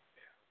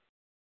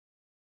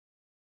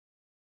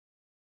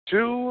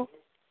 2-0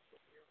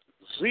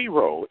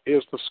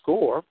 is the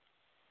score.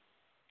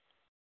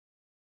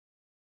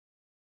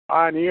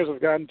 Pioneers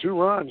have gotten 2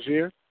 runs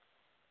here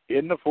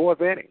in the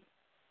 4th inning.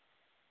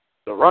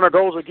 The runner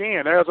goes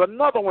again. There's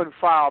another one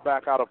fouled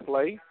back out of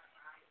play,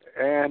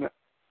 and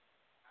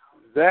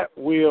that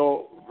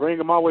will bring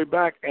him all the way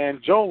back.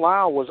 And Joe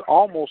Lyle was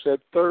almost at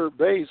third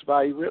base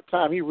by the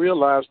time he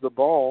realized the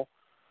ball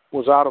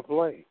was out of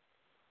play.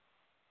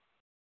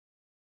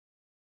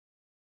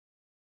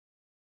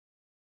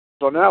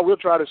 So now we'll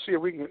try to see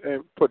if we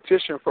can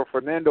petition for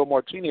Fernando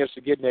Martinez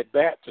to get in that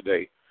bat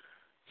today.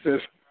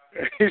 Since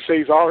he says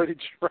he's already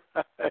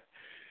tried.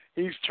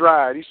 He's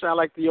tried. He sounds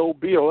like the old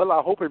Bill. Well,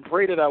 I hope and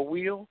pray that I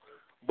will,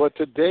 but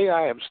today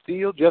I am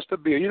still just a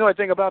Bill. You know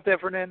anything about that,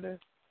 Fernando?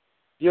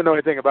 You know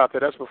anything about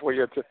that? That's before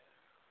you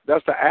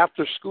that's the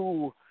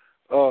after-school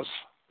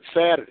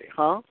Saturday,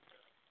 huh?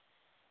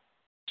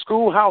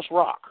 Schoolhouse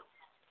Rock.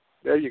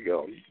 There you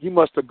go. You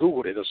must have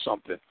Googled it or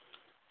something,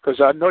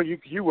 because I know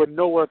you were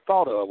nowhere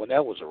thought of when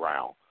that was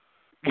around.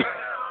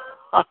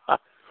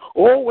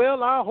 Oh,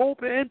 well, I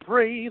hope and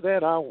pray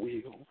that I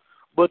will,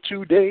 but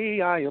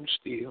today I am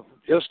still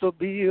just a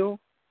Bill.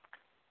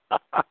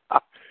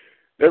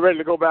 They're ready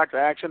to go back to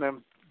action,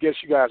 and guess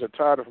you guys are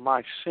tired of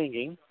my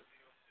singing.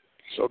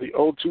 So the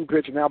 0-2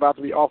 pitch is now about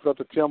to be offered up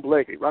to Tim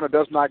Blakey. Runner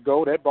does not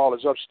go. That ball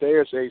is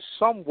upstairs. A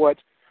somewhat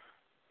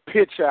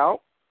pitch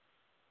out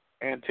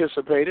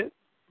anticipated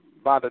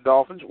by the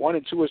Dolphins.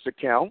 1-2 is the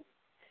count.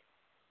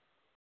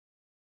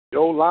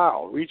 Joe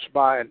Lyle reached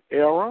by an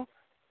error.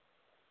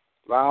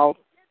 Lyle,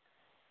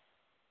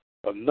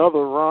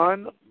 another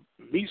run.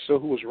 Misa,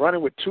 who was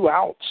running with 2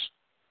 outs,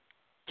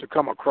 to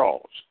come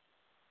across.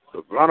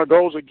 The runner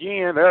goes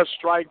again. There's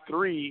strike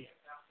 3,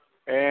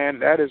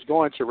 and that is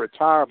going to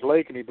retire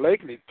Blakeney.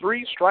 Blakeney,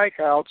 3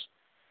 strikeouts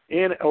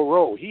in a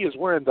row. He is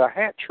wearing the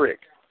hat trick.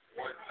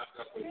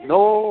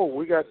 No,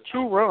 we got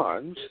 2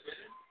 runs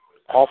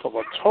off of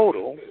a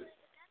total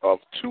of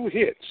 2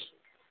 hits.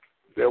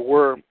 There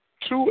were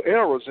 2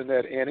 errors in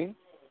that inning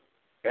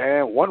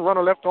and 1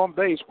 runner left on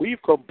base.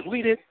 We've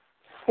completed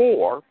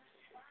 4.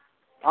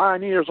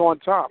 Pioneers on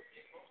top,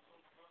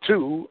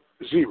 2-0.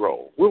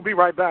 We'll be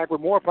right back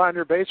with more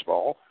Pioneer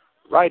Baseball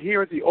right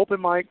here at the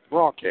Open Mic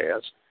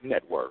Broadcast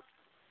Network.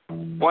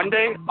 One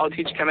day, I'll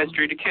teach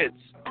chemistry to kids.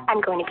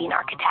 I'm going to be an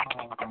architect.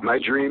 My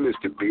dream is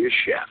to be a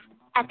chef.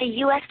 At the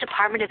U.S.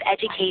 Department of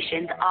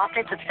Education's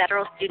Office of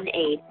Federal Student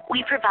Aid,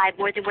 we provide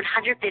more than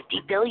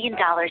 $150 billion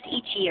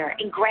each year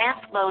in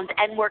grants, loans,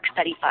 and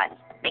work-study funds,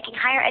 making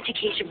higher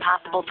education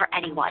possible for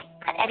anyone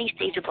at any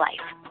stage of life.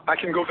 I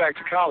can go back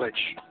to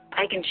college.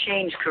 I can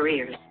change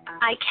careers.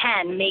 I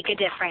can make a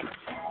difference.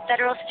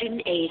 Federal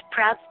Student Aid,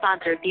 proud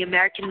sponsor of the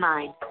American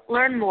Mind.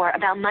 Learn more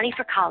about money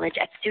for college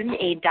at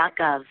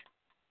studentaid.gov.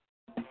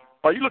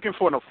 Are you looking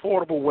for an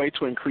affordable way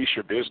to increase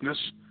your business?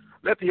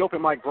 Let the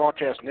Open Mic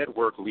Broadcast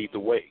Network lead the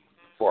way.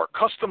 For a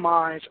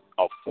customized,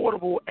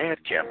 affordable ad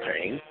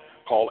campaign,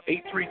 call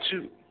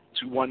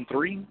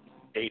 832-213-8824.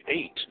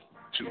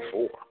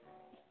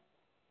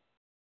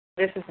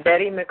 This is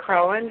Betty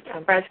McCrowan.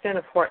 I'm president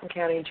of Horton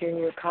County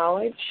Junior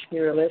College.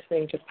 You're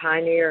listening to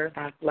Pioneer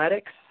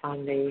Athletics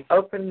on the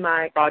Open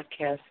Mic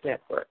Broadcast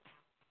Network.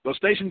 The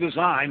station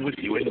designed with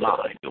you in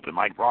mind. Open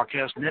Mic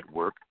Broadcast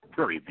Network,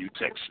 Prairie View,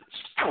 Texas.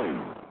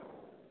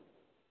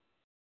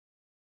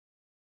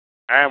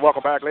 And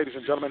welcome back, ladies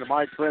and gentlemen.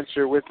 Mike Prince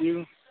here with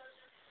you.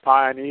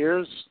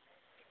 Pioneers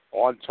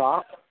on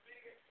top,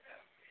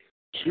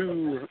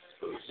 2-0.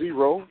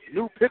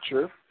 New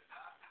pitcher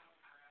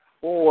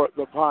for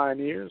the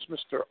Pioneers,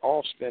 Mr.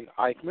 Austin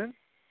Eichmann.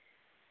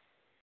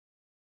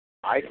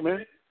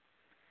 Eichmann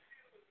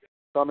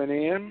coming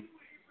in,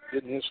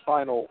 getting his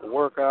final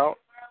workout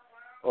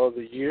of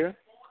the year.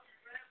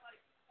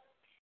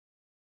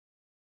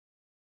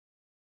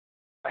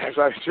 As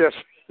I just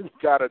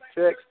got a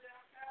text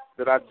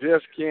that I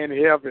just can't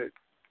help it.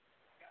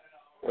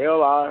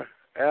 Well, I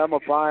am a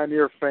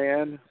Pioneer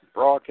fan,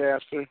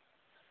 broadcaster.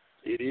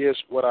 It is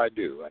what I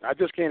do. And I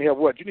just can't help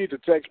what. You need to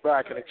text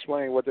back and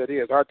explain what that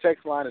is. Our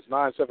text line is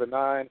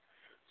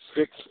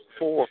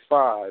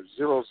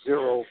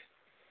 979-645-0039.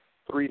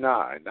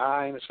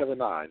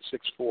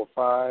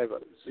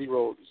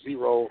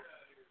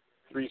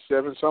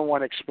 979-645-0037.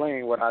 Someone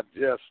explain what I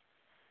just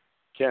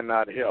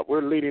cannot help.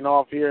 We're leading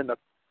off here in the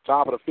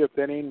top of the fifth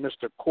inning.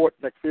 Mr. Court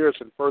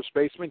McPherson, first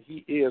baseman.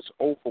 He is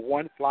 0 for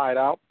 1, flied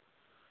out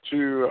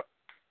to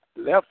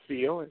left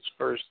field. His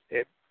first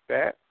at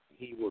bat.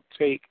 He will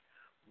take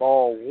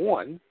ball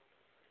one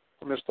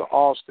for Mr.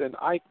 Austin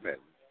Eichmann.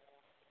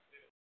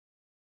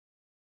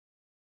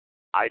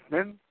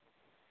 Eichmann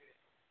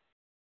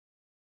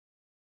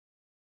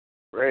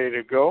ready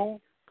to go.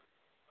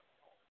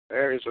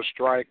 There is a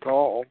strike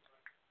call.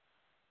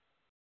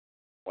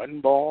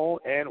 1 ball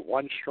and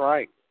 1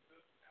 strike.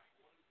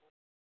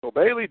 So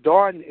Bailey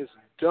Darden is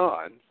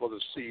done for the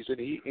season.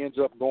 He ends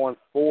up going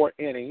 4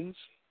 innings,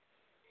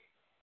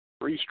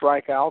 3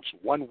 strikeouts,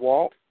 1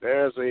 walk.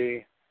 There's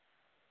a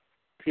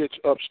pitch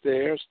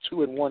upstairs.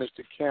 2-1 is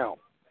the count.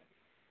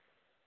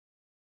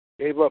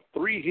 Gave up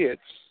 3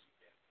 hits,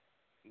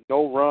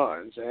 no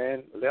runs,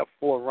 and left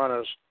 4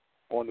 runners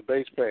on the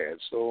base pad.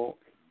 So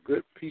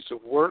good piece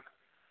of work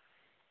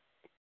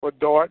for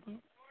Darden.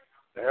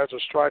 There's a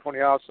strike on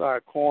the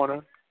outside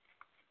corner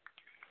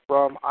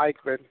from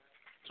Eichmann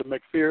to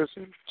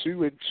McPherson.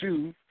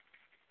 2-2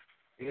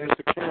 is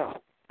the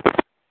count.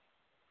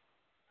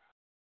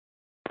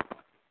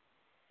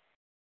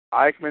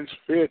 Eichmann's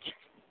pitch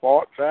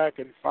fought back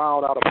and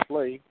fouled out of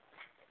play,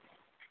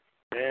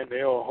 and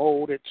they'll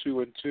hold at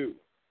 2-2.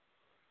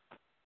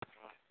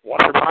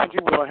 Want to remind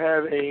you, we'll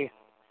have a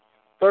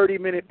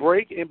 30-minute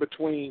break in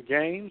between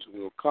games.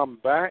 We'll come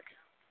back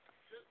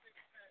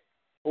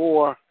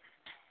for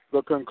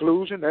the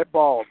conclusion. That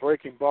ball,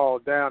 breaking ball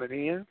down and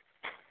in.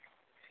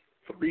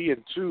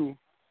 3-2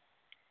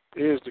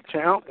 is the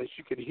count. As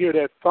you can hear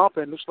that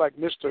thumping, looks like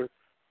Mr.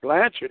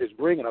 Blanchard is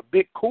bringing a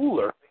big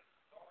cooler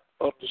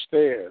up the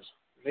stairs.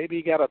 Maybe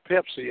he got a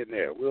Pepsi in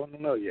there. We don't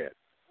know yet.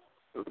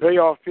 The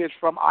payoff pitch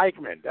from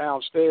Eichmann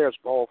downstairs,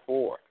 ball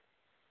 4.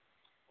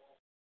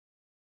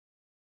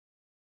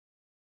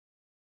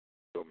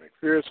 So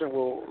McPherson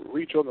will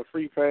reach on the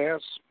free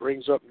pass,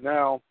 brings up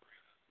now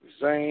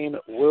Zane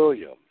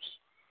Williams.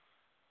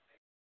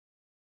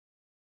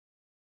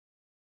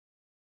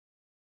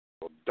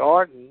 So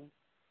Darden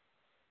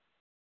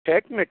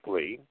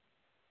technically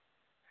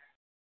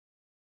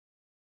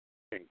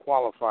can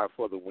qualify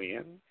for the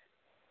win.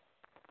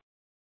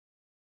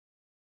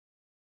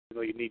 You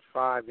know, you need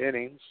 5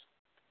 innings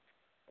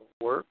of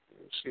work.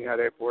 We'll see how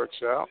that works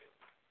out.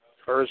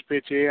 First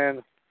pitch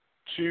in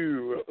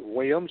to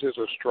Williams is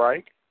a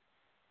strike.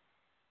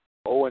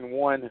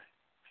 0-1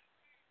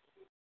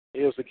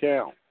 is the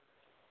count.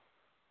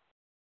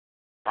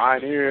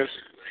 Pioneers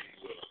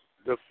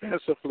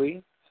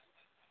defensively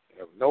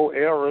have no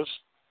errors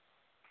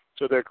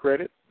to their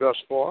credit thus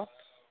far.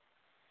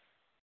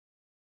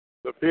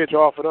 The pitch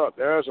offered up.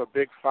 There's a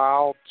big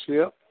foul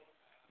tip.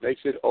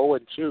 Makes it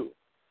 0-2.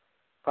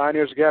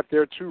 Pioneers got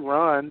their 2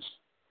 runs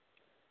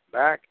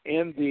back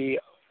in the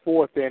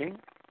 4th inning.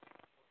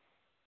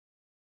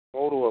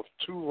 Total of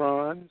 2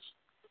 runs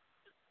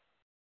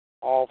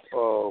off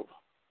of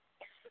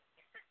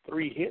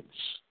 3 hits,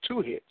 2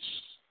 hits.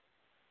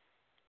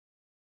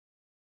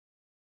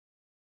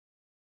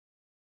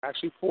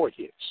 Actually 4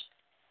 hits.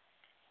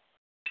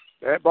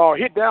 That ball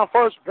hit down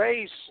first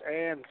base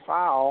and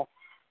foul.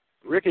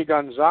 Ricky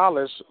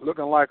Gonzalez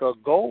looking like a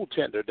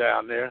goaltender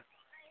down there.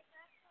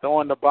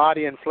 Throwing the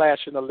body and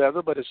flashing the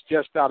leather, but it's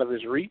just out of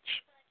his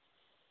reach.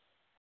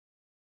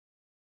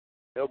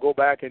 He'll go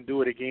back and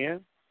do it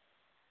again.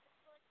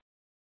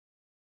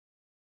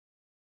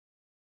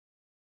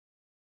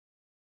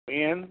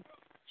 Wind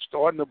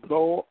starting to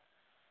blow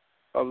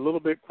a little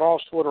bit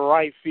cross toward the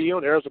right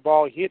field. There's the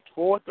ball hit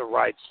toward the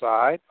right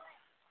side.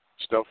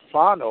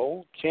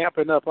 Stefano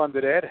camping up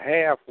under that.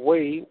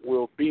 Halfway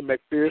will be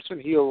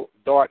McPherson. He'll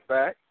dart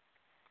back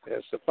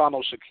as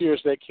Stefano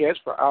secures that catch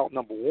for out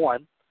number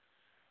 1.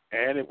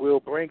 And it will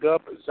bring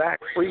up Zach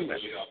Freeman.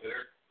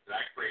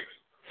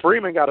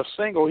 Freeman got a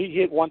single. He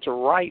hit one to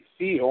right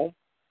field.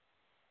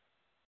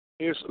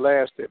 His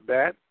last at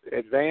bat.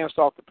 Advanced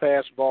off the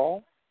pass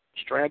ball.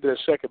 Stranded at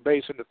second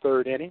base in the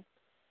 3rd inning.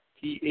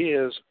 He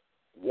is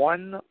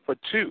 1 for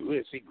 2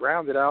 as he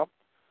grounded out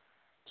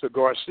to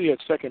Garcia at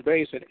second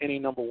base in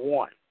inning number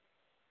 1.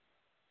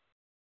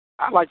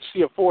 I'd like to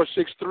see a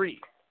 4.63.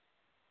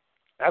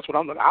 That's what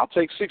I'm looking. I'll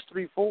take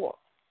 6.34.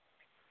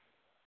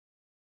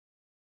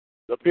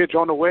 The pitch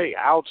on the way,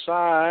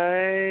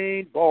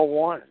 outside, ball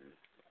 1.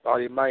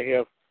 Thought he might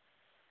have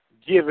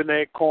given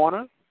that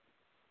corner.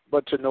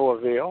 but to no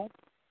avail.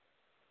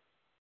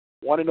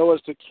 1-0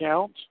 is the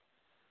count.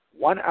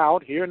 1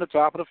 out here in the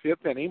top of the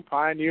 5th inning.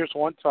 Pioneers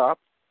on top,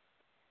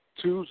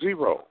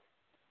 2-0.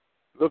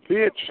 The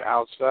pitch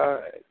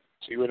outside,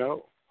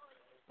 2-0.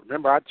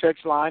 Remember, our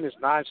text line is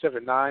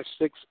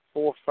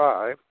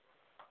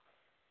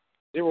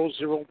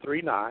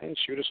 979-645-0039.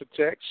 Shoot us a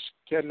text.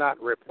 Cannot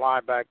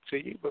reply back to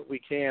you, but we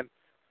can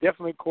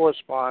definitely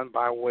correspond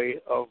by way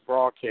of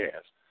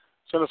broadcast.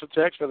 Send us a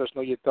text. Let us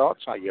know your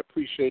thoughts, how you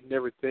appreciate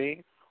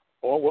everything,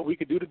 or what we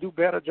could do to do a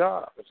better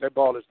job. If that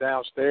ball is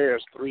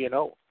downstairs,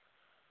 3-0.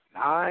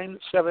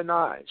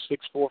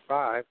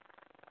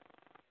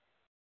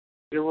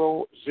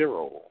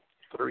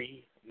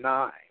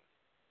 979-645-0039.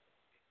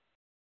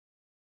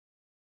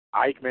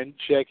 Eichmann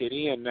checking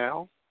in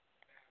now.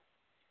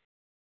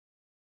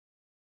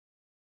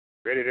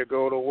 Ready to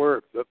go to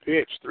work. The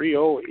pitch,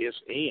 3-0 is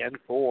in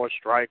for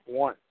strike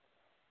one.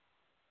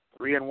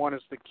 3-1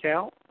 is the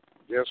count.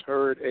 Just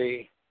heard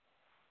a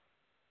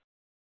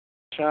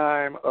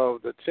chime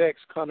of the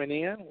text coming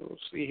in. We'll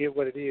see here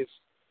what it is.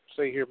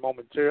 Say here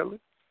momentarily.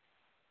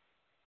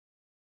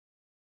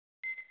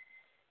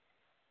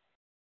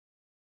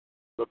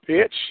 The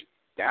pitch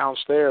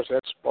downstairs,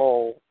 that's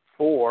ball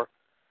 4,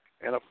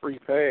 and a free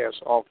pass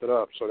off it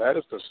up. So that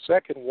is the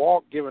second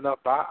walk given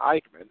up by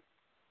Eichmann.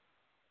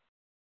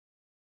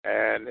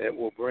 And it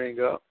will bring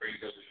up the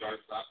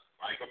shortstop,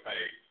 Michael Page.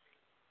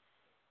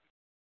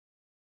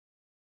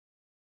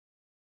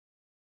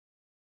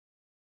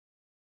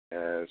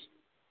 As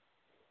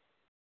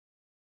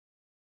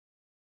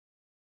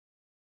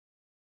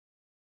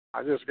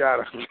I just got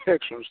a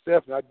text from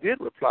Stephanie. I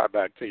did reply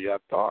back to you, I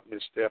thought,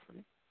 Miss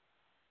Stephanie.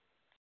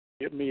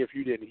 Hit me if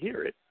you didn't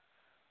hear it.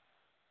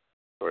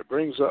 So it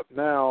brings up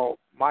now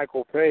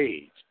Michael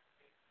Page.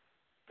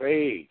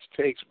 Page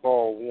takes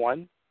ball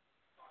 1.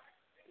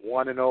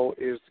 1-0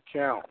 is the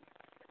count.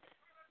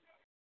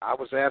 I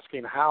was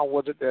asking how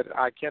was it that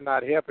I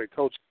cannot help it.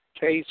 Coach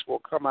Case will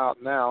come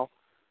out now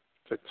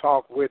to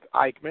talk with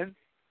Eichmann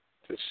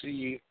to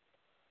see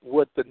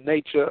what the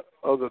nature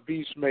of the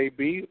beast may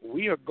be.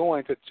 We are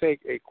going to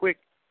take a quick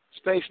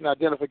station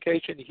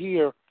identification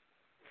here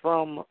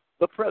from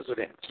the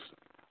president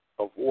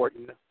of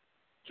Wharton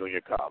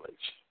Junior College.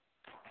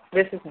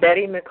 This is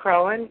Betty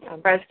McCrowan.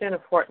 I'm president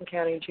of Wharton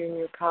County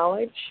Junior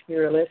College.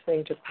 You're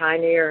listening to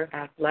Pioneer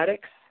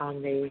Athletics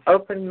on the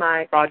Open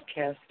Mic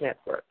Broadcast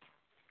Network.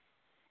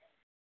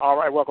 All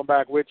right, welcome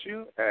back with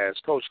you as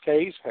Coach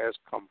Case has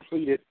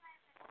completed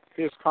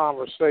his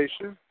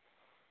conversation.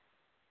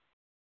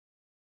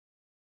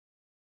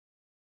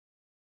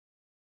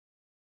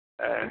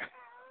 And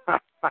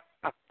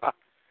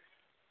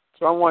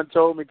someone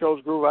told me,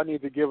 Coach Groove, I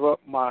need to give up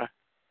my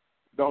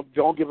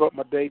don't give up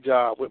my day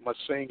job with my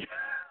singing.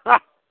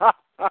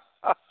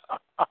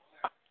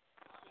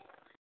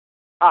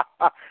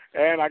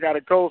 And I got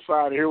a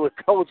co-sign here with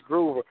Coach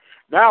Groover.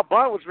 Now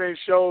bunt was being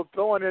showed,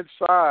 throwing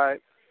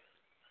inside,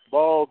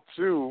 ball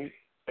 2,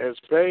 as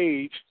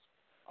Page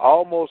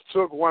almost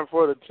took one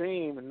for the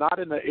team, not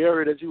in the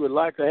area that you would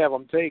like to have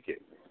him take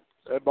it.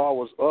 That ball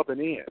was up and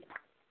in.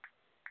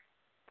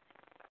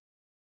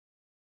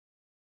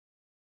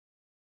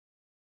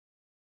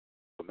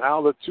 So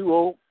now the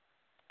 2-0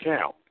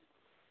 count.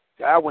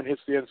 That one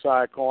hits the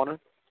inside corner.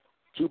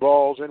 2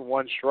 balls and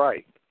 1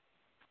 strike.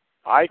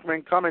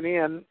 Eichmann coming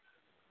in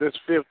this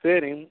 5th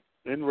inning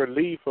in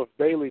relief of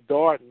Bailey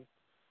Darden,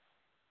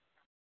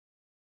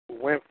 who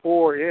went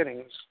 4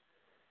 innings,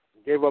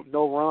 gave up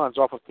no runs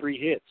off of 3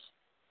 hits.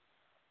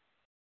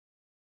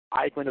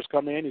 Eichmann has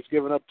come in. He's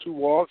given up 2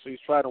 walks. He's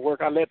trying to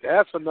work.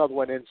 That's another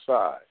one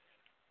inside.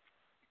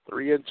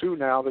 3-2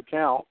 now, the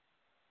count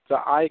to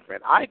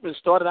Eichmann. Eichmann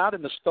started out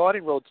in the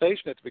starting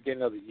rotation at the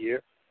beginning of the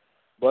year,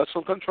 but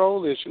some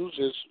control issues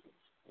is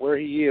where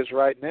he is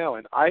right now.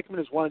 And Eichmann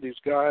is one of these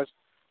guys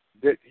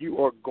that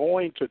you are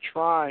going to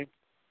try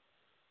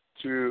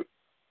to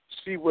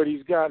see what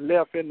he's got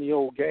left in the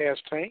old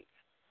gas tank.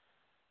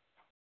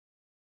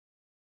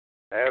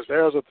 As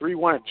there's a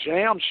 3-1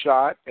 jam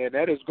shot, and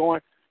that is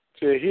going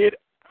to hit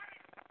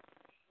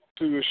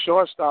to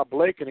shortstop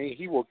Blakeney.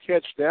 He will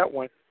catch that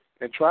one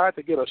and try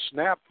to get a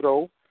snap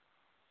throw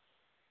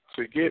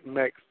to get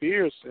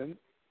McPherson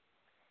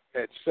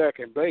at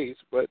second base,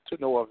 but to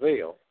no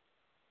avail.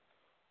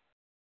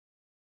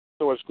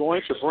 So it's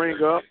going to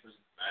bring up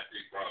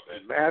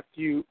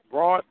Matthew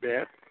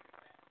Broadbent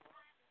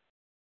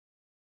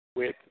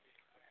with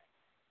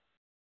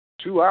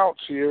 2 outs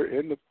here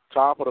in the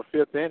top of the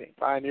 5th inning.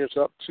 Pioneers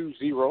up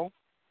 2-0.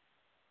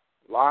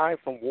 Live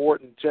from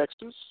Wharton,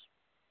 Texas.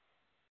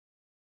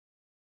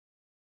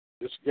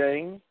 This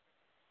game,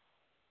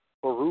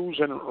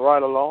 perusing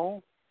right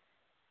along.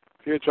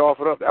 Pitch off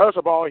it up. There's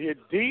a ball hit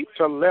deep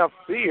to left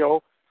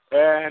field,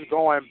 and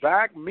going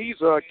back,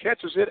 Meza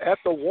catches it at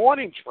the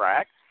warning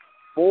track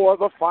for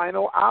the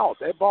final out.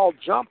 That ball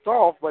jumped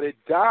off, but it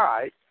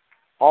died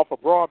off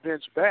of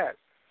Broadbent's bat.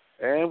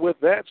 And with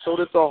that, so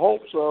did the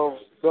hopes of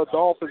the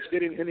Dolphins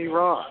getting any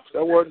runs.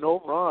 There were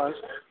no runs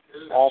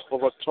off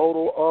of a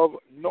total of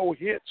no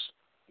hits,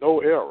 no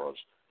errors.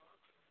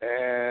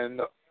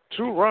 And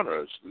 2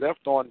 runners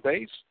left on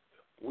base.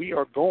 We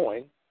are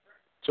going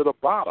to the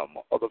bottom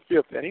of the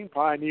 5th inning.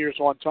 Pioneers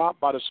on top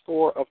by the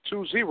score of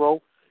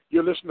 2-0.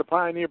 You're listening to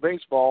Pioneer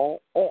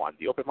Baseball on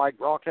the Open Mic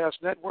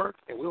Broadcast Network,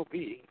 and we'll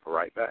be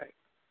right back.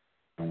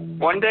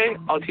 One day,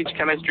 I'll teach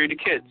chemistry to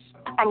kids.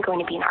 I'm going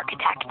to be an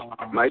architect.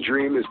 My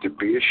dream is to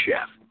be a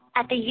chef.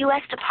 At the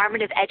U.S.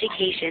 Department of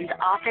Education's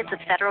Office of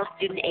Federal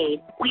Student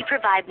Aid, we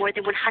provide more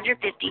than $150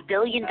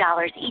 billion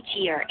each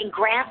year in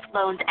grants,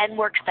 loans, and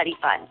work-study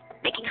funds,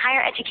 making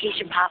higher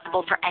education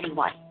possible for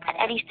anyone at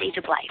any stage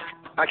of life.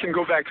 I can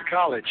go back to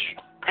college.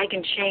 I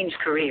can change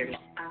careers.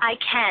 I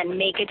can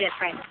make a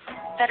difference.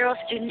 Federal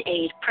Student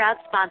Aid, proud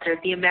sponsor of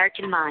the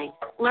American Mind.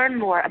 Learn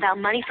more about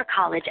money for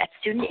college at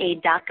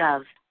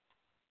studentaid.gov.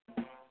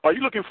 Are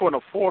you looking for an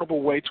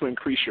affordable way to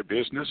increase your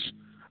business?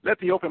 Let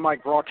the Open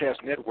Mic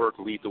Broadcast Network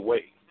lead the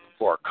way.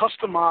 For a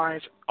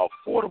customized,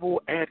 affordable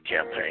ad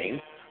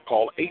campaign,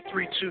 call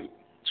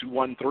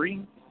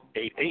 832-213-8824.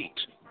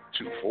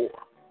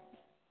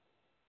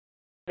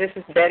 This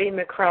is Betty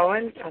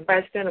McCrowan. I'm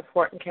president of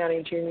Horton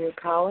County Junior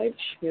College.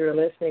 You're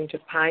listening to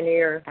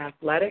Pioneer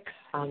Athletics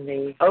on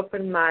the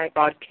Open Mic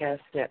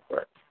Broadcast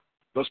Network.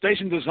 The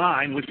station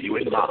designed with you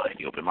in mind,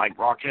 the Open Mic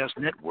Broadcast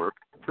Network,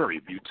 Prairie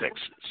View,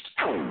 Texas.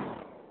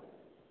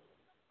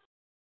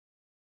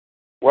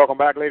 Welcome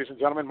back, ladies and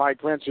gentlemen. Mike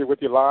Prince here with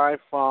you live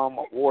from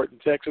Wharton,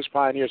 Texas.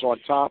 Pioneers on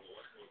top,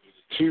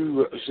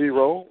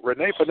 2-0.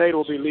 Renee Pineda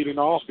will be leading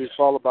off. He's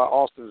followed by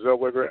Austin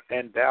Zellweger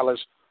and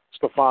Dallas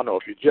Stefano.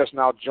 If you're just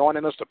now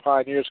joining us, the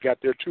Pioneers got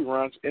their 2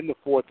 runs in the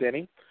 4th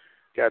inning.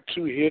 Got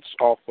 2 hits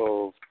off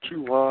of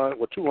 2 runs,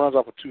 2 runs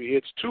off of 2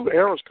 hits. 2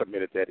 errors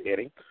committed that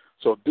inning.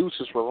 So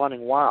deuces were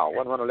running wild.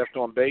 1 runner left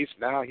on base.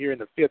 Now here in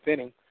the 5th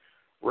inning,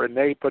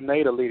 Renee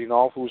Pineda leading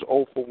off, who's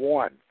 0 for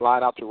 1.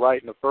 Flying out to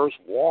right in the 1st,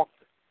 walked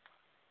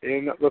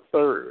in the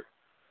 3rd.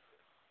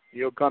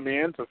 He'll come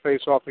in to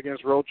face off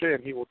against Rocha,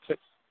 and he will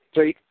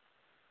take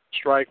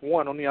strike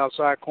 1 on the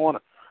outside corner.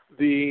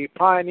 The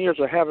Pioneers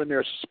are having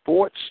their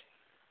sports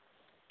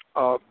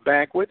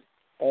banquet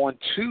on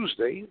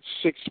Tuesday,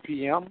 6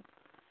 p.m.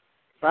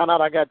 Found out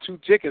I got 2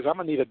 tickets. I'm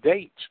going to need a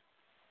date.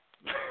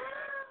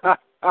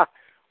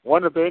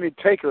 Wonder if there are any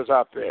takers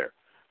out there.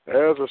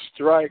 There's a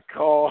strike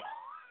call.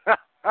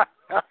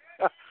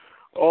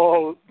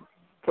 Oh,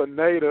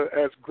 Pineda,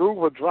 as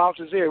Groover drops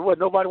his head. What,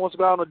 nobody wants to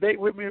go out on a date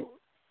with me,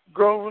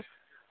 Grover?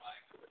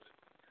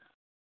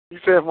 He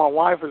said if my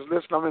wife is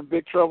listening, I'm in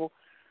big trouble.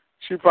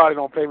 She probably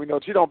don't pay me no.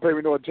 She don't pay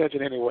me no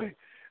attention anyway.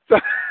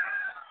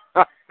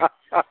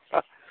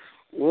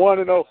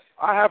 1-0.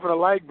 I happen to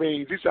like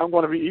beans. He said I'm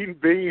going to be eating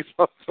beans.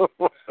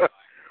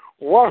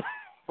 1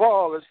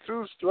 ball is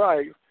 2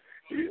 strikes.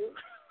 He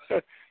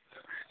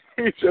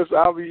says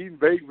I'll be eating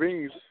baked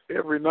beans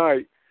every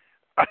night.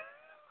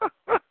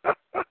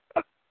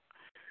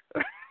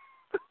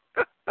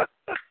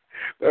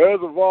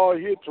 There's a ball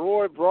hit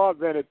toward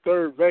Broadbent at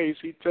 3rd base.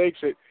 He takes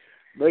it,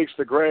 makes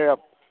the grab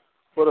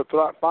for the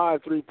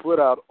 5-3 put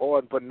out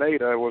on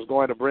Pineda. It was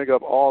going to bring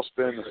up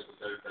Austin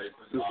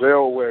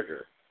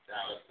Zellweger.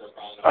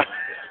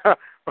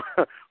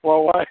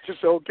 Well, why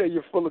just okay?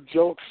 You're full of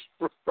jokes,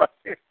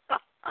 right?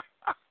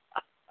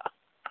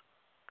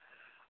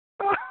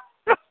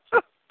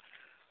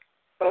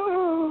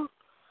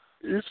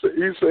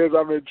 He says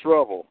I'm in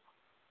trouble.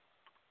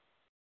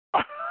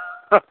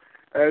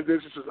 And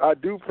this is, I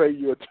do pay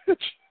you attention.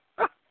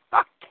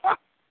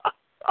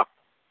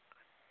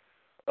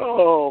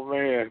 Oh,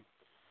 man.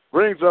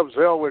 Brings up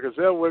Zellweger.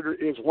 Zellweger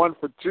is 1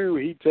 for 2.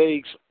 He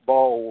takes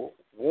ball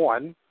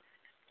 1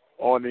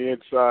 on the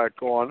inside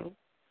corner.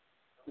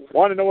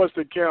 1-0 is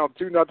the count.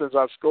 2-0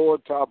 I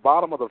scored. Top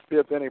bottom of the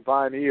 5th inning.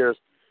 Pioneers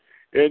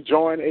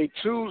enjoying a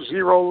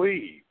 2-0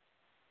 lead.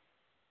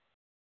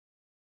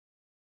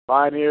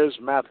 Pioneers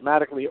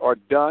mathematically are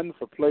done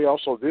for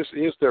playoffs, so this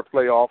is their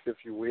playoff,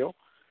 if you will.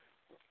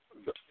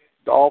 The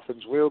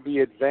Dolphins will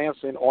be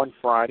advancing on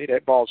Friday.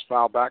 That ball's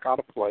fouled back out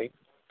of play,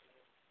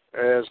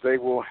 as they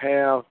will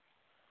have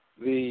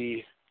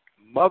the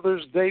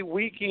Mother's Day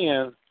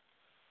weekend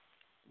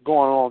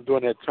going on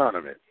during that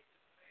tournament.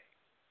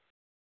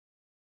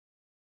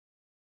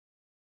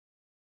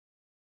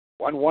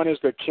 1-1 is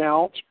the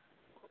count.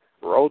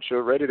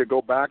 Rocha ready to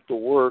go back to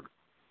work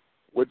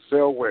with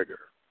Zellweger.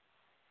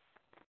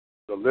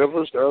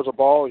 Delivers. There's a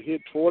ball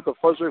hit toward the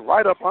first base,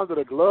 right up under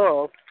the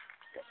glove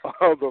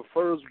of the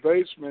first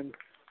baseman.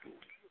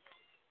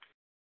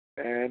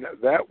 And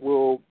that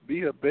will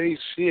be a base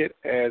hit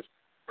as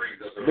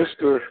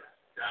Mr.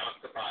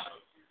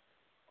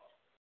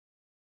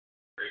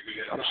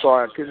 I'm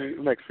sorry,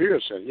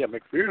 McPherson. Yeah,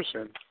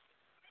 McPherson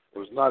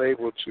was not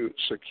able to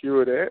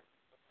secure that.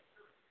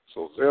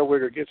 So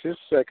Zellweger gets his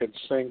 2nd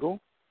single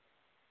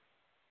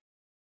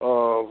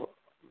of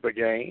the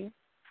game.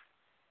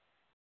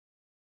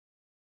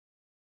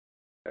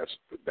 That's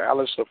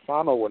Dallas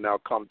Stefano will now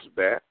come to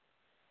bat.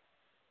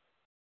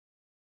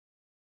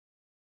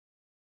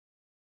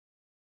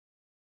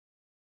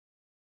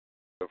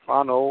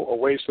 Stefano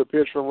awaits the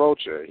pitch from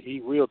Rocha. He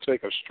will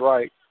take a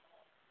strike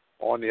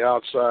on the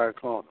outside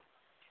corner.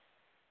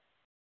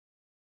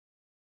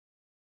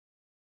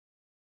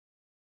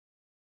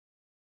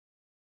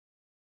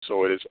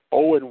 So it is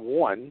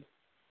 0-1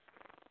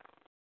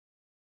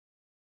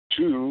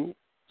 to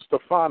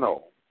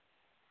Stefano.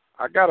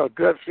 I got a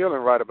gut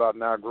feeling right about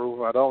now,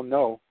 Groove. I don't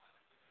know.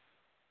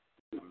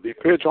 The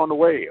pitch on the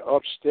way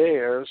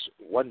upstairs,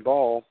 1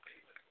 ball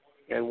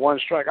and 1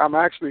 strike.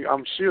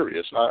 I'm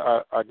serious.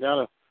 I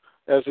gotta,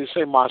 as they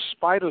say, my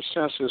spider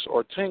senses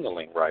are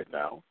tingling right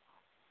now.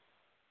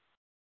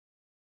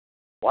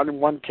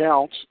 1-1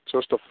 counts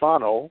to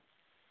Stefano.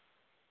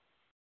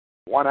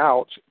 1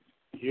 out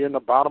here in the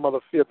bottom of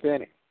the 5th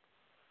inning.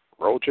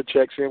 Rocha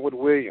checks in with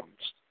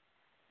Williams.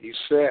 He's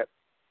set.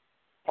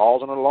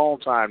 Pausing a long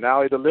time.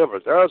 Now he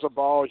delivers. There's a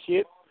ball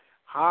hit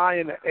high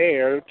in the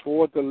air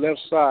toward the left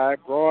side.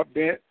 Broad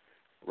bent,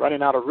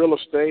 running out of real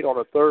estate on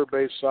the third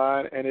base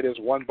side, and it is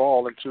 1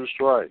 ball and 2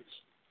 strikes.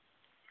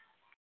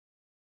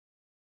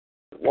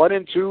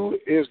 1-2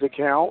 is the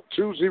count.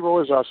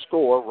 2-0 is our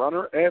score.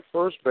 Runner at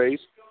first base,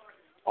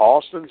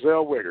 Austin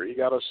Zellweger. He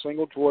got a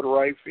single toward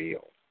right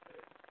field.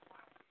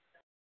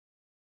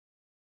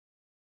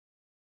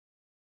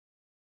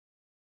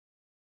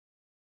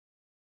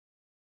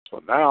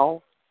 So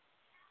now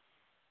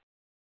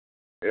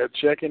they're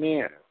checking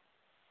in.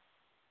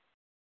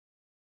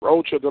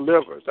 Rocha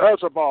delivers.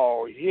 There's a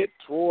ball hit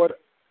toward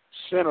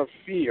center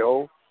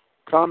field.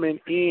 Coming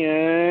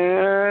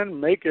in,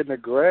 making the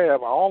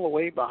grab all the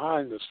way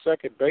behind the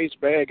second base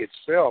bag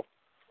itself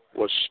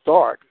was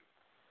Stark.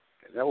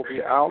 And that will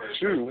be out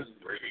 2,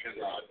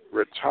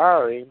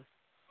 retiring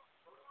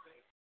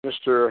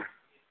Mr.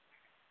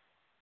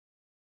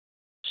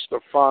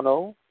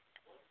 Stefano.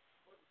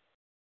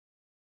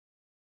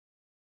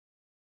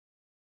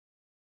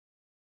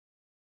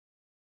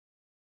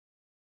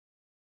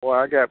 Boy,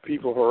 I got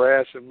people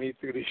harassing me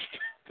through these.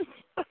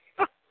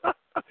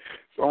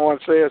 Someone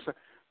says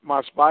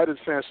my spider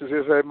senses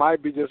is it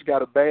might be just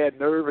got a bad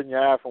nerve in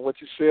your eye from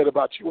what you said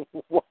about you.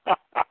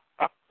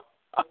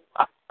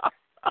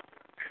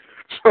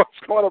 So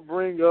it's going to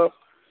bring up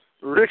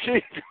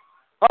Ricky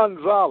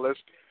Gonzalez.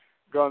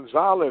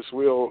 Gonzalez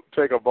will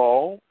take a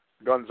ball.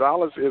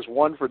 Gonzalez is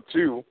 1 for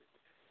 2.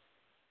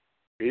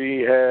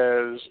 He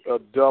has a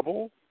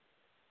double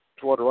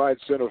toward the right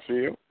center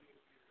field.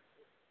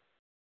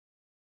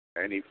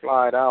 And he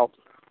flied out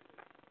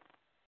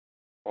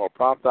or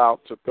popped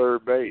out to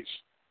third base.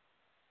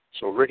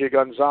 So Ricky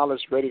Gonzalez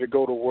ready to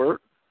go to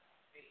work.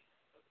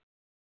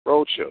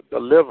 Rocha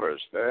delivers,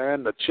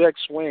 and the check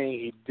swing,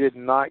 he did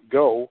not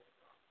go.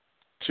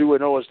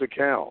 2-0 is the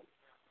count.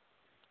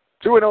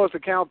 2-0 is the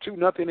count.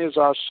 2-0 is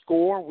our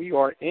score. We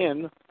are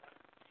in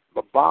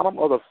the bottom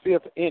of the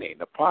 5th inning.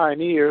 The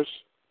Pioneers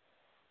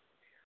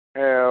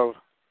have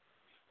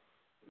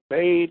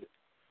made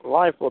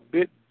life a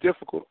bit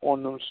difficult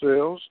on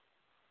themselves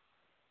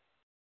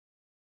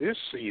this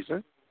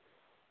season,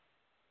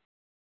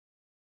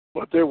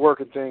 but they're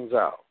working things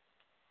out.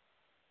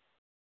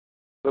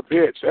 The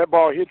pitch, that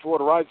ball hit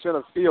toward the right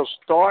center field.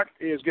 Stark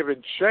is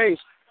giving chase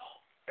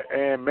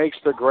and makes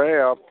the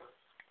grab,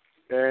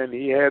 and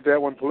he had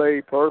that one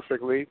played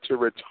perfectly to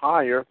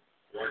retire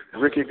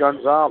Ricky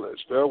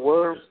Gonzalez. There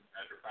were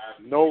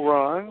no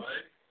runs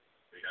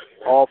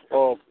off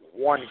of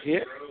 1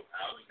 hit.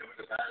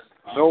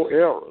 No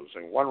errors,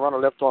 and 1 runner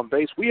left on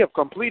base. We have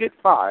completed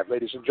 5,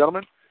 ladies and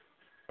gentlemen.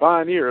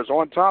 Pioneers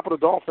on top of the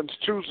Dolphins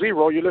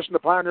 2-0. You listen to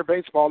Pioneer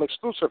Baseball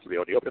exclusively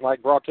on the Open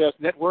Mic Broadcast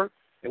Network,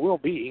 and we'll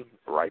be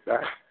right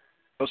back.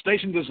 A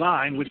station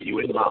designed with you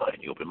in mind.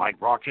 The Open Mic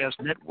Broadcast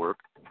Network,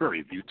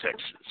 Prairie View,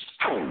 Texas.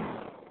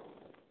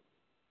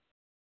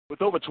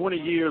 With over 20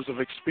 years of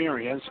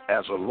experience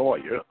as a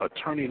lawyer,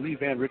 attorney Lee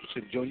Van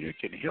Richardson Jr.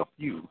 can help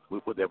you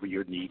with whatever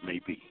your need may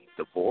be.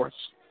 Divorce,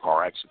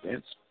 car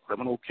accidents,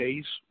 criminal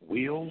case,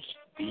 wills,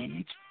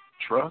 deeds,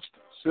 trust,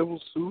 civil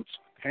suits,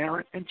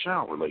 parent and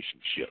child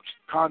relationships.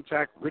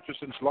 Contact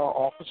Richardson's Law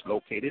Office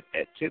located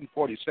at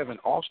 1047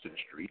 Austin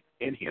Street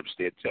in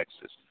Hempstead,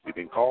 Texas. You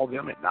can call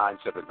them at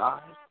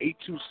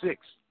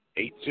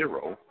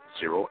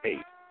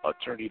 979-826-8008.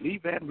 Attorney Lee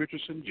Van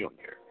Richardson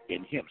Jr.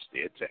 in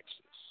Hempstead, Texas.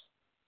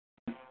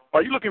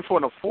 Are you looking for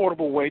an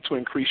affordable way to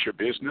increase your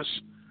business?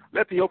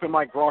 Let the Open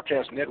Mic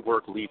Broadcast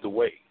Network lead the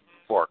way.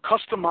 For a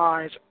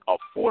customized,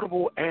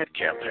 affordable ad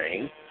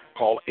campaign,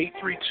 call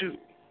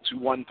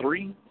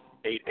 832-213-8824.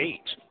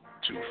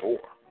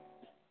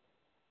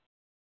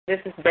 This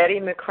is Betty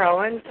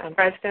McCrowan. I'm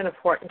president of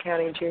Horton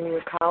County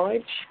Junior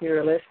College.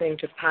 You're listening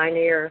to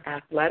Pioneer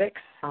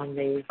Athletics on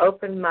the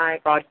Open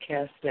Mic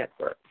Broadcast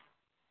Network.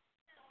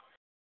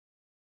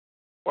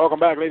 Welcome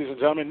back, ladies and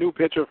gentlemen. New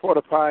pitcher for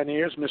the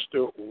Pioneers,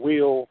 Mr.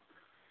 Will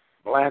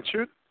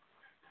Blanchard.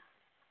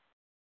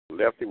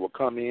 Lefty will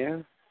come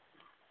in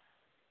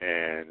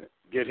and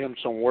get him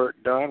some work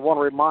done. I want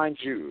to remind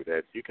you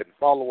that you can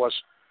follow us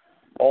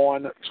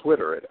on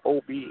Twitter at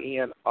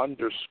OBN_radio.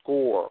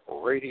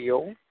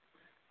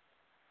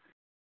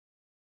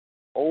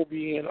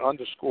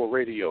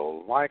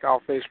 OBN_radio. Like our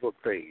Facebook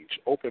page,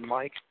 Open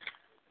Mic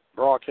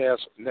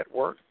Broadcast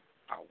Network.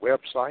 Our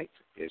website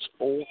is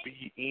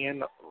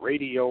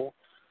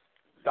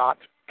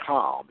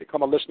OBNradio.com.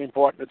 Become a listening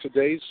partner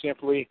today.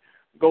 Simply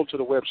go to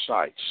the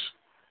websites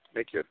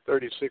Make your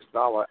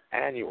 $36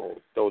 annual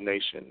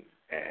donation,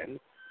 and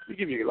we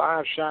give you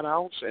live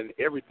shout-outs and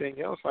everything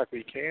else like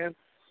we can.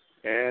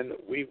 And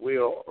we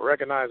will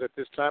recognize at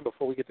this time,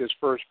 before we get this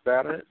first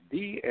batter,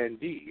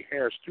 D&D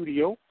Hair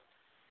Studio,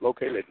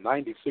 located at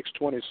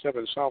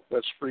 9627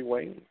 Southwest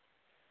Freeway,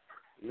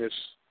 Miss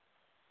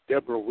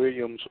Deborah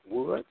Williams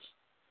Woods.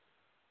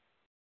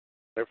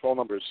 Their phone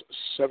number is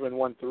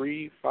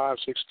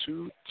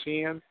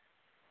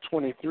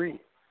 713-562-1023.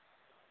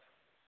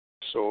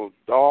 So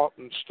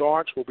Dalton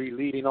Starks will be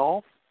leading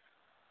off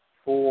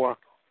for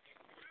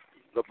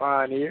the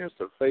Pioneers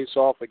to face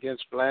off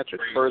against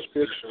Blanchard. First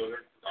pitch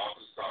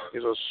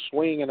is a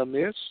swing and a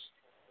miss.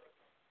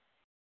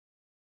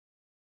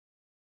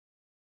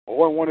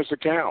 0-1 is the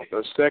count.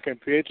 The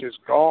second pitch is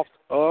golfed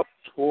up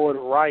toward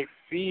right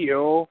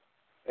field,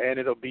 and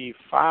it'll be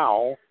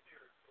foul.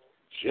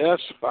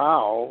 Just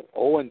foul.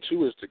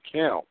 0-2 is the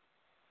count.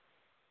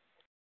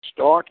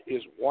 Stark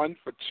is 1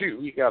 for 2.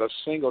 He got a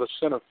single to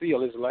center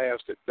field, his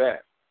last at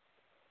bat.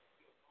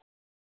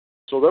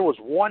 So there was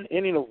 1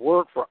 inning of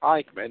work for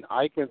Eichmann.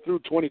 Eichmann threw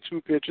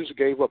 22 pitches,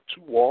 gave up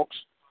 2 walks,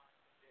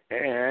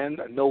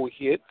 and no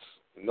hits,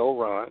 no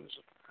runs.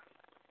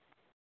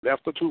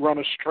 Left the 2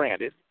 runners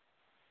stranded.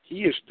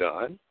 He is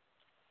done.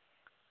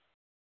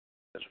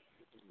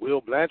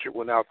 Will Blanchard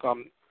will now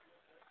come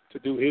to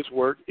do his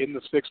work in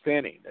the 6th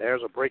inning.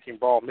 There's a breaking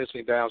ball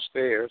missing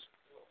downstairs.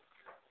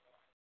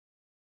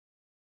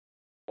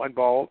 1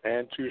 ball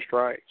and 2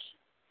 strikes.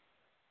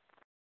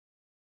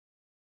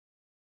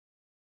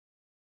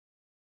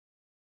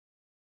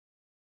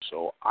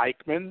 So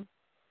Eichmann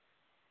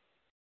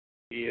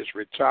is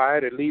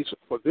retired, at least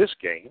for this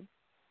game,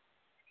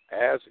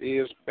 as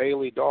is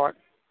Bailey Dart.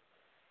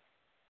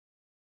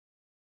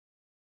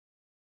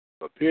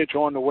 The pitch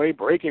on the way,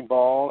 breaking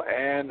ball,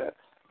 and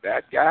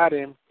that got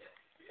him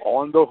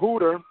on the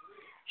hooter.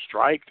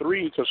 Strike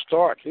 3 to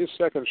Stark, his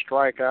second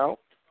strikeout.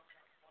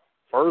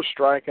 First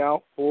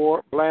strikeout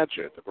for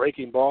Blanchard. The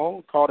breaking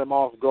ball caught him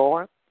off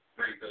guard,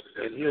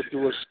 and he'll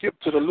do a skip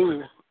to the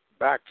loo,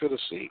 back to the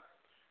seat.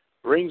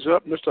 Brings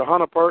up Mr.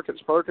 Hunter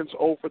Perkins. Perkins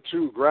 0 for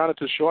 2. Grounded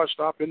to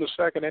shortstop in the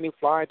 2nd inning.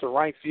 Fly to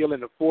right field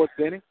in the 4th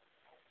inning.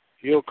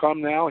 He'll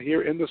come now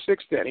here in the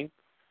 6th inning.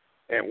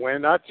 And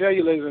when I tell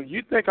you, ladies and gentlemen,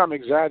 you think I'm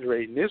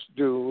exaggerating, this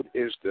dude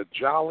is the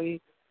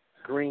Jolly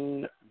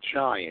Green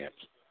Giant.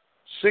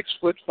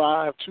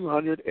 6'5",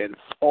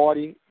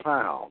 240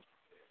 pounds.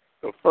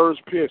 The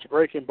first pitch,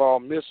 breaking ball,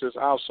 misses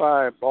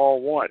outside,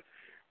 ball 1.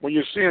 When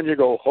you see him, you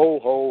go, ho,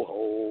 ho,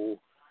 ho.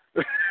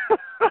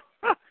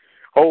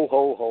 Ho,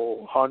 ho,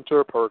 ho,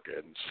 Hunter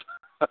Perkins.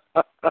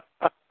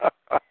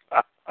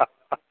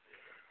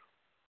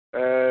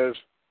 As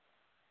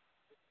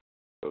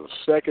the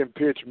second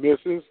pitch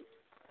misses,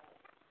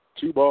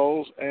 2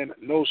 balls and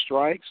no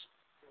strikes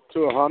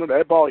to Hunter.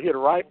 That ball hit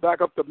right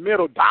back up the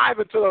middle,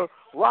 diving to the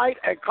right,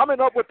 and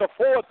coming up with the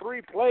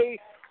 4-3 play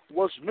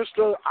was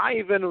Mr.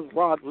 Ivan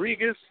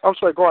Rodriguez. I'm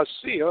sorry,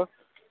 Garcia.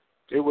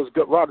 It was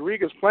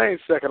Rodriguez playing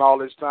second all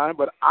this time,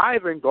 but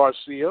Ivan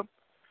Garcia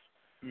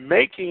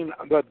making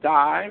the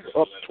dive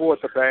up toward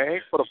the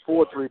bag for the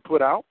 4-3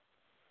 put out.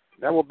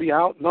 That will be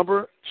out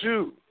number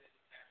 2.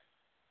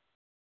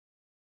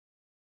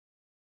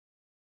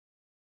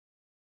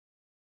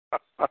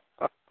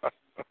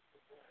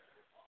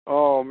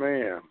 Oh,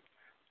 man.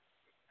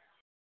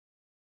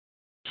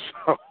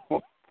 So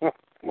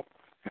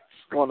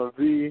it's going to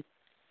be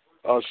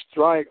a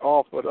strike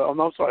off of the, oh,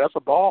 no, I'm sorry, that's a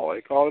ball.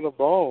 They call it a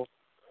ball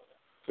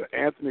to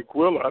Anthony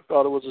Quiller. I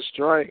thought it was a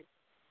strike.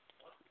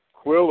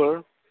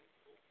 Quiller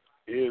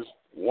is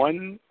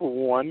 1 for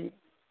 1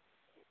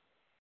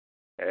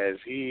 as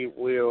he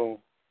will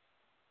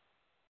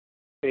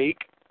take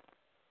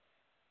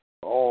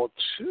all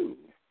 2.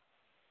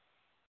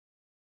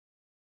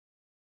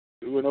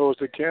 2-0 is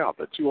the count.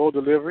 The 2-0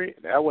 delivery,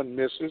 that one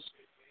misses.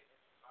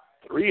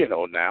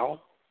 3-0 now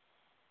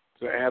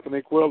to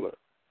Anthony Quiller.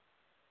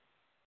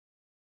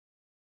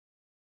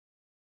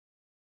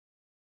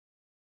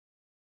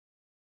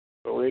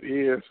 So it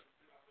is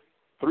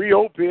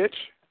 3-0 pitch,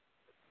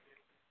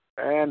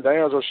 and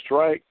there's a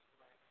strike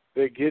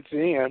that gets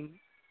in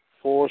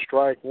for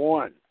strike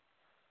 1.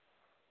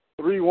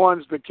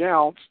 3-1's the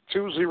count.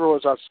 2-0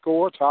 is our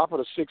score. Top of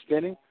the 6th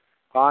inning.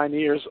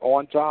 Pioneers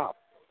on top.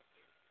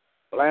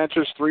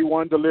 Blanchard's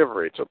 3-1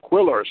 delivery to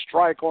Quiller.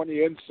 Strike on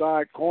the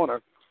inside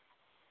corner.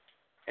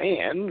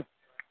 And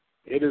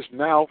it is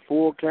now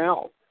full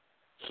count.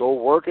 So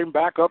working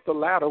back up the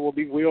ladder will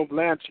be Will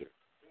Blanchard.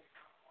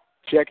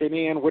 Checking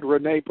in with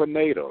Rene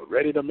Pineda.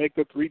 Ready to make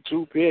the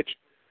 3-2 pitch.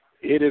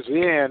 It is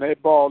in.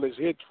 That ball is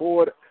hit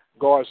toward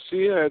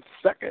Garcia at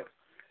second.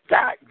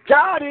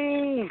 Got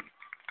him!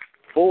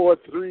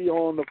 4-3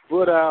 on the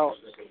foot out.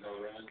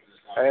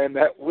 And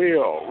that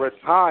will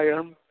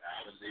retire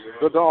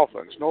the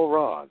Dolphins. No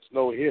runs,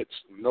 no hits,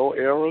 no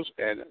errors,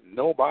 and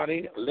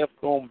nobody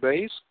left on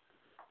base.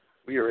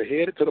 We are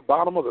headed to the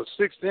bottom of the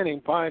 6th inning.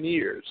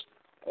 Pioneers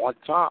on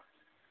top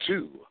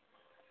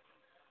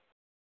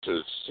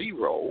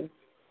 2-0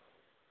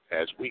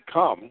 as we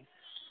come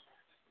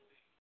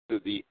to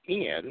the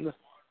end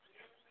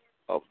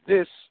of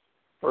this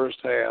first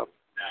half.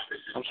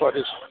 I'm sorry,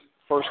 this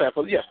first half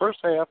of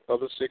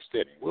the sixth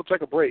inning. We'll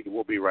take a break and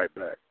we'll be right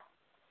back.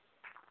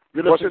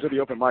 You're listening to the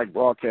Open Mic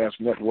Broadcast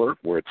Network.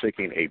 We're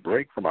taking a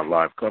break from our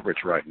live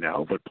coverage right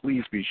now, but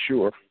please be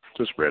sure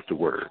to spread the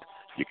word.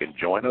 You can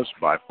join us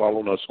by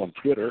following us on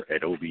Twitter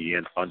at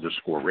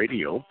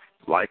OBN_radio,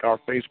 like our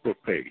Facebook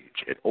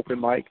page at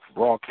Open Mic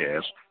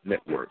Broadcast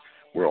Network.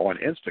 We're on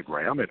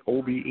Instagram at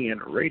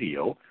OBN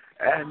Radio,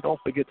 and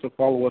don't forget to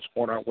follow us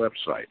on our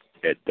website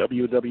at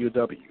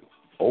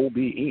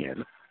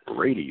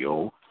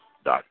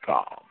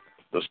www.obnradio.com.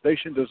 The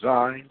station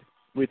designed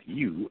with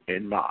you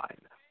in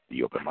mind,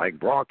 the Open Mic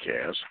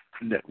Broadcast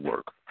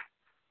Network.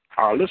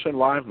 Our listen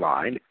live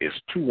line is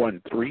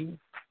 213-401-0037.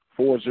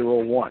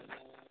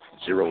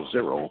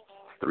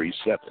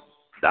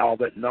 Dial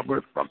that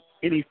number from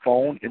any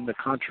phone in the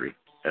country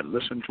and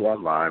listen to our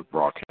live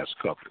broadcast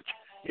coverage.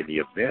 In the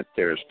event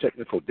there is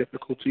technical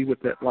difficulty with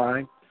that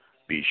line,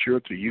 be sure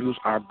to use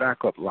our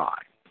backup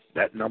line.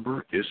 That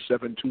number is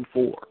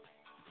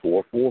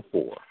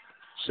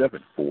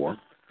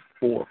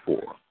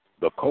 724-444-7444.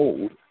 The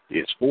code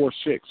is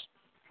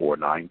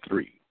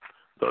 46493.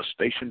 The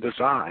station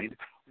designed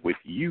with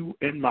you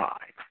in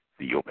mind,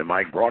 the Open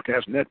Mic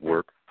Broadcast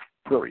Network,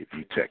 Prairie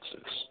View,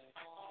 Texas.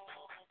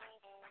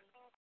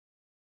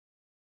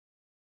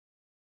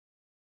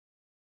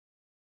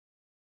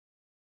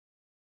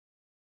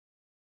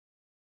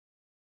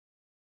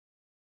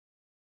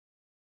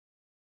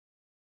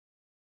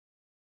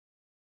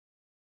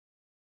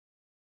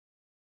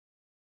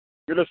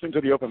 You're listening to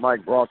the Open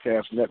Mic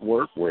Broadcast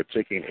Network. We're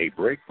taking a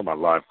break from our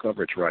live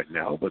coverage right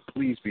now, but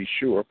please be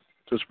sure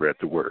to spread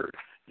the word.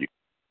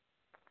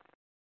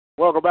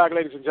 Welcome back,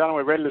 ladies and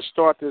gentlemen. We're ready to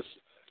start this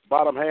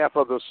bottom half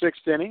of the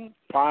sixth inning.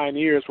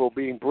 Pioneers will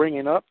be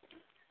bringing up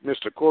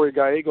Mr. Corey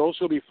Gallegos.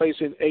 He'll be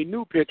facing a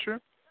new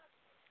pitcher.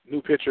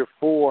 New pitcher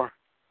for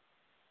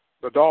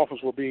the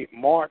Dolphins will be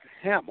Mark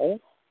Hamill.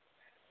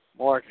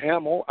 Mark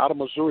Hamill out of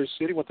Missouri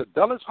City, went to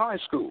Dulles High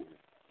School.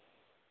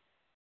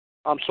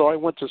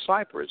 Went to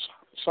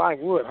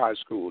Cywood High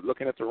School.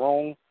 Looking at the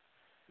wrong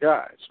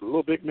guys. The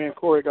little big man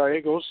Corey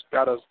Gallegos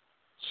got a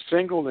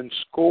single and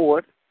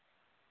scored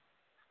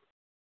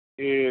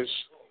his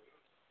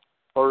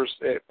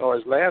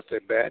last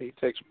at bat. He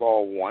takes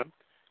ball one.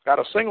 Got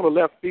a single to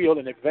left field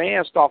and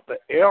advanced off the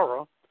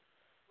error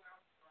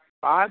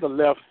by the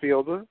left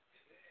fielder,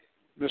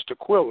 Mr.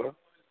 Quiller.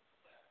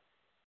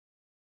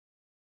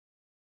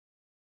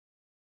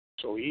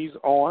 So he's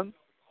on,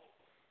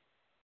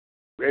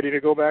 ready to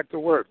go back to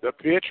work. The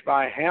pitch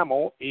by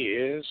Hamill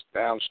is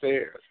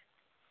downstairs.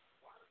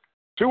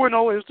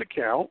 2-0 is the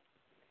count.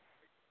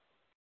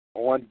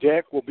 On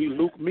deck will be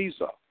Luke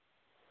Meza.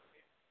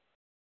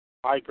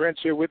 Mike Prince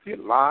here with you,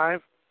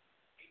 live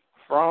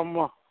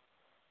from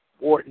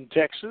Wharton,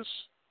 Texas.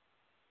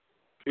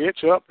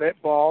 Pitch up. That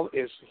ball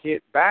is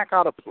hit back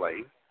out of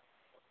play.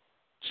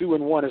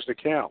 2-1 is the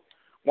count.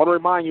 Want to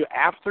remind you,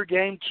 after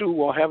Game 2,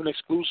 we'll have an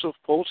exclusive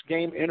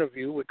post-game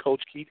interview with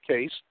Coach Keith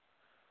Case.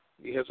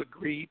 He has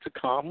agreed to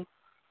come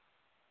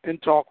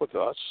and talk with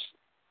us.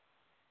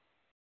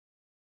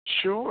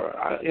 Sure,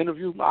 I'll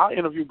interview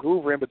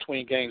Groover in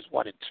between Games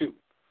 1 and 2.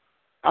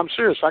 I'm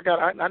serious.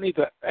 I need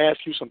to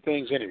ask you some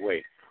things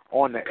anyway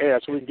on the air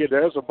so we can get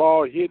there. There's a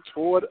ball hit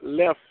toward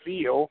left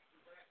field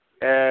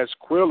as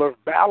Quiller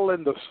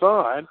battling the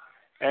sun,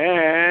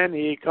 and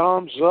he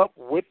comes up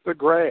with the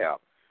grab.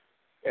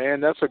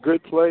 And that's a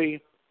good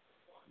play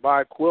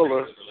by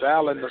Quiller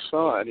battling the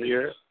sun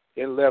here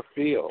in left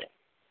field.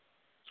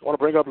 So I want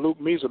to bring up Luke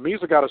Meza.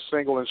 Meza got a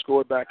single and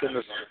scored back in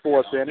the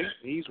fourth inning.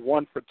 He's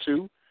 1 for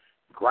 2.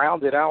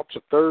 Grounded out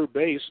to third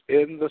base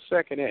in the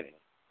second inning.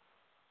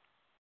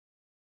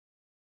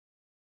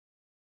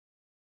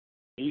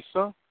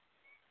 Meza.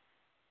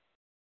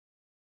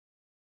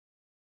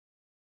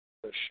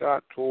 A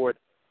shot toward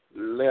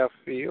left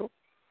field.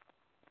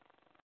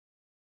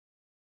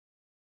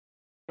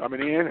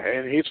 Coming in,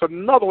 and hits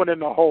another one in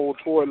the hole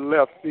toward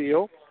left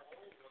field.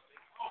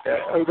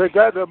 They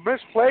got the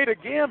misplayed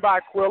again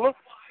by Quiller,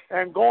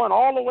 and going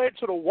all the way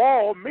to the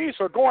wall.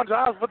 Meza going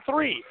down for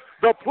 3.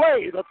 The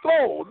play, the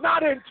throw,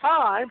 not in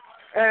time,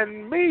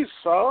 and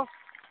Meza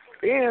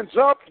ends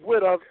up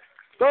with a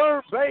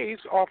third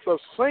base off the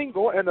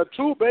single and a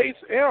two-base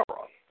error.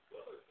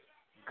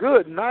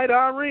 Good night,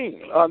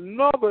 Irene.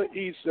 Another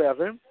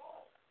E7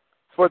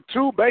 for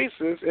 2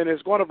 bases, and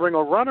it's going to bring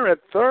a runner at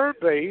third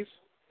base.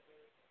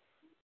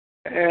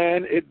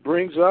 And it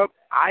brings up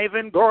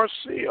Ivan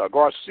Garcia.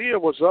 Garcia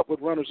was up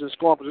with runners in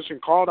scoring position,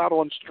 called out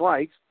on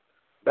strikes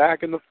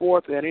back in the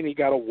fourth inning. He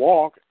got a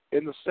walk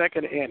in the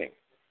second inning.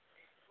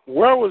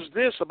 Where was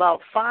this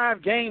about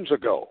 5 games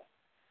ago?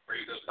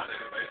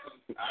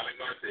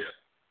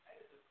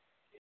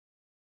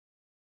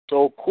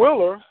 So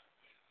Quiller,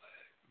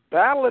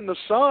 battling the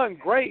sun,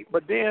 great,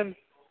 but then,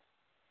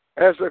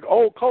 as the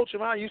old coach of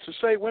mine used to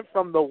say, went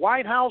from the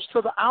White House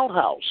to the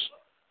outhouse.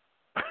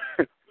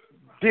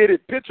 Did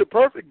it picture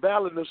perfect,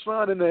 battling the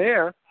sun in the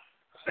air.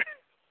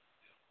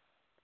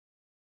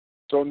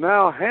 So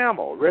now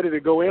Hamill ready to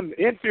go in.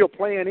 Infield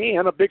playing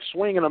in. A big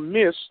swing and a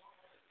miss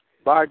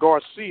by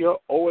Garcia.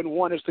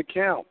 0-1 is the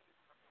count.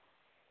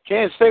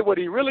 Can't say what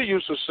he really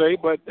used to say,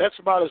 but that's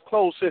about as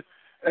close as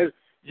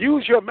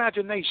use your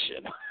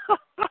imagination.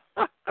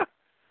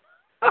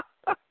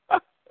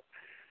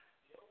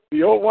 The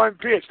 0-1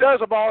 pitch.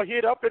 There's a ball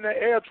hit up in the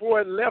air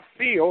toward left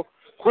field.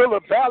 Quiller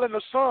battling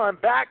the sun.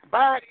 Back,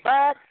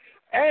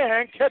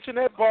 and catching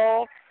that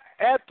ball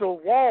at the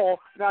wall.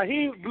 Now,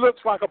 he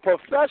looks like a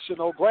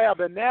professional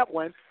grabbing that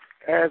one,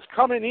 as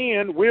coming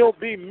in will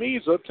be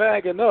Meza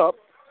tagging up.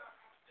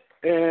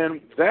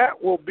 And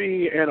that will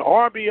be an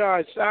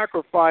RBI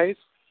sacrifice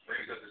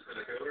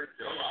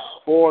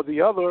for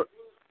the other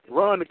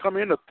run to come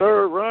in, the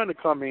third run to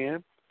come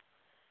in.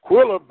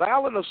 Quiller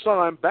battling the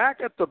sun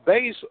back at the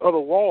base of the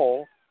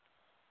wall,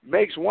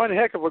 makes one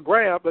heck of a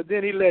grab, but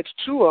then he lets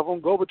two of them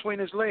go between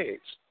his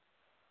legs.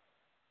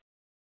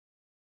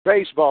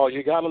 Baseball,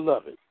 you got to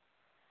love it.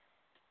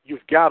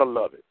 You've got to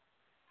love it.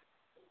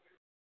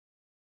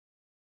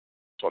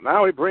 So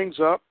now he brings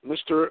up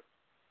Mr.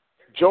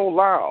 Joe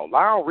Lau.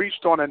 Lau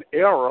reached on an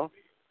error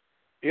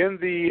in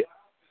the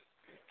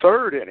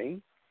fourth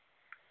inning,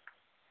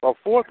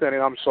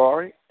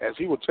 as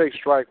he would take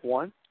strike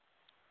one.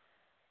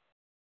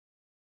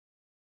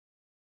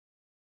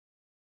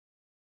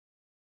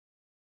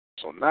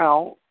 So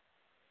now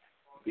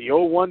the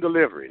 0-1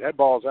 delivery. That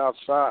ball's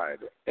outside.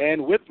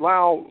 And with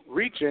Lau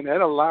reaching,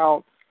 that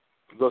allowed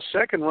the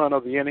second run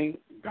of the inning,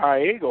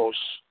 Meza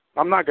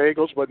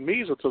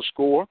to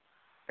score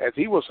as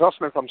he was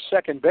hustling from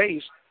second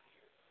base.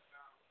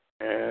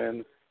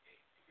 And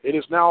it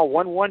is now a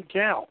 1-1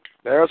 count.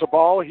 There's a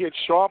ball hit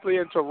sharply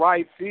into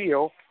right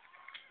field,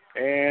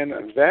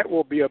 and that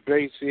will be a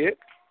base hit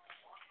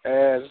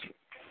as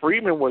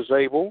Freeman was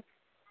able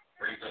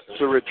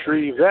to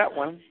retrieve that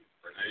one.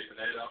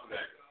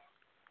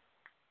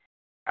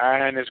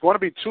 And it's going to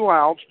be 2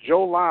 outs.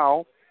 Joe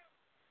Lau,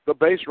 the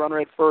base runner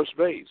at first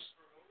base.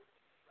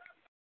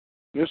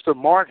 Mr.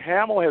 Mark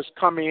Hamill has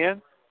come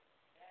in,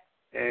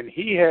 and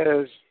he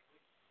has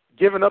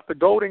given up the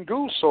golden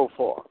goose so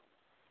far.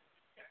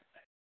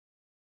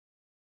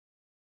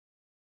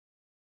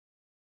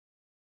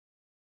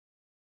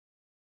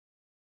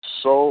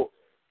 So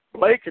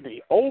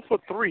Blakeney, 0 for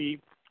 3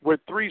 with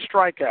 3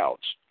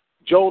 strikeouts.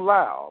 Joe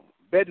Lau,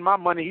 betting my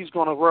money he's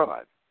going to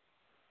run.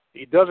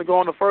 He doesn't go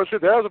on the first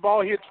hit. There's a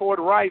ball hit toward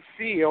right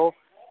field,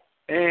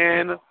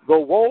 and the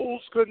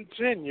woes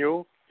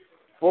continue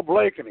for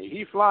Blakeney.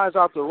 He flies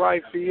out to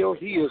right field.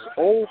 He is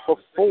 0 for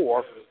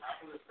 4.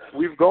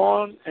 We've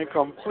gone and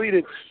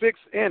completed 6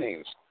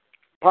 innings.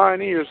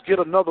 Pioneers get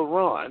another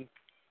run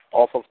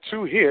off of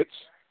 2 hits,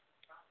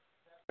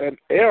 an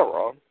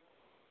error,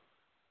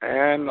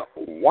 and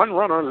 1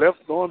 runner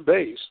left on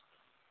base.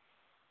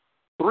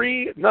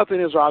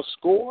 3-0 is our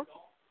score.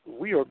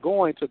 We are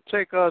going to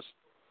take us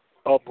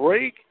a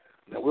break,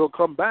 and we'll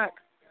come back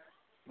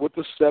with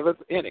the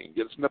 7th inning.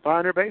 Get some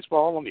Pioneer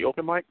Baseball on the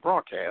Open Mic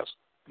Broadcast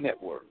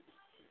Network.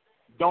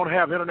 Don't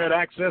have internet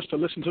access to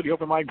listen to the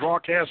Open Mic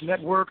Broadcast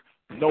Network?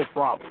 No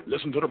problem.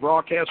 Listen to the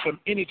broadcast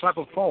from any type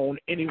of phone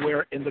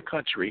anywhere in the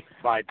country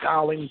by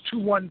dialing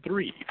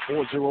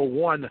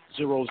 213-401-0037.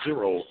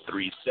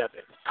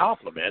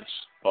 Compliments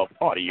of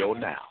Audio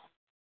Now.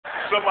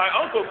 So my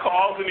uncle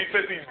calls and he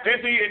says he's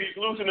dizzy and he's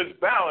losing his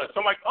balance.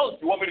 I'm like, oh,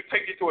 do you want me to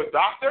take you to a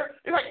doctor?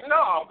 He's like, no,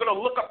 I'm going to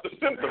look up the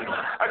symptoms.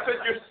 I said,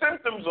 your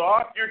symptoms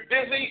are you're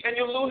dizzy and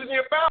you're losing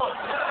your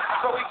balance.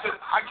 So he said,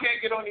 I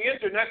can't get on the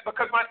internet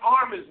because my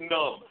arm is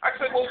numb. I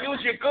said, well, use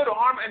your good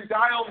arm and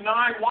dial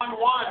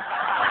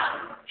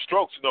 911.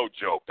 Stroke's no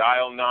joke.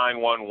 Dial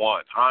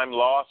 911. Time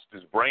lost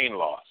is brain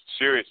lost.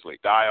 Seriously,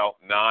 dial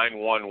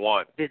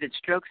 911. Visit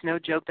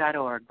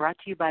strokesnojoke.org, brought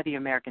to you by the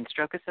American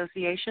Stroke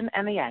Association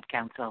and the Ad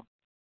Council.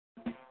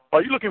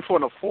 Are you looking for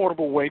an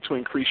affordable way to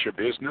increase your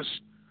business?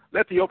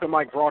 Let the Open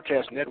Mic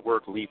Broadcast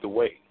Network lead the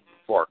way.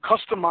 For a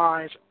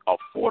customized,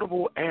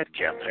 affordable ad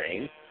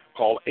campaign,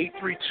 call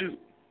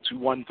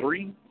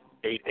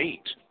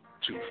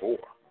 832-213-8824.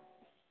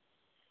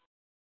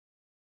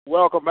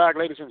 Welcome back,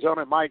 ladies and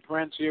gentlemen. Mike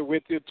Prince here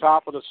with you.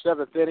 Top of the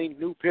 7th inning.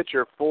 New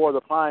pitcher for the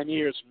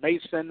Pioneers,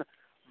 Mason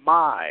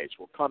Mize,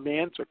 will come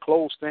in to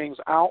close things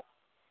out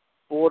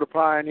for the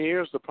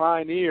Pioneers. The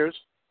Pioneers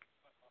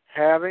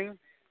having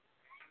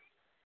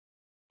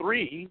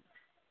 3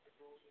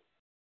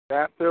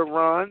 tap their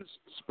runs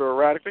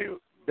sporadically.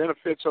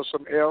 Benefits of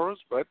some errors,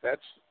 but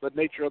that's the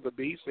nature of the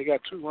beast. They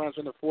got 2 runs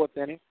in the 4th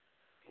inning,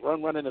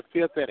 run in the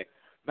 5th inning.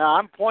 Now,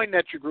 I'm pointing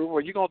at you, Groover.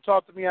 Are you going to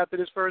talk to me after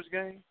this first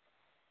game?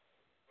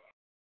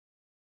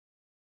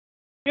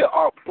 Yeah,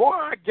 oh, boy,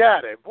 I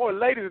got it. Boy,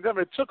 ladies and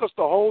gentlemen, it took us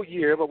the whole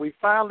year, but we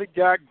finally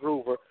got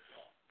Groover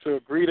to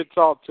agree to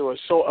talk to us.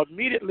 So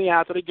immediately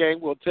after the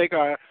game, we'll take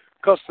our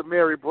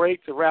customary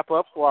break to wrap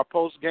up for our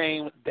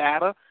post-game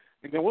data,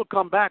 and then we'll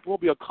come back. We'll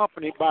be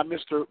accompanied by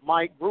Mr.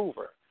 Mike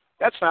Groover.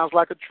 That sounds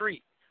like a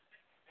treat.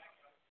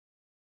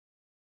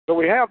 So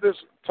we have this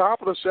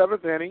top of the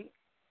 7th inning,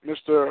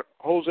 Mr.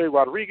 Jose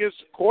Rodriguez,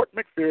 Court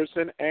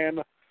McPherson,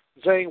 and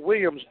Zane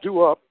Williams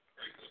due up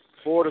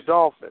for the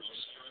Dolphins.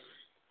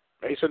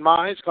 Mason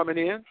Mines coming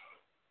in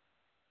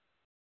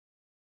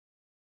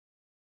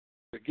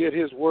to get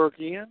his work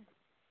in.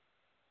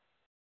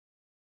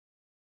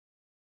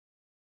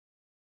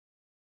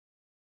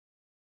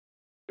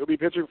 He'll be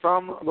pitching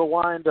from the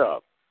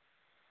windup.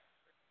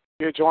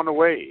 Pitch on the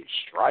way.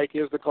 Strike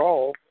is the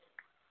call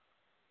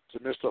to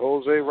Mr.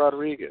 Jose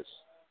Rodriguez.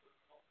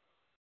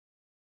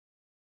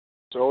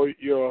 So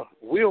your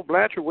Will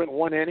Blanchard went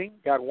 1 inning,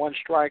 got 1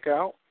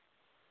 strikeout.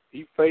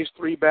 He faced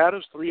 3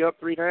 batters, 3 up,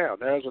 3 down.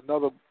 There's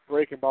another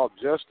breaking ball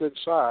just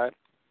inside.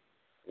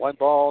 1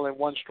 ball and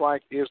 1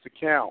 strike is the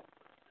count.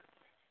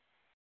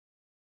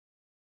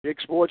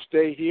 Big Sports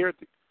Day here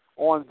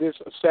on this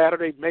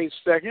Saturday, May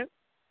 2nd.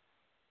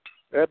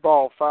 That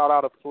ball fouled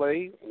out of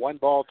play. 1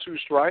 ball, 2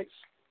 strikes.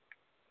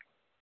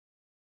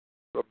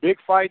 A big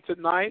fight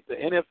tonight. The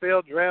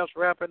NFL draft's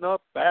wrapping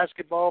up.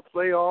 Basketball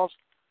playoffs.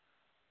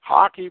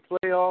 Hockey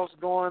playoffs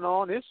going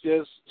on. It's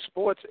just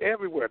sports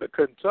everywhere. The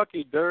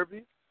Kentucky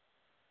Derby.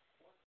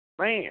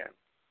 Man,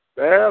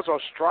 there's a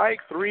strike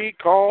 3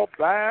 called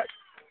back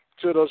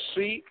to the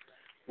seat.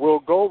 Will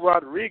go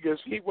Rodriguez.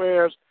 He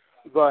wears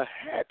the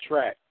hat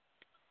track.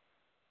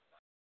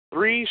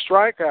 3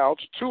 strikeouts,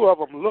 2 of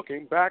them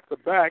looking back to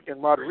back,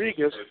 and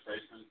Rodriguez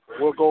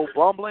will go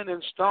bumbling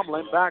and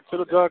stumbling back to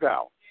the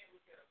dugout.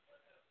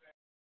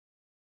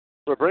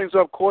 So it brings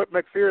up Court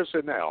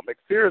McPherson now.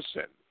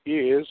 McPherson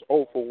is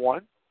 0 for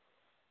 1.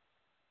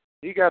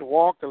 He got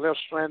walked and left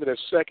stranded at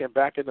second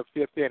back in the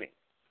 5th inning.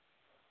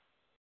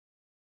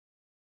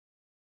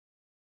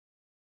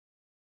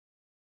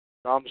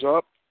 Comes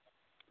up,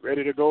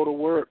 ready to go to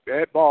work.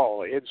 That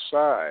ball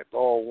inside,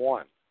 ball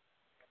 1.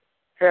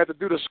 Had to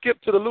do the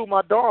skip to the loo,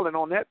 my darling,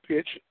 on that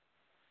pitch,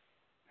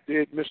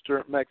 did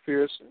Mr.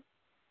 McPherson.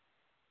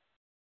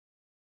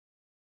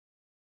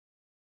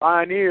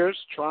 Pioneers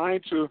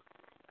trying to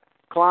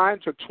climb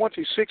to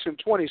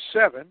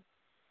 26-27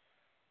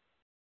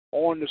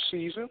 on the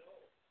season.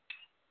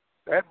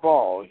 That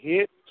ball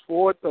hit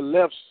toward the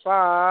left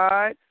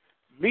side.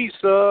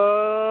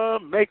 Misa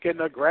making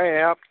the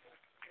grab.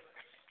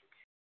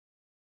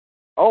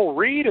 Oh,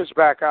 Reed is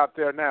back out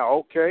there now.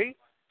 Okay.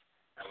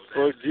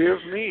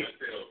 Forgive me.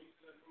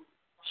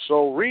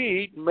 So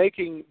Reed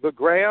making the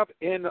grab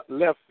in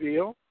left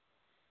field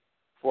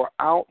for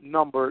out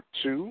number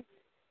 2.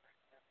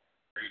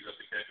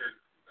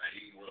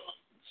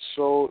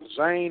 So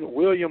Zane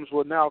Williams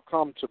will now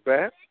come to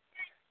bat.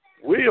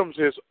 Williams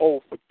is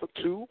 0 for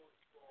 2.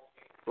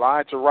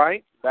 Fly to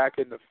right, back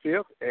in the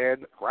 5th,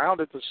 and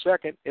grounded to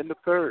second in the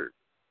 3rd.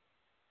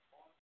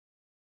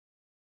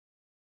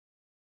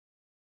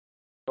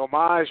 So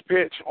Mize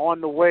pitch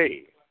on the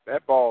way.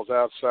 That ball's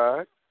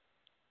outside.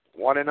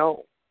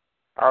 1-0.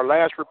 Our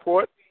last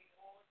report,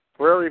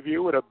 Prairie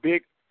View with a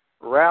big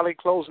rally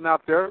closing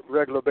out their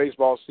regular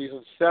baseball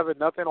season,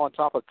 7-0 on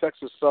top of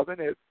Texas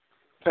Southern at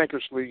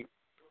Tankersley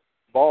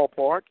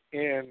Ballpark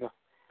in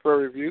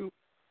Prairie View.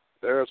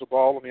 There's a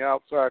ball on the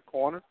outside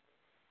corner.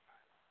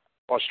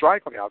 Or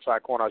strike on the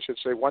outside corner, I should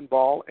say. 1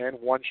 ball and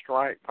 1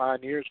 strike.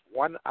 Pioneers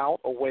 1 out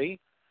away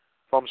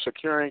from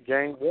securing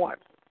game 1.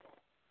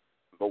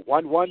 The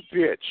 1-1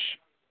 pitch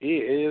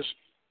is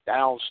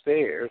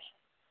downstairs.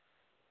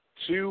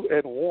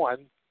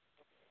 2-1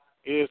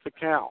 is the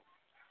count.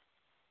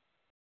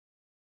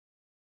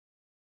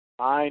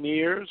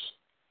 Pioneers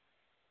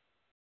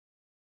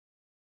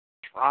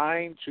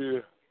trying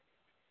to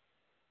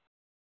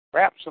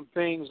wrap some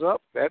things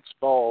up. That's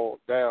ball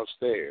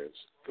downstairs.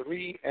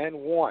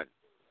 3-1.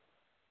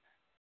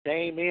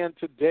 Came in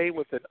today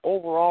with an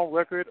overall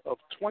record of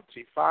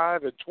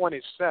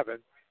 25-27.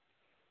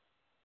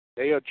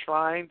 They are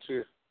trying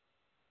to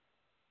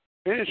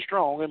finish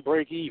strong and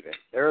break even.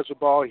 There's a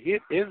ball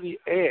hit in the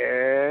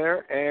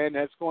air, and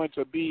that's going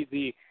to be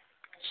the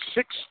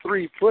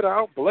 6'3" put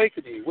out.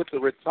 Blakeney with the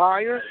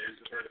retire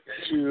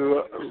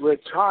to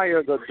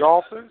retire the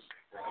Dolphins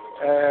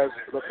as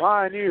the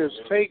Pioneers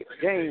take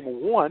game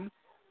 1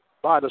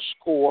 by the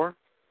score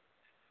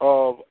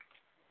of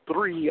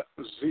 3-0.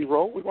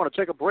 We want to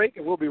take a break,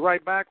 and we'll be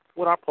right back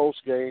with our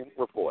post-game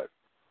report.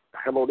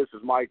 Hello, this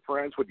is Mike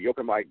Prince with the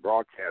Open Mic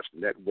Broadcast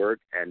Network,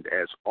 and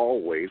as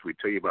always, we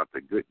tell you about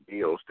the good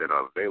deals that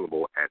are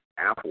available at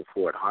Apple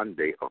Ford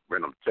Hyundai of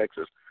Brenham,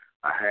 Texas.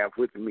 I have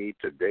with me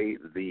today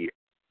the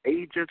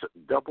Agent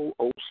 007,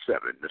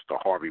 Mr.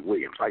 Harvey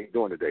Williams. How you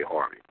doing today,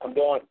 Harvey? I'm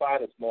doing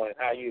fine this morning.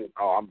 How are you?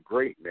 Oh, I'm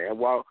great, man.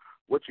 Well,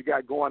 what you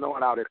got going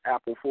on out at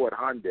Apple Ford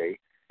Hyundai,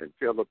 and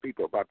tell the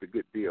people about the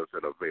good deals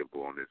that are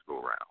available on this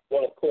go-round.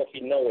 Well, of course,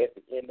 you know at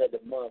the end of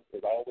the month,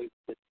 there's always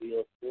good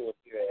deals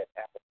here at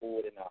Apple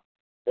Ford and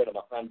Brenham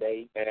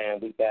Hyundai,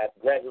 and we've got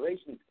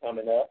graduations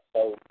coming up,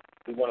 so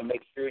we want to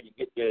make sure you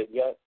get your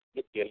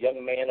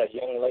young man or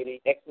young lady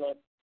excellent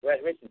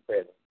graduation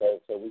present. So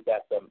we've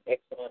got some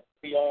excellent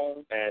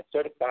pre-owned and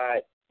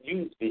certified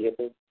used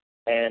vehicles,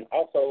 and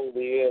also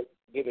we're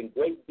giving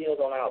great deals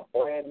on our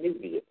brand new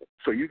vehicles.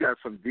 So you got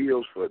some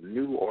deals for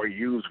new or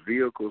used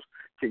vehicles.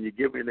 Can you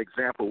give me an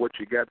example of what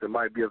you got that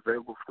might be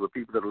available for the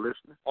people that are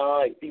listening?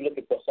 If you're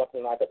looking for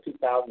something like a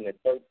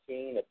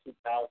 2013, a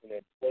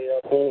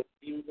 2012 Ford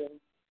Fusion,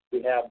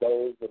 We have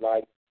those with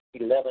like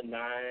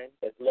 11.9,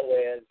 as low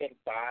as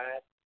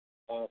 10.5,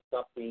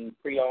 something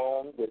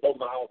pre-owned with no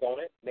miles on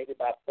it, maybe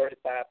about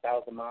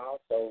 35,000 miles.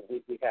 So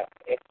we have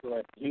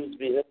excellent used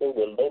vehicle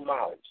with low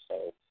mileage.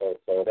 So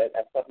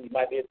that's something you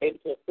might be able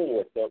to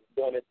afford. So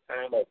during this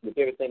time with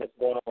everything that's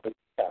going on with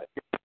the car.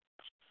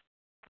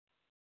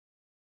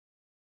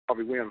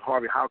 Harvey Williams.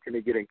 Harvey, how can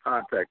they get in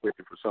contact with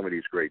you for some of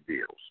these great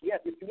deals? Yes,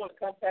 if you want to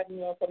contact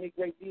me on some of these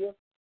great deals,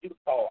 you can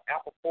call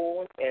Apple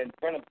Ford in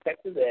Brenham,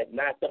 Texas at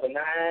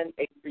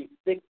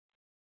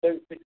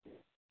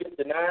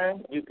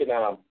 979-836-3659. You can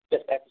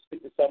just have to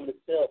speak to some of the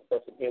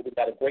salesperson here. We've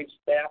got a great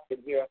staff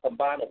in here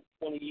combined of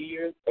 20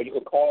 years. Or you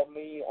can call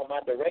me on my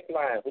direct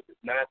line, which is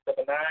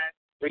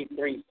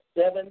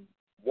 979-337-1007.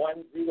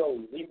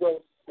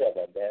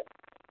 That's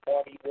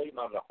Harvey Williams.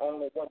 I'm the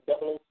only one,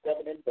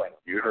 007 in Brenham.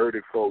 You heard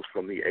it, folks,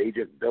 from the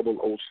agent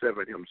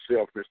 007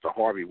 himself, Mr.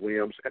 Harvey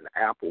Williams, and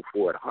Apple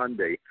Ford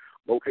Hyundai,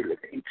 located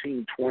at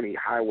 1820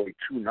 Highway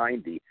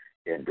 290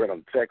 in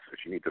Brenham,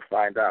 Texas. You need to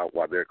find out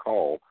why they're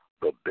called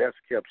the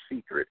best-kept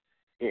secret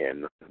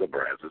in the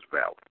Brazos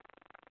Valley.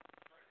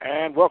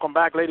 And welcome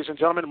back, ladies and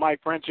gentlemen.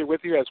 Mike Prince here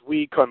with you as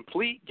we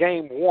complete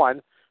Game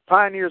 1.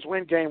 Pioneers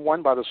win Game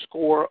 1 by the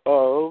score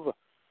of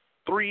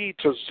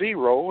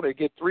 3-0. They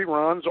get 3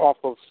 runs off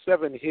of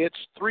 7 hits,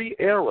 3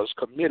 errors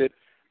committed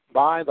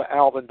by the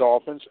Alvin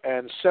Dolphins,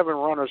 and 7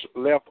 runners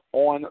left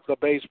on the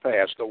base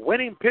pass. The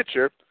winning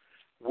pitcher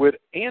would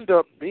end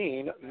up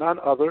being none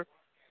other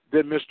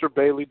than Mr.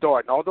 Bailey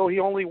Darton. Although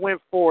he only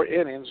went 4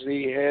 innings,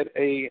 he had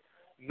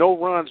no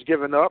runs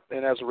given up,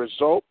 and as a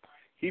result,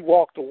 he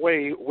walked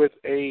away with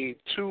a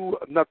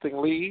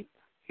 2-0 lead.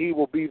 He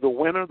will be the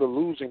winner. The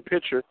losing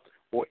pitcher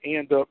will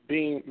end up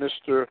being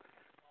Mr.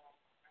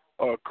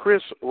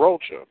 Chris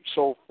Rocha.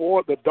 So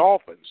for the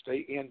Dolphins,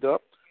 they end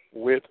up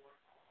with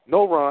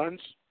no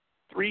runs,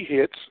 3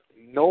 hits,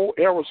 no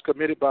errors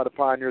committed by the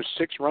Pioneers,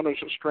 6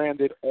 runners are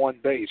stranded on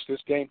base.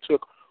 This game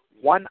took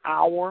 1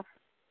 hour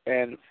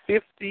and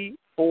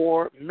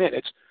 54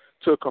 minutes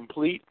to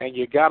complete, and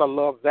you got to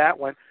love that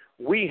one.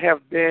 We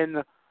have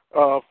been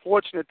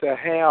fortunate to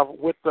have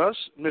with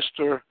us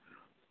Mr.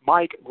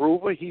 Mike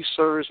Groover. He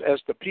serves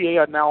as the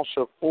PA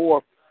announcer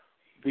for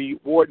the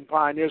Warden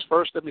Pioneers.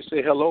 First, let me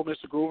say hello,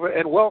 Mr. Groover,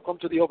 and welcome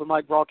to the Open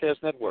Mic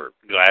Broadcast Network.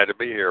 Glad to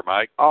be here,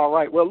 Mike. All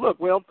right. Well, look,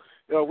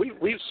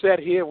 we've sat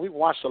here. We've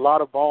watched a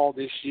lot of ball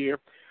this year.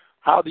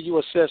 How do you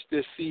assess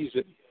this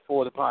season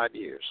for the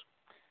Pioneers?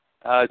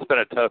 It's been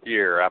a tough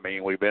year. I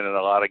mean, we've been in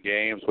a lot of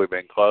games. We've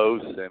been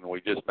close, and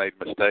we just made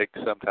mistakes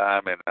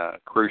sometime in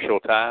crucial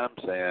times.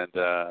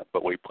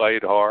 But we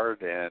played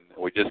hard, and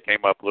we just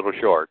came up a little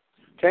short.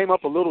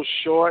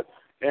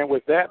 And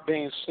with that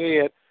being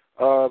said,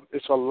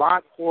 it's a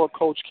lot for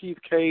Coach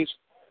Keith Case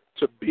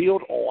to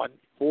build on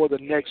for the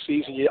next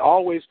season. You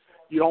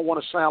don't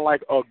want to sound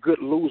like a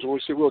good loser. We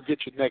say we'll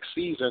get you next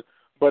season,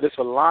 but it's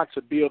a lot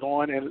to build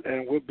on,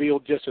 and we'll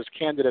build just as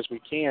candid as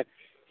we can.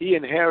 He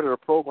inherited a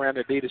program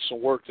that needed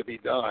some work to be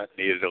done.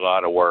 Needed a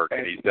lot of work,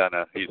 and he's done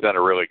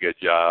a really good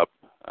job,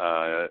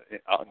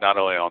 not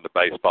only on the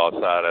baseball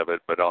side of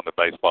it, but on the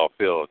baseball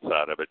field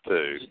side of it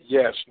too.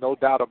 Yes, no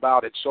doubt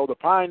about it. So the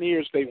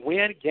Pioneers, they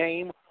win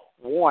Game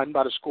 1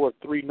 by the score of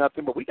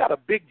 3-0, but we got a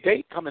big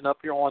date coming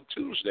up here on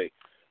Tuesday,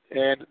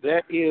 and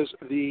that is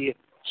the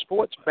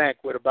sports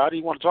banquet.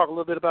 You want to talk a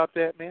little bit about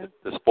that, man?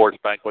 The sports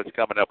banquet's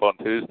coming up on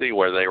Tuesday,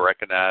 where they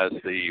recognize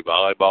the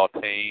volleyball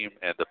team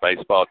and the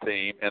baseball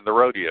team and the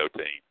rodeo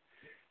team.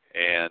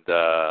 And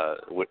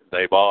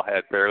they've all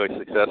had fairly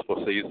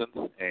successful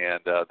seasons,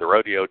 and the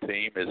rodeo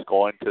team is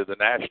going to the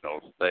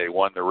Nationals. They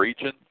won the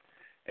region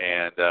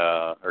and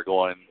are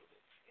going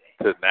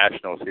to the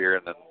Nationals here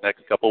in the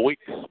next couple of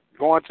weeks.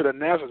 Going to the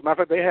Nationals. As a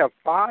matter of fact, they have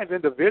 5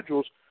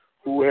 individuals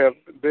who have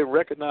been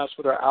recognized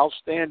for their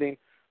outstanding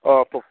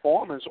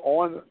performance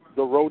on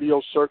the rodeo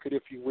circuit,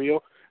 if you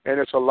will, and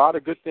it's a lot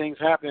of good things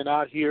happening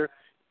out here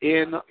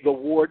in the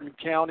Warden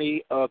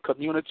County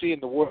community,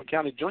 in the Warden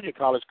County Junior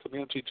College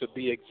community to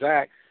be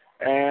exact,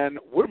 and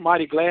we're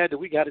mighty glad that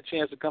we got a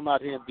chance to come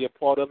out here and be a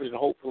part of it, and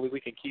hopefully we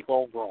can keep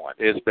on growing.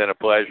 It's been a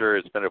pleasure.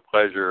 It's been a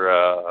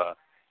pleasure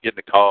getting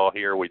the call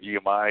here with you,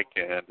 Mike,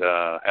 and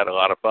had a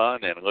lot of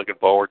fun, and looking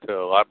forward to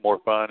a lot more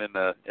fun as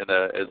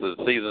the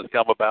seasons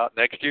come about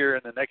next year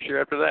and the next year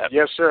after that.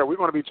 Yes, sir. We're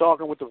going to be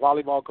talking with the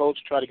volleyball coach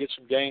to try to get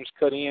some games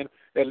cut in,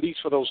 at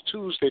least for those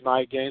Tuesday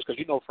night games, because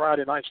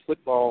Friday night's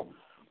football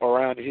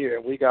around here,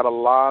 and we got a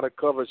lot of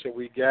coverage that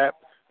we got.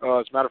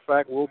 As a matter of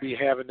fact, we'll be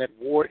having that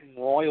Wharton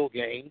Royal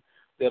game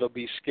that'll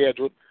be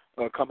scheduled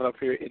coming up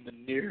here in the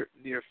near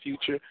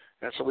future.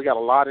 And so we got a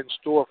lot in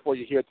store for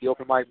you here at the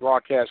Open Mic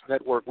Broadcast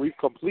Network. We've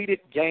completed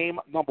game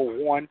number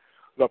 1.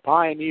 The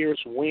Pioneers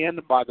win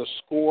by the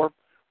score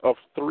of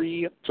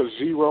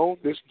 3-0.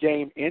 This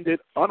game ended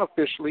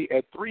unofficially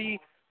at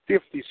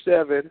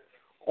 3:57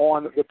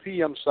 on the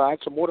PM side,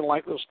 so more than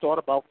likely it'll start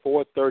about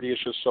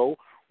 4:30ish or so.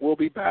 We'll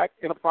be back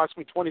in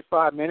approximately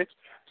 25 minutes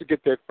to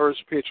get that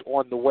first pitch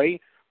on the way.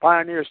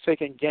 Pioneers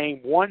taking game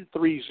 1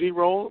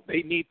 3-0.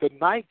 They need the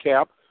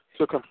nightcap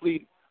to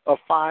complete a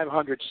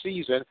 500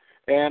 season.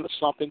 and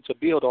something to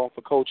build on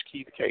for Coach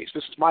Keith Case.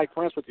 This is Mike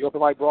Prince with the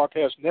Open Mic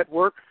Broadcast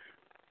Network.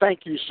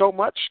 Thank you so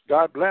much.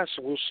 God bless,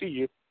 and we'll see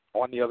you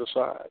on the other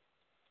side.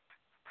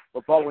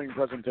 The following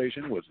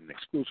presentation was an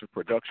exclusive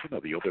production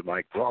of the Open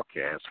Mic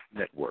Broadcast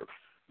Network.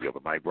 The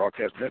Open Mic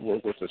Broadcast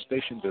Network was a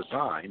station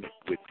designed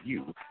with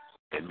you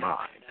in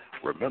mind.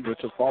 Remember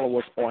to follow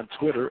us on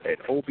Twitter at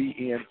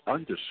OBN_radio.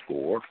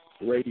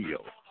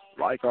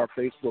 Like our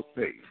Facebook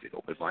page at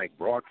Open Mic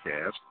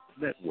Broadcast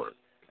Network.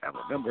 And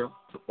remember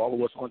to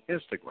follow us on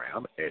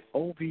Instagram at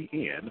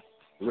OBN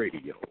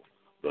Radio.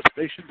 The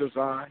station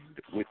designed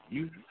with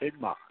you in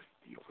mind.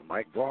 The Open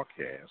Mic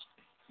Broadcast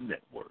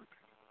Network.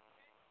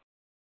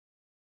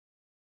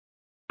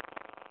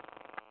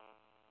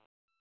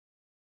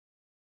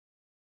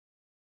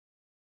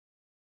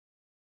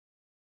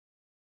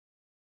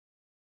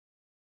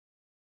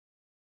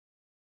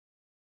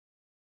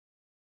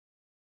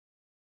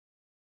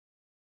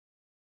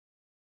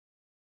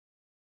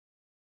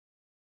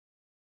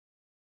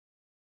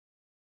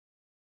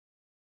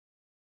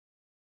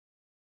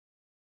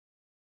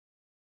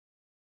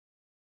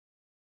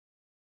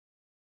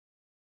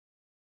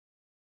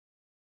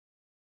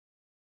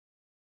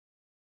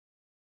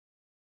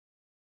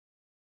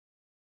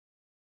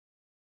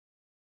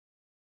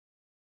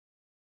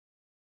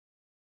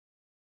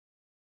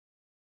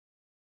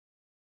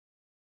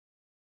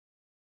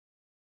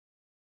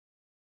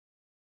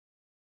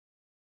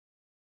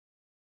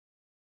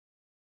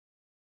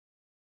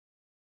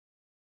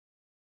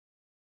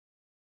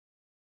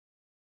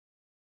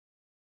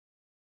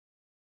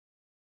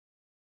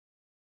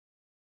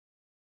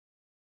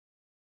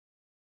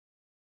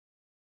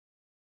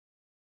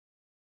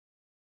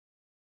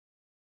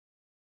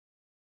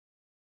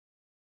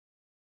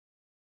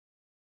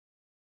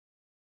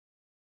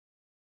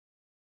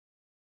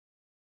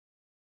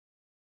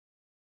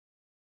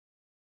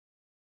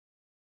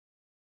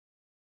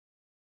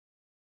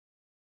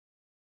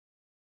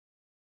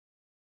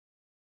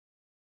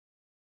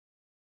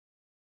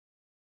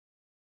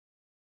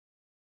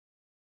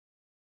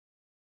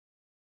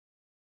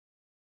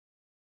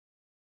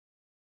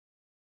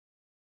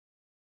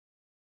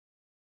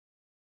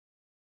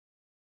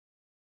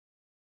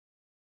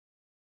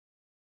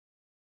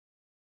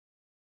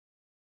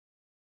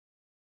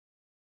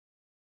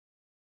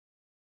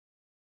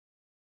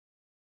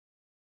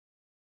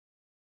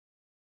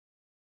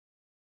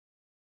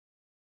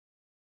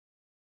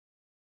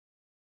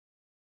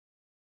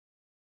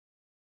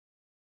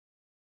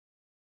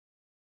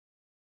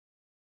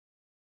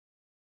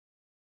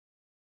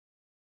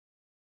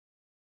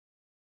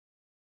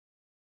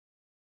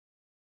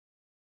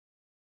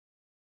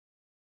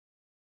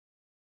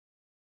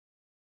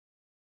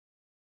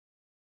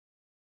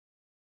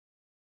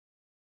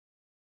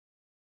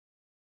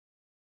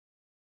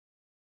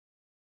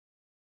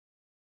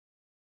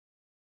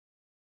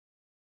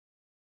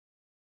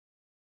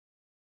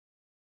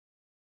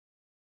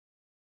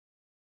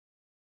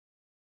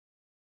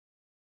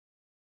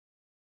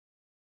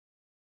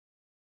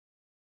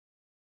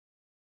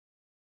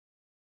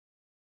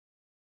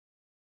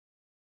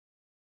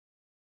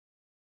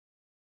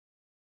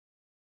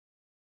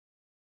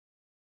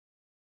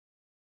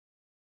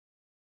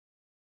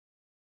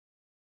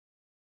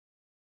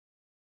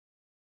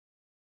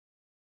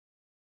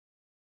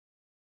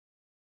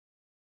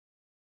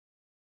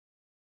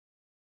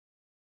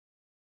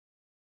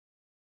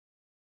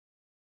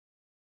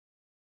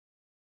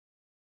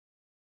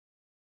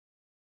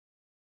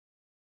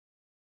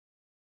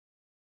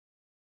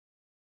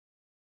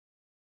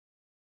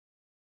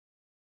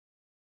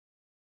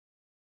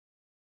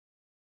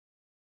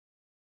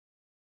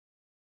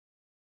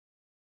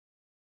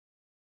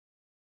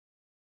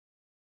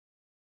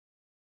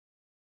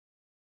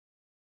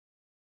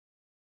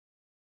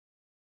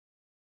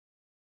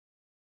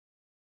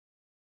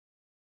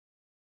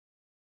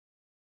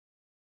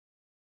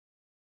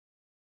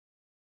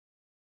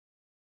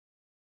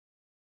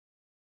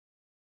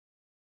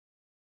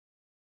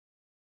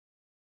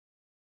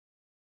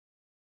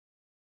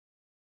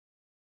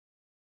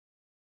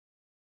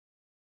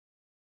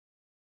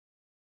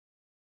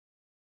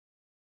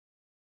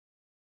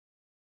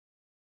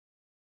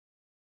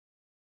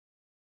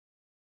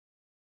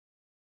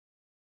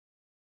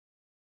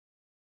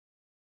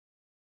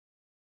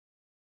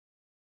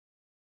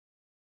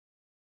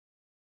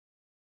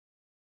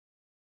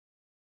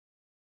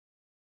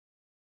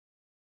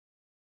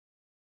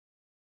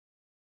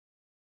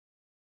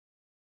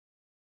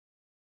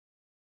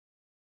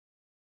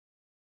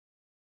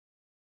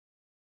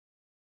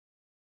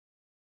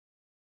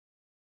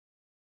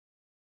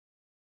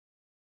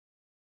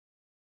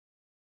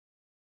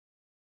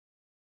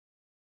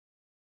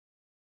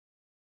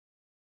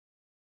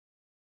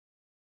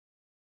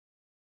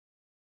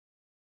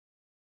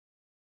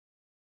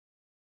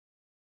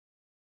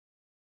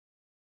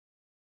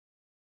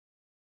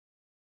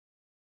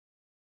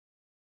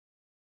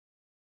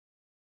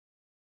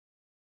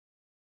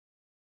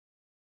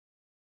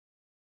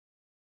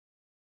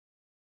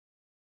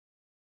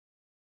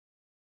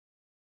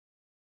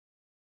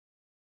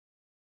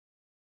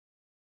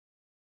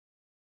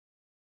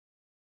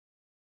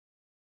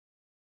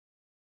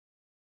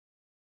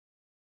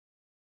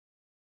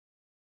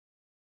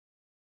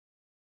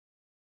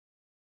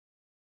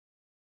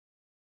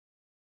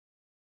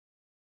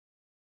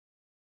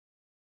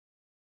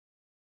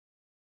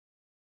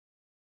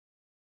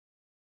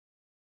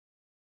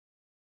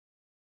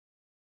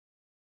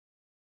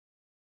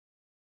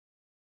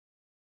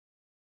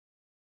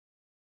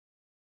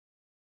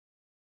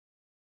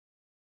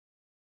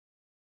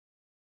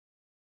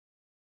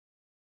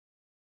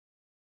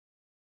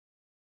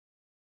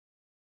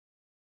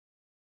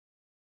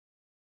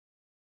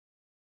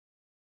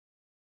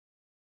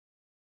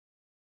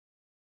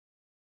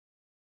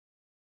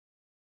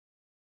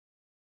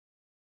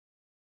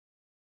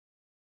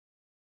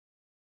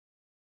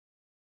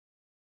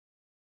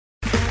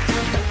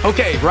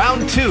 Okay,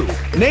 round 2.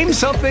 Name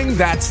something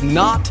that's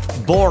not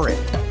boring.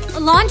 A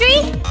laundry?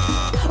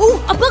 Ooh,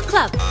 a book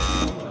club.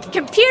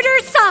 Computer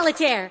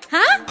solitaire,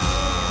 huh?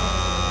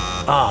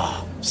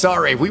 Ah,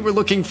 sorry, we were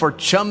looking for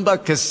Chumba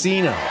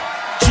Casino.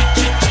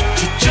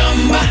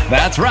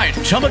 That's right,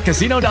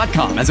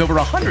 ChumbaCasino.com has over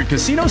 100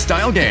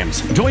 casino-style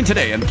games. Join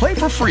today and play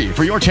for free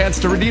for your chance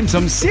to redeem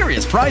some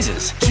serious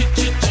prizes.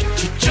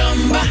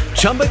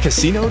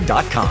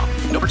 ChumbaCasino.com.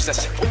 No purchase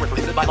necessary. Void where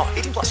prohibited by law.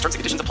 18+. Terms and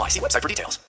conditions apply. See website for details.